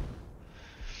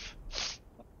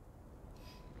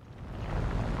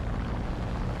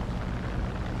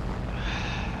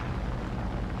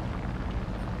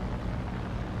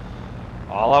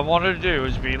 All I wanted to do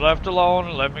was be left alone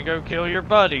and let me go kill your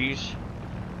buddies.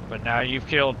 But now you've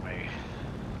killed me.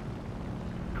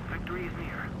 The victory is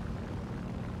near.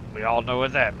 We all know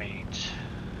what that means.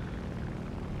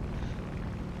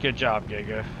 Good job,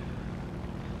 Giga.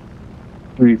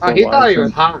 Oh, he thought he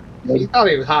was hot. He thought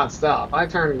he was hot stuff.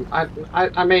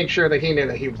 I made sure that he knew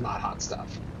that he was not hot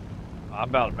stuff. I'm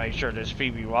about to make sure this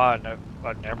PBY. No,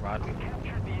 but never mind.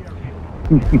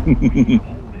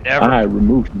 Never. I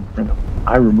removed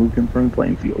him from the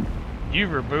playing field. You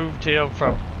removed him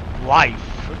from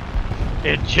life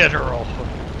in general.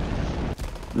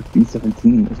 The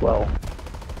B-17 as well.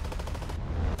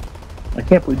 I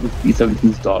can't believe this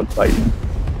B-17's dog fighting.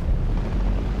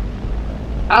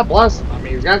 God bless him. I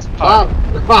mean, he's got some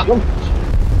problem.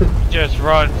 He just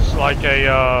runs like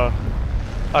a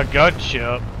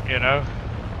gunship, you know.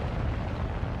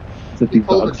 It's a He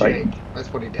pulled a dog fighting. Jake.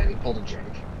 That's what he did. He pulled a Jake.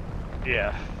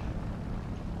 Yeah.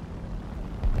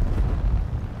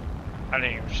 I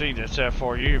didn't even see this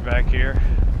F4U back here.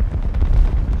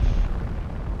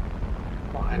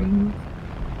 Fine.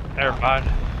 Never mind.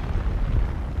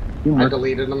 I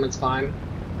deleted him. It's fine.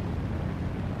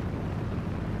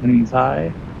 And he's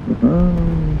high.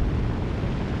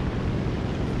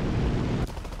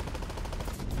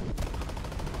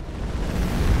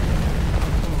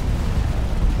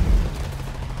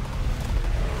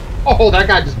 Oh, that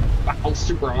guy just bounced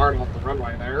super hard off the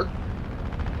runway there.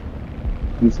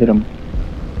 He's hit him.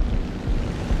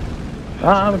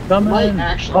 I'm coming. Might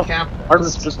actually cap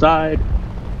Artemis just died.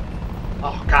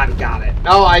 Oh god, he got it.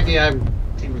 No idea.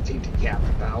 I'm capped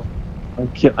it though.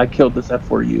 I killed this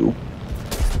F4U.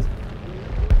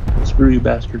 Screw you,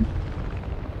 bastard.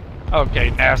 Okay,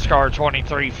 NASCAR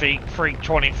 23 feet, Freak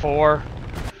 24.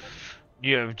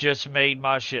 You have just made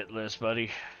my shit list, buddy.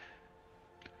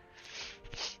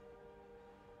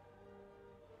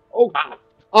 Oh god.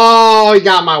 Oh, he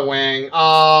got my wing.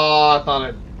 Oh, I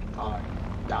thought I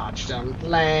dodged him.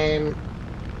 Lame.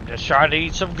 Just trying to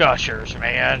eat some gushers,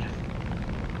 man.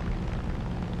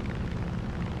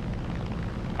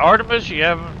 Artemis, you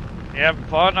having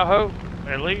fun, I hope,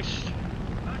 at least?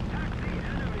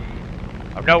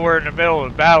 I know we're in the middle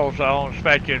of the battle, so I don't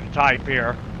expect you to type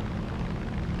here.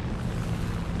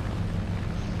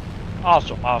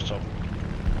 Awesome, awesome.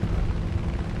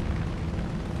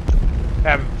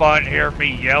 Having fun hearing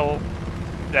me yell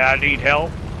that I need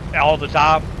help all the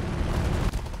time.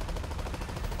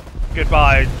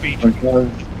 Goodbye, beach.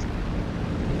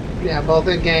 Yeah, both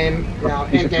in game, you know,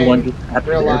 in One game, just at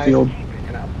the real life. airfield.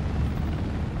 You know.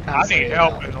 I need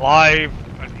help in life.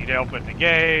 I need help in the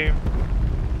game.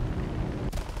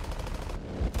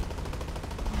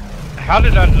 How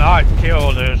did I not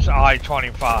kill this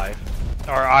I-25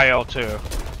 or IL-2?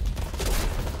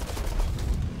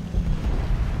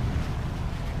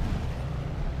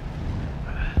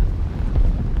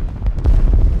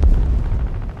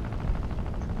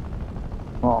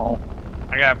 Oh.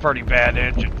 I got a pretty bad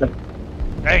engine.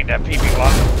 Dang, that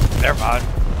PB1. Never mind.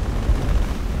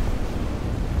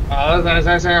 As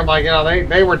I say, I'm like, you know,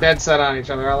 they were dead set on each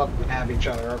other. I let them have each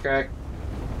other, okay?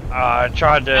 I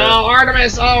tried to... Oh,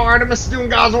 Artemis! Oh, Artemis is doing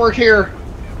God's work here!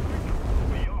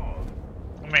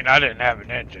 I mean, I didn't have an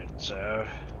engine, so...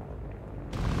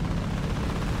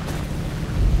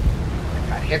 I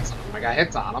got hits on him. I got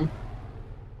hits on him.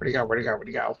 Where'd he go? Where'd he go? Where'd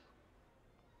he go?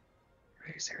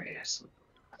 There he is.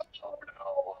 Oh,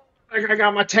 no. I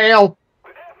got my tail.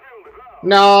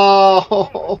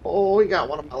 No! He got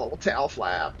one of my little tail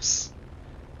flaps.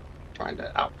 Trying to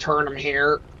outturn him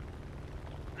here.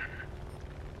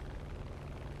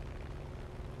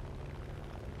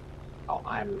 Oh,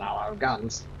 I'm now out of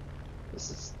guns.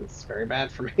 This is very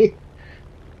bad for me.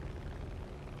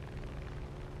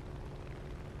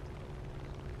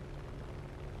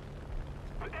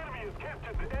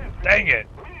 Dang it!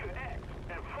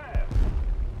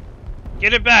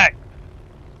 Get it back!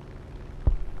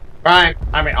 Right.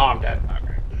 I mean, oh, I'm dead.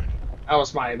 Okay. That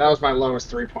was my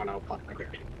lowest 3.0 plan. Okay.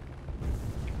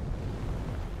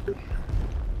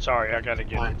 Sorry, I gotta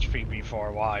get Fine.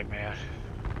 HPB4Y, man.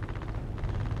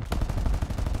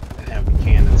 Heavy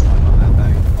cannons left on that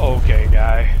thing. Okay,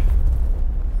 guy.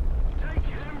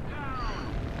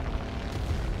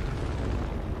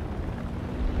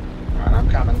 Alright, I'm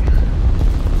coming.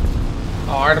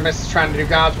 Oh, Artemis is trying to do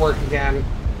God's work again.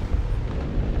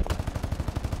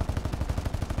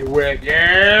 Do it.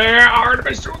 Yeah!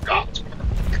 Artemis doing God's work.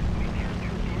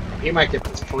 He might get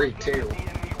this free, too.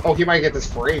 Oh, he might get this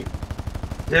free.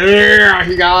 Yeah!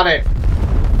 He got it.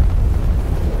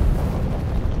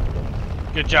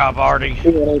 Good job, Artie.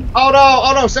 Oh no!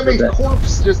 Oh no! Somebody's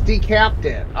corpse just decapped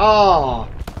it. Oh!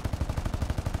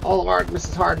 All of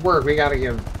Artemis's hard work. We gotta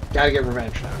get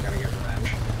revenge now. Gotta get revenge.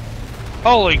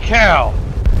 Holy cow!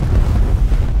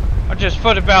 I just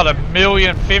put about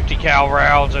 1,050,000 cal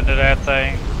rounds into that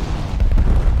thing.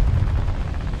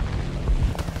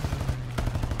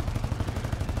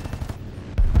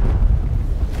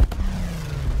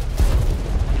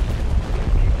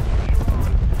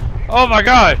 Oh my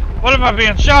god! What am I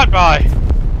being shot by?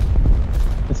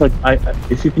 It's like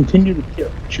if you continue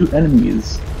to shoot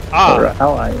enemies or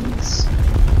allies.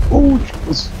 Oh,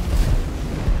 jeez.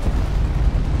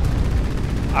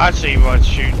 I see what's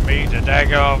shooting me. The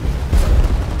daggum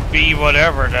B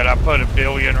whatever that I put 1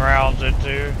 billion rounds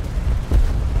into.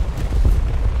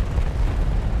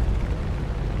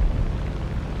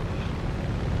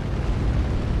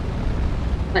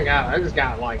 Oh my god, I just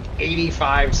got like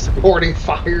 85 supporting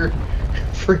fire.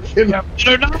 Freaking. Yep.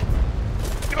 They're not.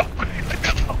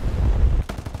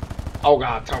 Oh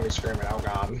god, Tony's screaming, oh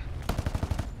god.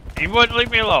 He wouldn't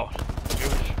leave me alone.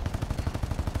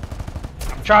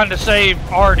 I'm trying to save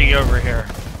Artie over here.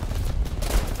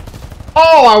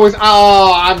 Oh,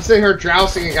 I'm sitting here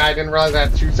jousting a guy, I didn't realize I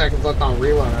had 2 seconds left on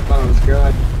reload. I thought it was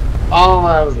good. Oh,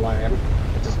 that was lame.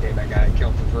 I just gave that guy a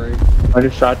kill for free. I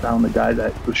just shot down the guy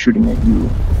that was shooting at you.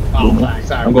 Oh, thanks.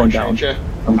 I'm going down. You.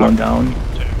 I'm going down.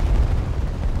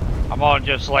 I'm gonna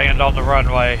just land on the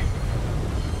runway.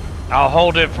 I'll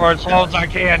hold it for as long as I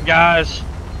can, guys.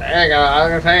 Hey, I was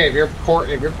gonna say, if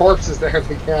your corpse is there,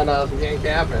 we can't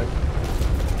cap it.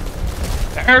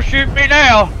 They're shooting me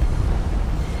now.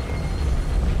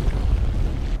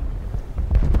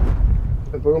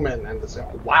 booming, and it's,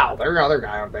 oh, wow, their other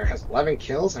guy over there has 11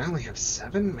 kills, and I only have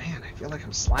 7? Man, I feel like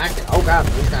I'm slacking. Oh god,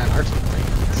 these guys are some things.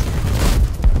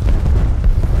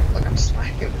 Look, I'm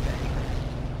slacking today.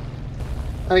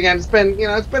 And again, it's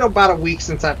been about a week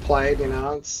since I played,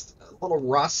 it's a little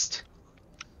rust.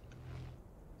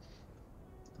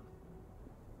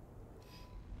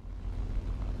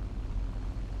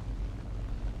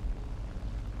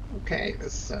 Okay,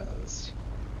 this says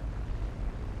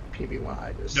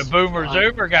PBY. The Boomer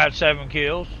Zoomer got 7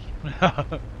 kills.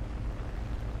 Okay,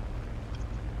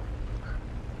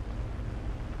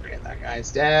 that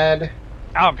guy's dead.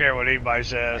 I don't care what anybody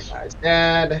says. That guy's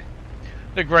dead.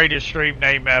 The greatest stream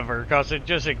name ever, because it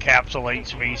just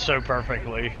encapsulates me so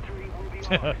perfectly.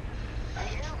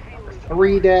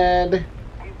 3 dead.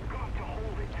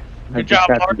 Good job,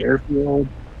 Mark. The airfield.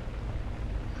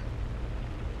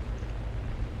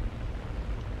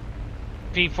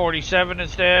 P47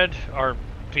 is dead, or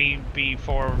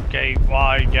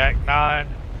PB4KY Jack 9.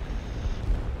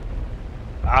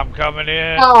 I'm coming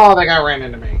in. Oh, that guy ran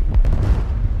into me.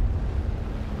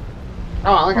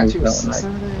 Oh, I got 2 assists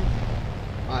over there.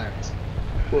 Alright.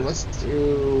 Cool, let's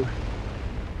do...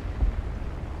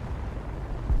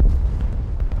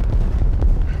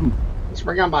 Let's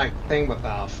bring on my thing with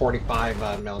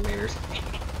 45 millimeters.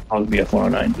 On the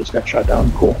BF-109 just got shot down.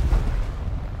 Cool.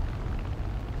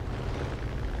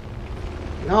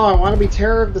 No, I want to be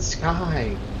Terror of the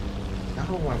Sky. No,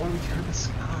 I want to be Terror of the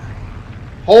Sky.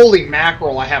 Holy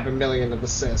mackerel, I have 1 million of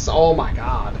assists. Oh my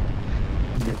god.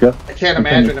 I can't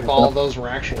imagine if all of those were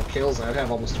actual kills. I'd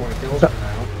have almost 20 kills right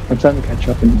now. I'm trying to catch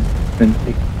up and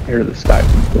take care of the sky.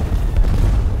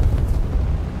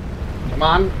 Come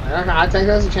on. I think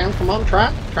there's a chance. Come on,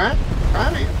 try, man.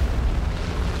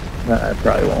 I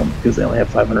probably won't because they only have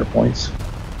 500 points.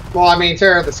 Well, I mean,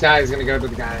 Terror of the Sky is going to go to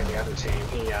the guy on the other team.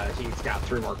 He's got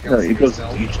 3 more kills. No, it goes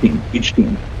to each team. Each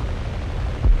team.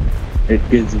 It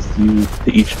gives you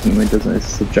to each team. It doesn't. It's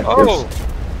subjective. Oh!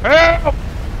 Help!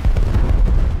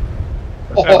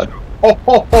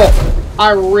 Oh,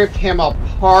 I ripped him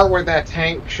apart with that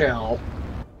tank shell.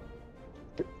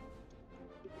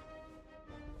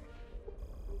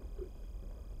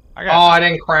 I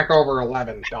didn't crack over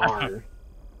 11. Darn.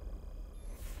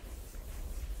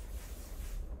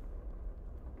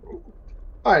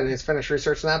 Alright, let's finish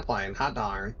researching that plane. Hot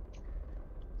darn.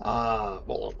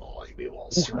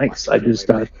 Nice. I just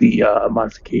got the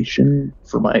modification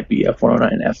for my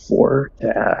BF-109 F4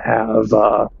 to have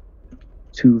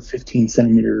 2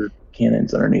 15-centimeter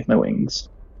cannons underneath my wings.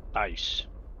 Nice.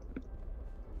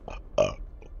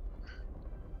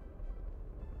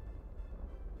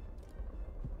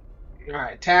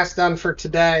 Alright, task done for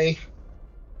today.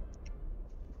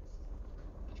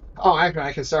 Oh, I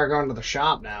can start going to the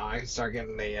shop now. I can start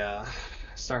getting the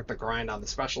start the grind on the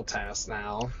special tasks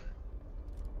now.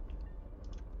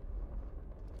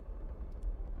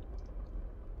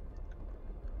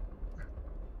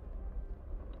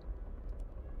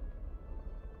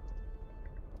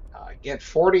 Get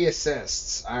 40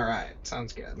 assists. Alright,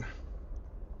 sounds good.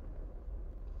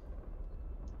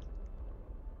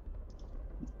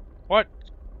 What?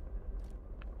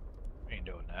 We ain't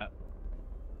doing that.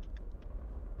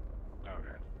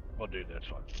 Okay, we'll do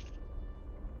this one.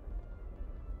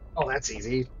 Oh, that's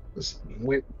easy. Just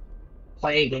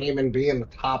play a game and be in the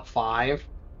top 5.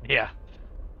 Yeah.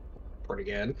 Pretty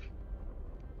good.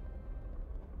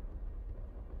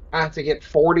 I have to get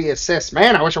 40 assists.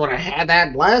 Man, I wish I would have had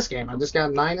that last game. I just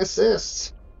got 9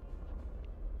 assists.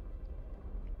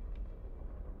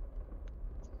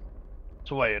 It's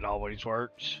the way it always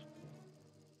works.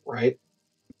 Right.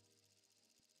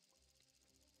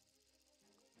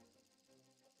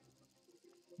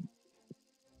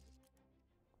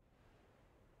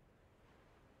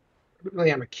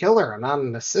 Really, I'm a killer. I'm not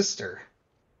an assister.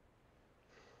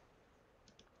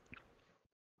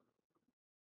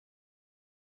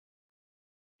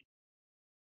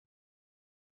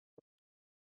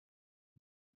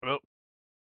 Oh.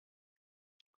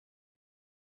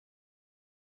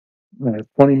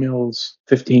 20 mils,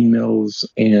 15 mils,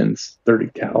 and 30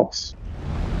 cals.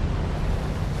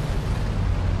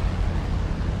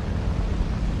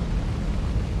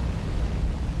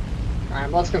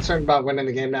 I'm less concerned about winning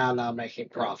the game now, not making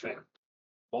profit.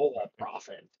 Full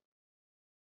profit.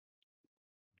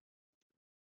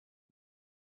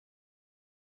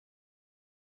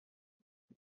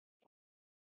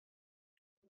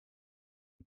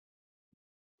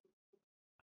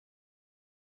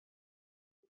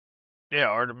 Yeah,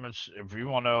 Artemis, if you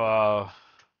want to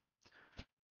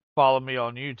follow me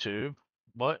on YouTube,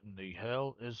 what in the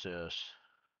hell is this?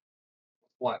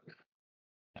 What?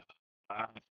 I'll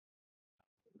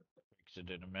fix it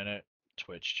in a minute.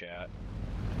 Twitch chat.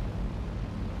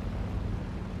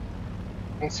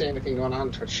 I don't see anything going on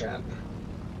in Twitch chat.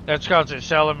 That's because it's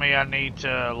telling me I need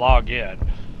to log in.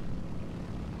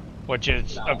 Which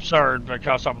is No. absurd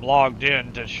because I'm logged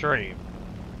in to stream.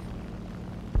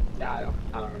 Yeah,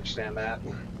 I don't understand that.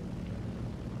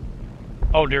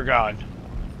 Oh dear God.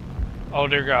 Oh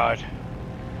dear God.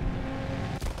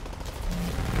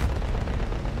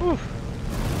 Whew.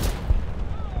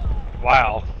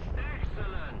 Wow.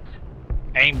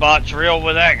 Excellent. Aimbot's real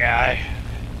with that guy.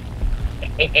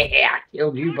 Yeah,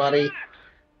 killed you, buddy.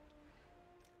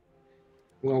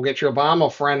 We're gonna get you a bomb,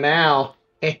 friend, now.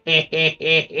 Or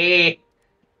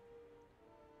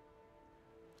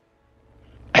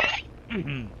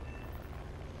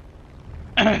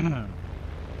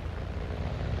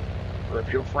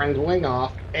if your friend's wing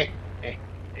off. Alright,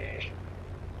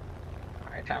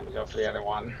 time to go for the other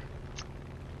one.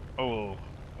 Oh,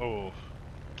 oh.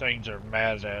 Things are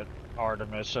mad at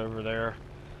Artemis over there.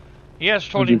 He has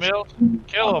 20 mil.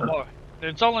 Kill him.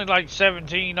 It's only like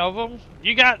 17 of them.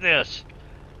 You got this.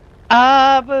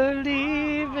 I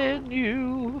believe in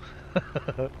you.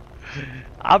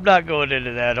 I'm not going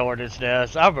into that hornet's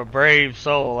nest. I'm a brave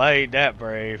soul. I ain't that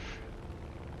brave.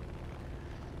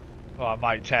 Well, I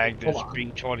might tag this Hold on.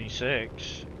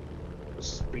 B-26. This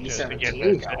is Just to get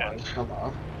B-17 that going. sense.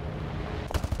 Hello.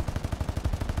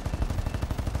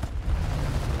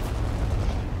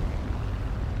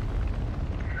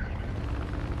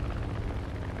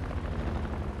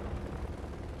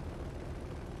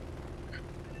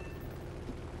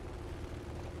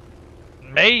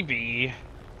 Maybe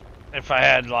if I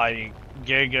had like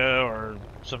Giga or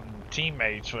some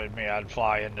teammates with me, I'd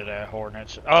fly into that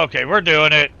Hornets. Okay, we're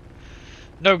doing it.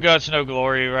 No guts, no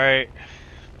glory, right?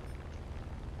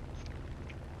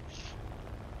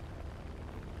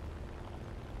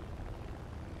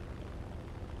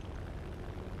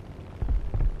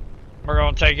 We're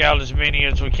gonna take out as many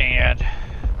as we can.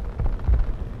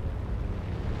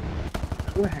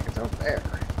 Who the heck is over there?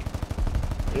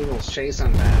 Eagle's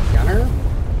chasing that gunner?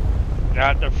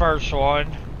 Got the first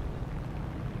one.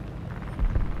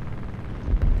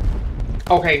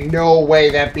 Okay, no way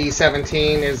that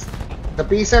B-17 is... The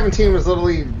B-17 was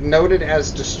literally noted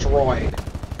as destroyed.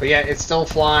 But yet it's still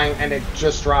flying and it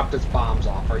just dropped its bombs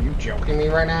off. Are you joking me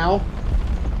right now?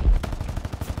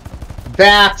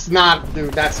 That's not...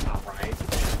 Dude, that's not right.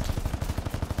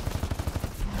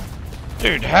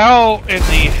 Dude, how in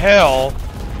the hell?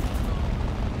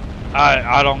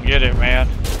 I don't get it, man.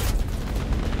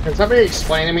 Can somebody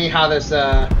explain to me how this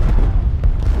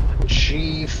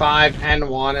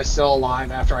G5N1 is still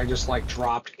alive after I just like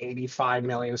dropped 85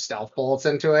 million stealth bullets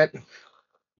into it?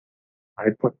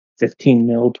 I put 15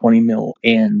 mil, 20 mil,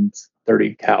 and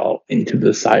 30 cal into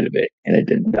the side of it, and it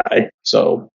didn't die.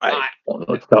 So I don't know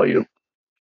what to tell you.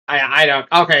 I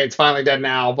don't... Okay, it's finally dead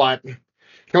now, but...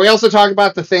 Can we also talk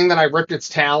about the thing that I ripped its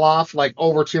tail off like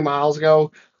over 2 miles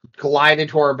ago, glided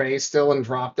to our base still and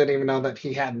dropped it even though that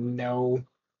he had no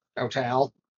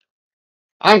tail?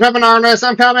 I'm coming, Artemis!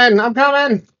 I'm coming! I'm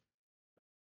coming!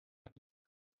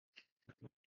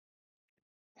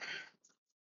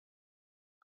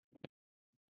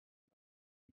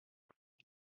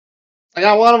 I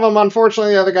got one of them.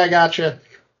 Unfortunately, the other guy got you.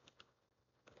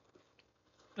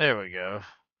 There we go.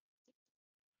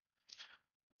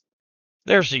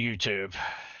 There's the YouTube.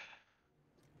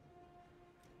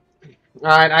 All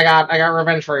right, I got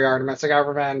revenge for you, Artemis. I got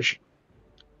revenge.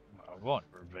 I want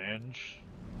revenge.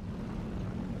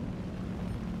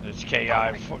 It's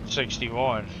KI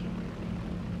 61.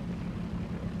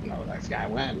 No, that guy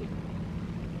went.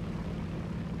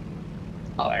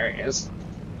 Oh, there he is.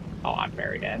 Oh, I'm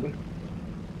very dead.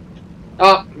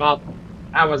 Oh, well,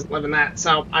 I wasn't living that,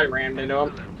 so I ran into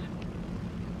him.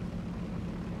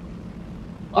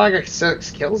 Well, I got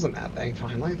 6 kills in that thing,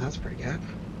 finally. That's pretty good.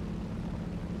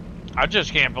 I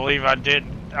just can't believe I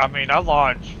didn't. I mean, I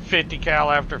launched 50 cal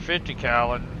after 50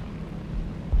 cal and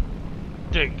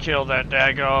didn't kill that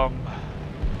daggum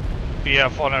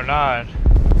BF 109.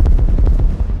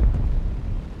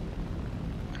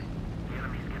 The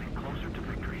enemy's getting closer to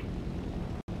victory.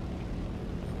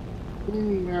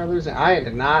 We're losing. I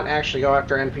did not actually go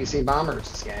after NPC bombers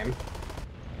this game.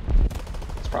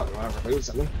 That's probably why we're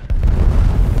losing.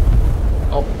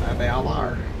 Oh, there they all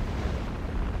are.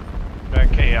 That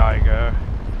KI go.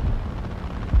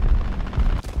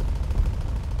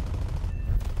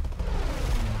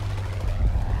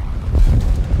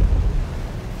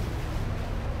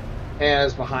 Yeah,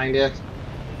 it's behind it.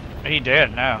 He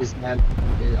dead now. He's dead.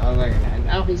 Oh, there, and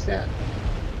now he's dead.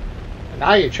 And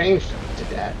now you changed him to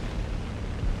dead.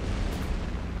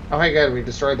 Oh, hey, good. We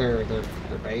destroyed their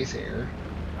base here.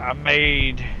 I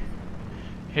made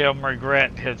him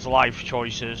regret his life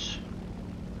choices.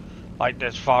 Like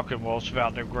this Falcon Wolf's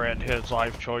about to regret his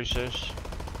life choices.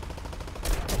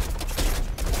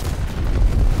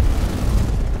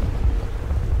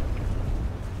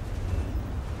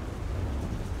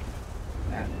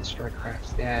 That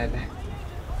Destroycraft's dead.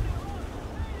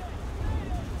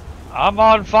 I'm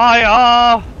on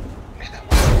fire!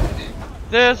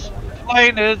 This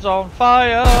plane is on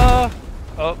fire!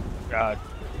 Oh, God.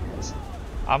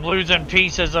 I'm losing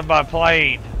pieces of my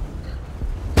plane.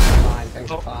 Fine,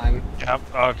 things are fine. Yep,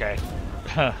 okay.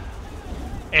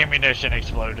 Ammunition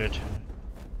exploded.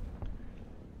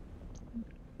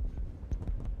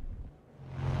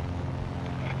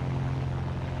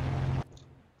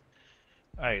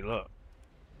 Hey, look.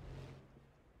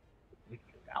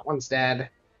 That one's dead.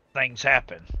 Things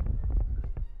happen.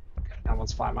 That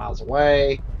one's 5 miles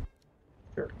away. Is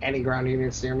there any ground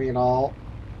units near me at all?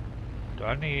 Do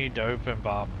I need to open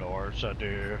bomb doors? I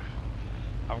do.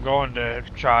 I'm going to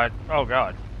try... Oh,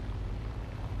 God.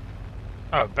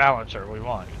 Oh, balancer, we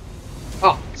won.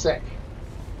 Oh, sick.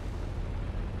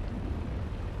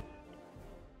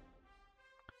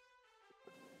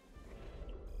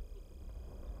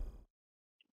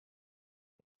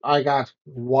 I got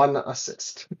 1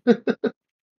 assist.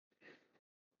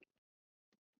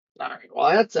 Alright, well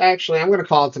that's actually, I'm gonna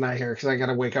call it tonight here because I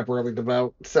gotta wake up early to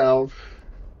vote, so.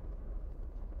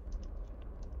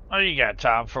 Oh, you got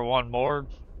time for one more?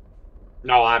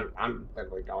 No, I'm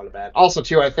literally going to bed. Also,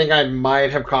 too, I think I might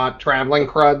have caught traveling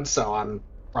crud, so I'm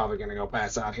probably gonna go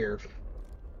pass out here.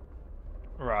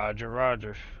 Roger,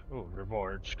 roger. Ooh,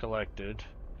 rewards collected.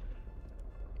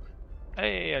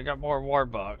 Hey, I got more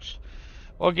Warbucks.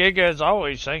 Well, Giga, as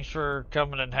always, thanks for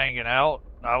coming and hanging out.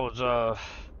 I was,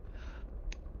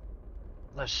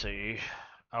 let's see.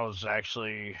 I was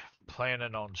actually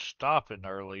planning on stopping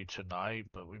early tonight,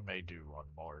 but we may do one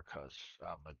more because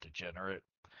I'm a degenerate.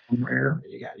 Where?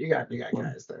 You got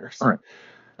guys there. So. All right.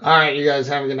 All right, you guys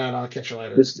have a good night. I'll catch you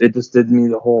later. It just did me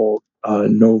the whole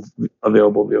no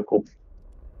available vehicle.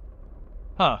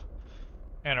 Huh.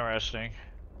 Interesting.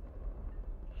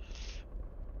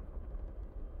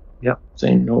 Yep,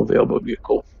 saying no available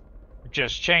vehicle.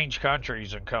 Just change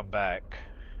countries and come back.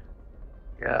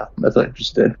 Yeah, that's what I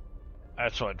just did.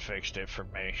 That's what fixed it for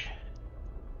me.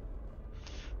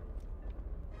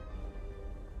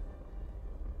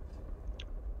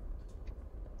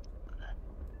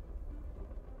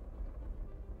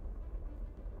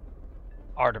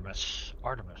 Artemis.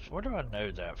 Artemis. Where do I know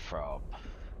that from?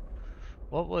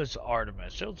 What was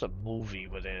Artemis? It was a movie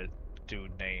with a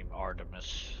dude named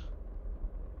Artemis.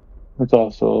 It's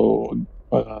also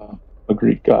a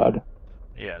Greek god.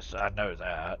 Yes, I know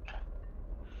that.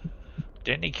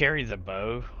 Didn't he carry the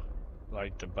bow?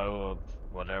 Like the bow of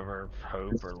whatever,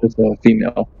 hope or It's a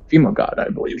female god, I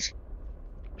believe.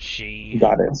 she?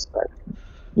 Goddess.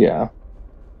 Yeah.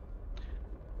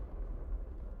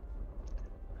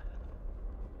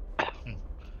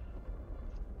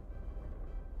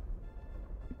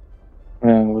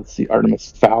 Let's see.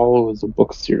 Artemis Fowl is a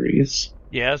book series.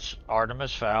 Yes,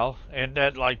 Artemis Fowl. Isn't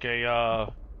that like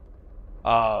a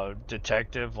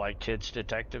detective, like kids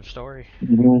detective story?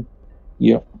 Mm-hmm.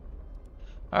 Yep.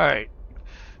 Alright.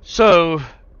 So,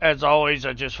 as always,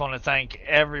 I just want to thank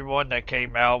everyone that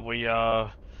came out. We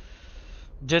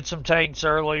did some tanks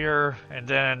earlier, and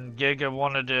then Giga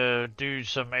wanted to do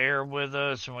some air with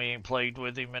us, and we ain't played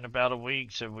with him in about a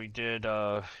week, so we did,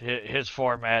 his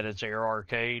format is Air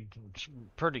Arcade. It's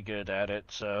pretty good at it,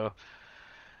 so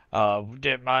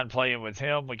didn't mind playing with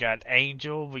him. We got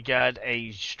Angel, we got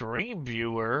a stream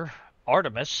viewer,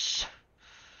 Artemis,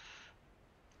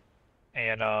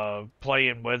 and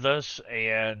playing with us,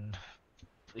 and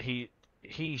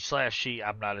he/she,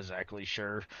 I'm not exactly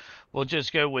sure. We'll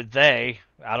just go with they.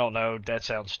 I don't know, that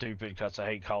sounds stupid because I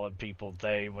hate calling people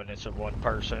they when it's a one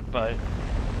person, but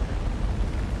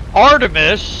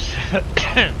Artemis,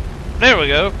 there we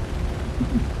go,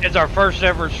 is our first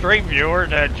ever stream viewer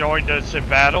that joined us in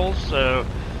battles, so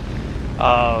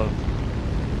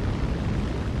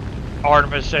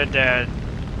Artemis said that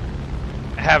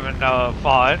having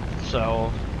fun,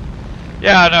 so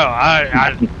yeah, I know,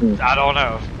 I don't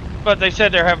know, but they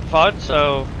said they're having fun,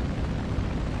 so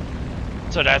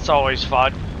that's always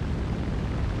fun.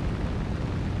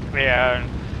 Yeah,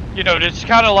 you know, it's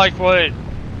kind of like what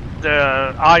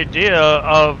the idea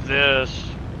of this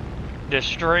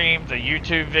stream, the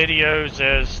YouTube videos,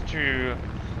 is to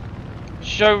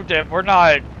show that we're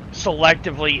not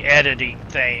selectively editing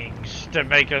things to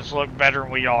make us look better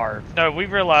than we are. No, we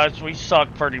realize we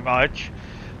suck pretty much,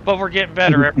 but we're getting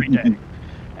better every day.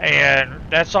 And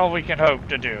that's all we can hope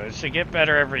to do, is to get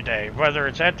better every day, whether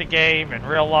it's at the game, in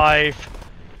real life,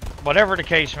 whatever the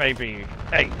case may be.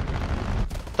 Hey,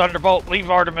 Thunderbolt, leave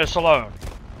Artemis alone.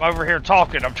 I'm over here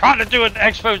talking. I'm trying to do an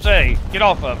expose. Get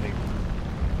off of me.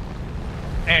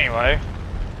 Anyway,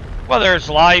 whether it's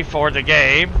life or the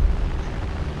game,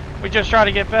 we just try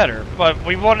to get better. But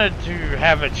we wanted to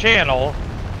have a channel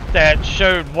that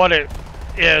showed what it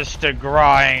is to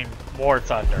grind War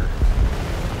Thunder.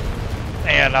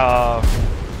 And,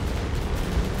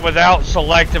 without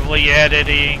selectively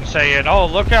editing, saying, oh,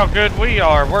 look how good we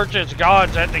are. We're just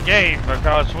gods at the game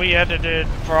because we edited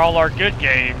for all our good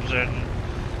games and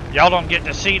y'all don't get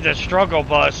to see the struggle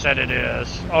bus that it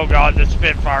is. Oh god, the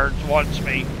Spitfire wants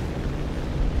me.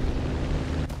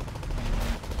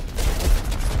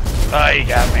 He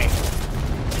got me.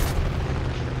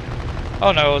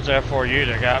 Oh no, it was F4U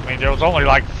that got me. There was only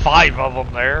like 5 of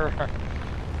them there.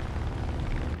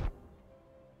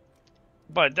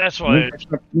 But that's what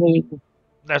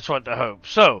the hope.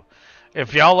 So,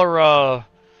 if y'all are,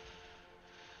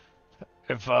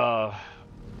 if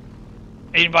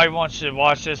anybody wants to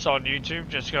watch this on YouTube,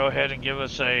 just go ahead and give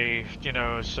us a,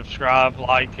 subscribe,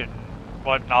 like, and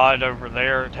whatnot over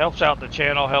there. It helps out the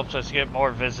channel, helps us get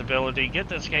more visibility, get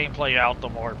this gameplay out to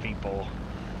more people.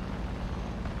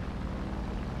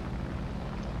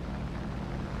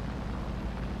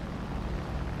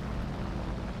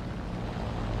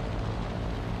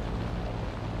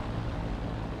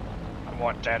 I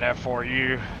want that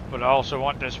F4U, but I also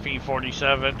want this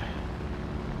P47.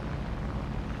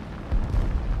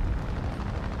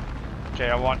 Okay,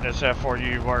 I want this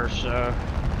F4U worse,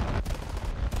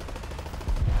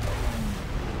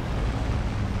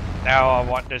 now I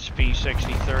want this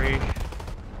P63.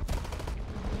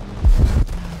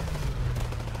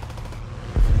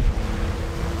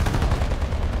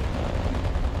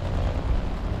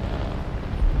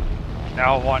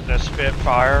 Now I want this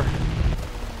Spitfire.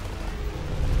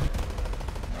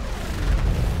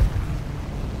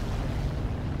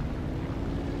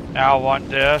 Now I want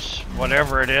this,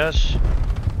 whatever it is.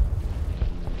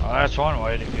 Well, that's one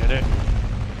way to get it.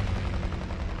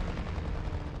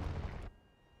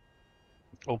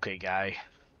 Okay, guy.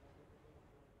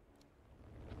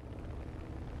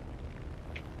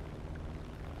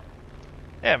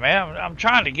 Yeah, man, I'm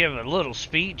trying to give a little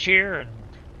speech here, and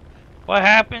what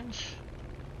happens?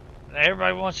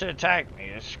 Everybody wants to attack me.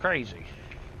 It's crazy.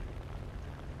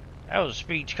 That was a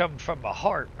speech coming from the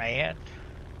heart, man.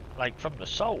 Like from the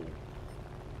soul.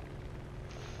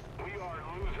 We are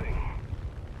losing.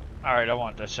 Alright, I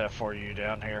want this F4U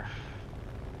down here.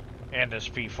 And this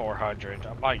P400.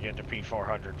 I might get the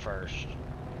P400 first.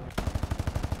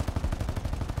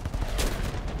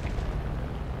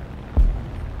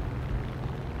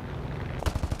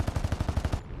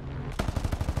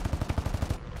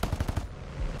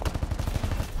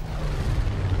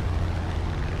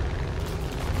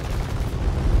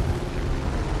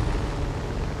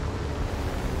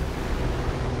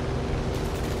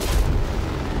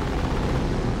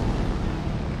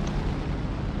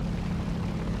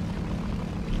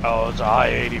 Oh, it's a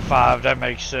I-85. That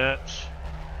makes sense.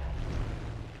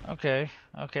 Okay.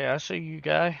 Okay, I see you,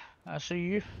 guy. I see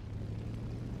you.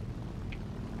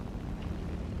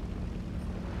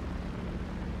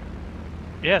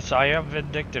 Yes, I am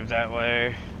vindictive that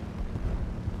way.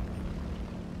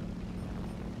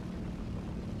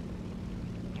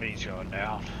 He's going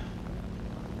down.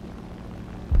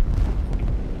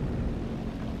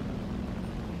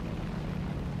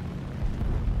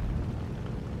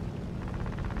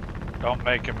 Don't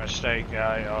make a mistake,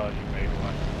 guy. Oh, you made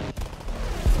one.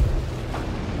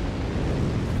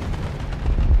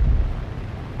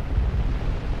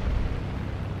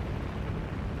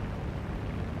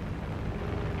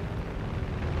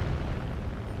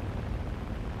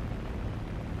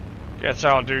 Guess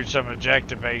I'll do some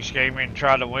objective-based gaming,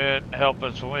 try to win, help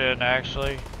us win,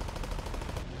 actually.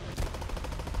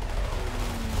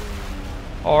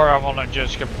 Or I'm gonna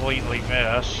just completely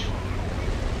miss.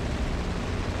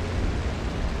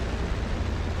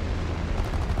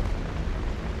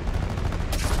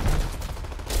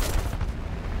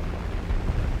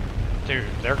 Dude,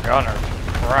 their gunner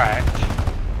cracked.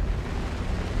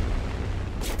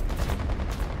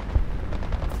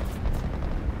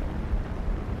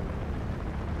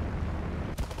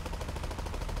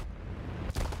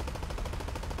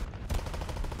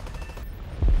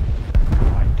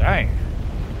 Like, dang.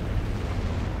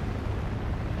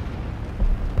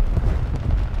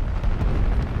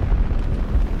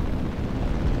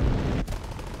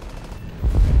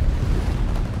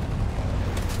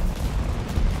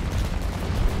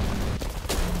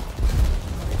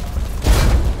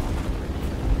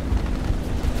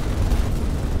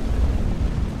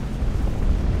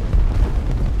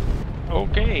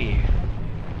 Okay.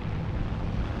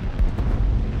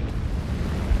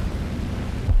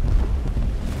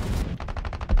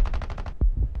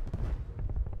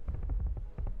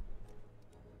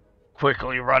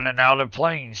 Quickly running out of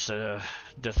planes to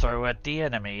throw at the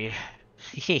enemy.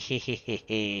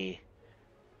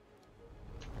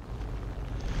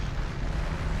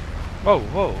 Whoa,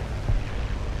 whoa.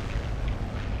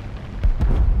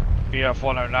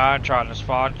 BF-109 trying to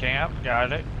spawn camp.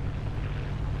 Got it.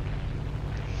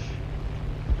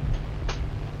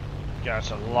 Got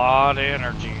a lot of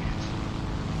energy.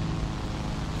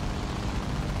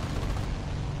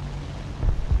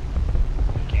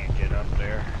 Can't get up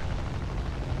there.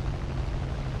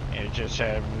 It just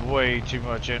had way too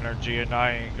much energy and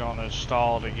I ain't gonna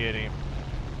stall to get him.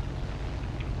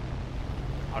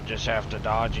 I'll just have to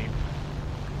dodge him.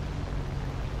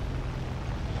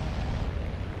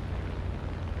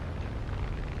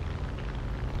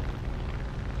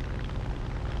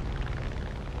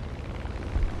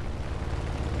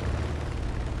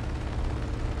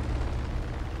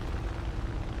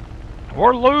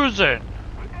 We're losing!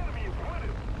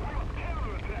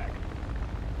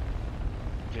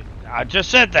 I just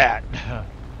said that!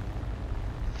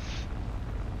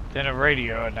 Then a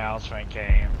radio announcement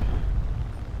came.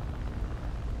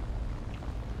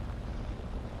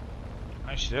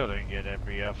 I still didn't get that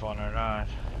BF-109.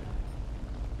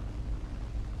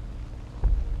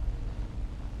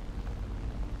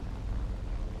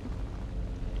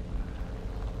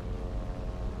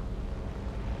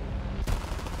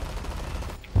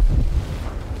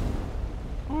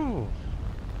 Ooh.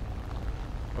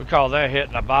 We call that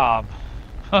hitting a bomb.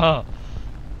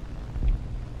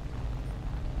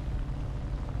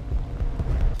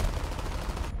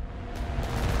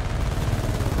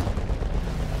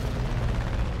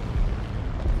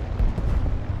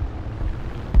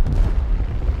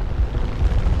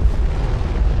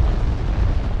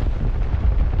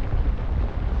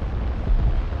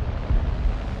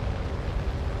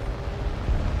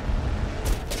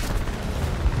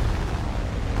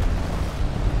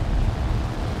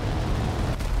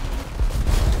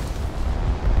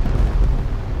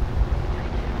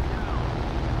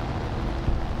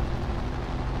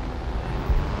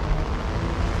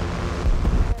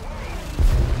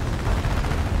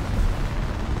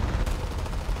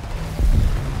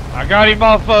 I got him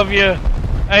off of you,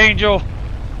 Angel.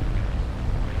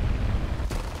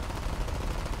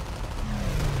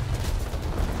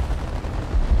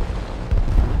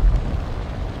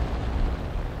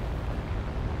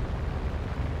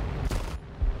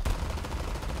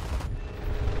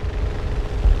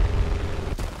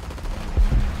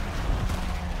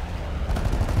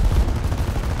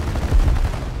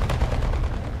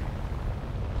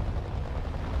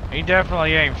 He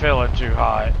definitely ain't feeling too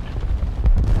hot.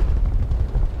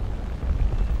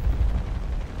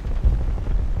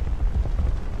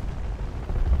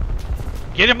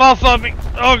 Get him off of me!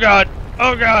 Oh god!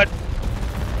 Oh god!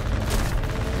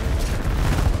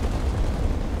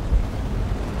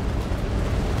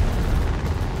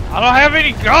 I don't have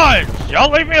any guns! Y'all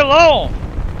leave me alone!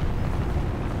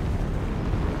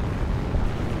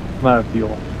 I'm out of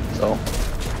fuel, so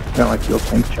got my fuel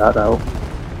tank shot out.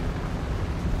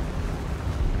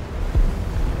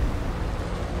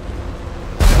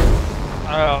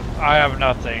 I have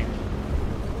nothing.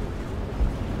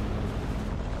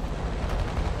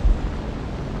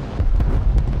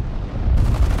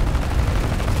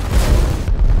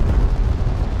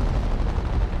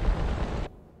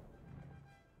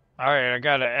 Alright, I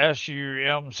got a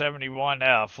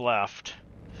SU-M71F left.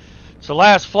 It's the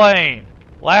last plane.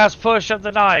 Last push of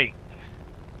the night.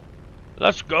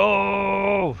 Let's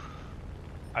go!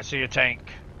 I see a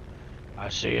tank. I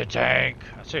see a tank.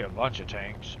 I see a bunch of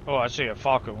tanks. Oh, I see a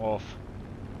Falcon Wolf.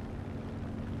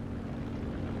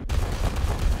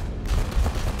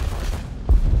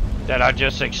 That I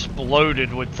just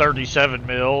exploded with 37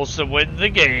 mils to win the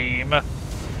game.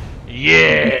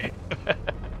 Yeah!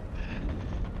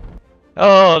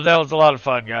 Oh, that was a lot of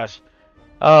fun, guys.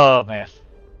 Oh, man.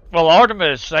 Well,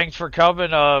 Artemis, thanks for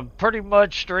coming. Pretty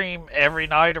much stream every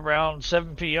night around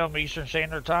 7 p.m. Eastern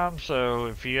Standard Time. So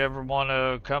if you ever want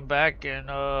to come back and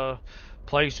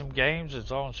play some games, as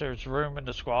long as there's room in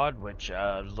the squad, which,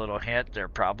 little hint, there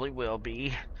probably will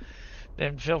be,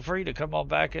 then feel free to come on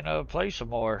back and play some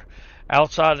more.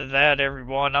 Outside of that,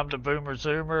 everyone, I'm the Boomer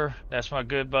Zoomer. That's my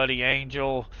good buddy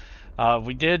Angel.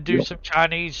 We did do some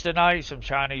Chinese tonight, some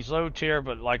Chinese low tier,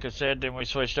 but like I said, then we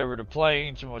switched over to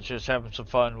planes and was just having some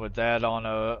fun with that on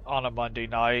a Monday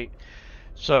night.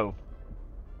 So,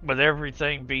 with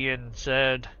everything being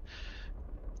said,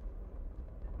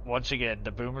 once again,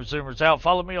 the Boomer Zoomers out.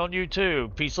 Follow me on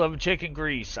YouTube. Peace, love, and chicken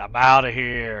grease. I'm out of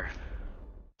here.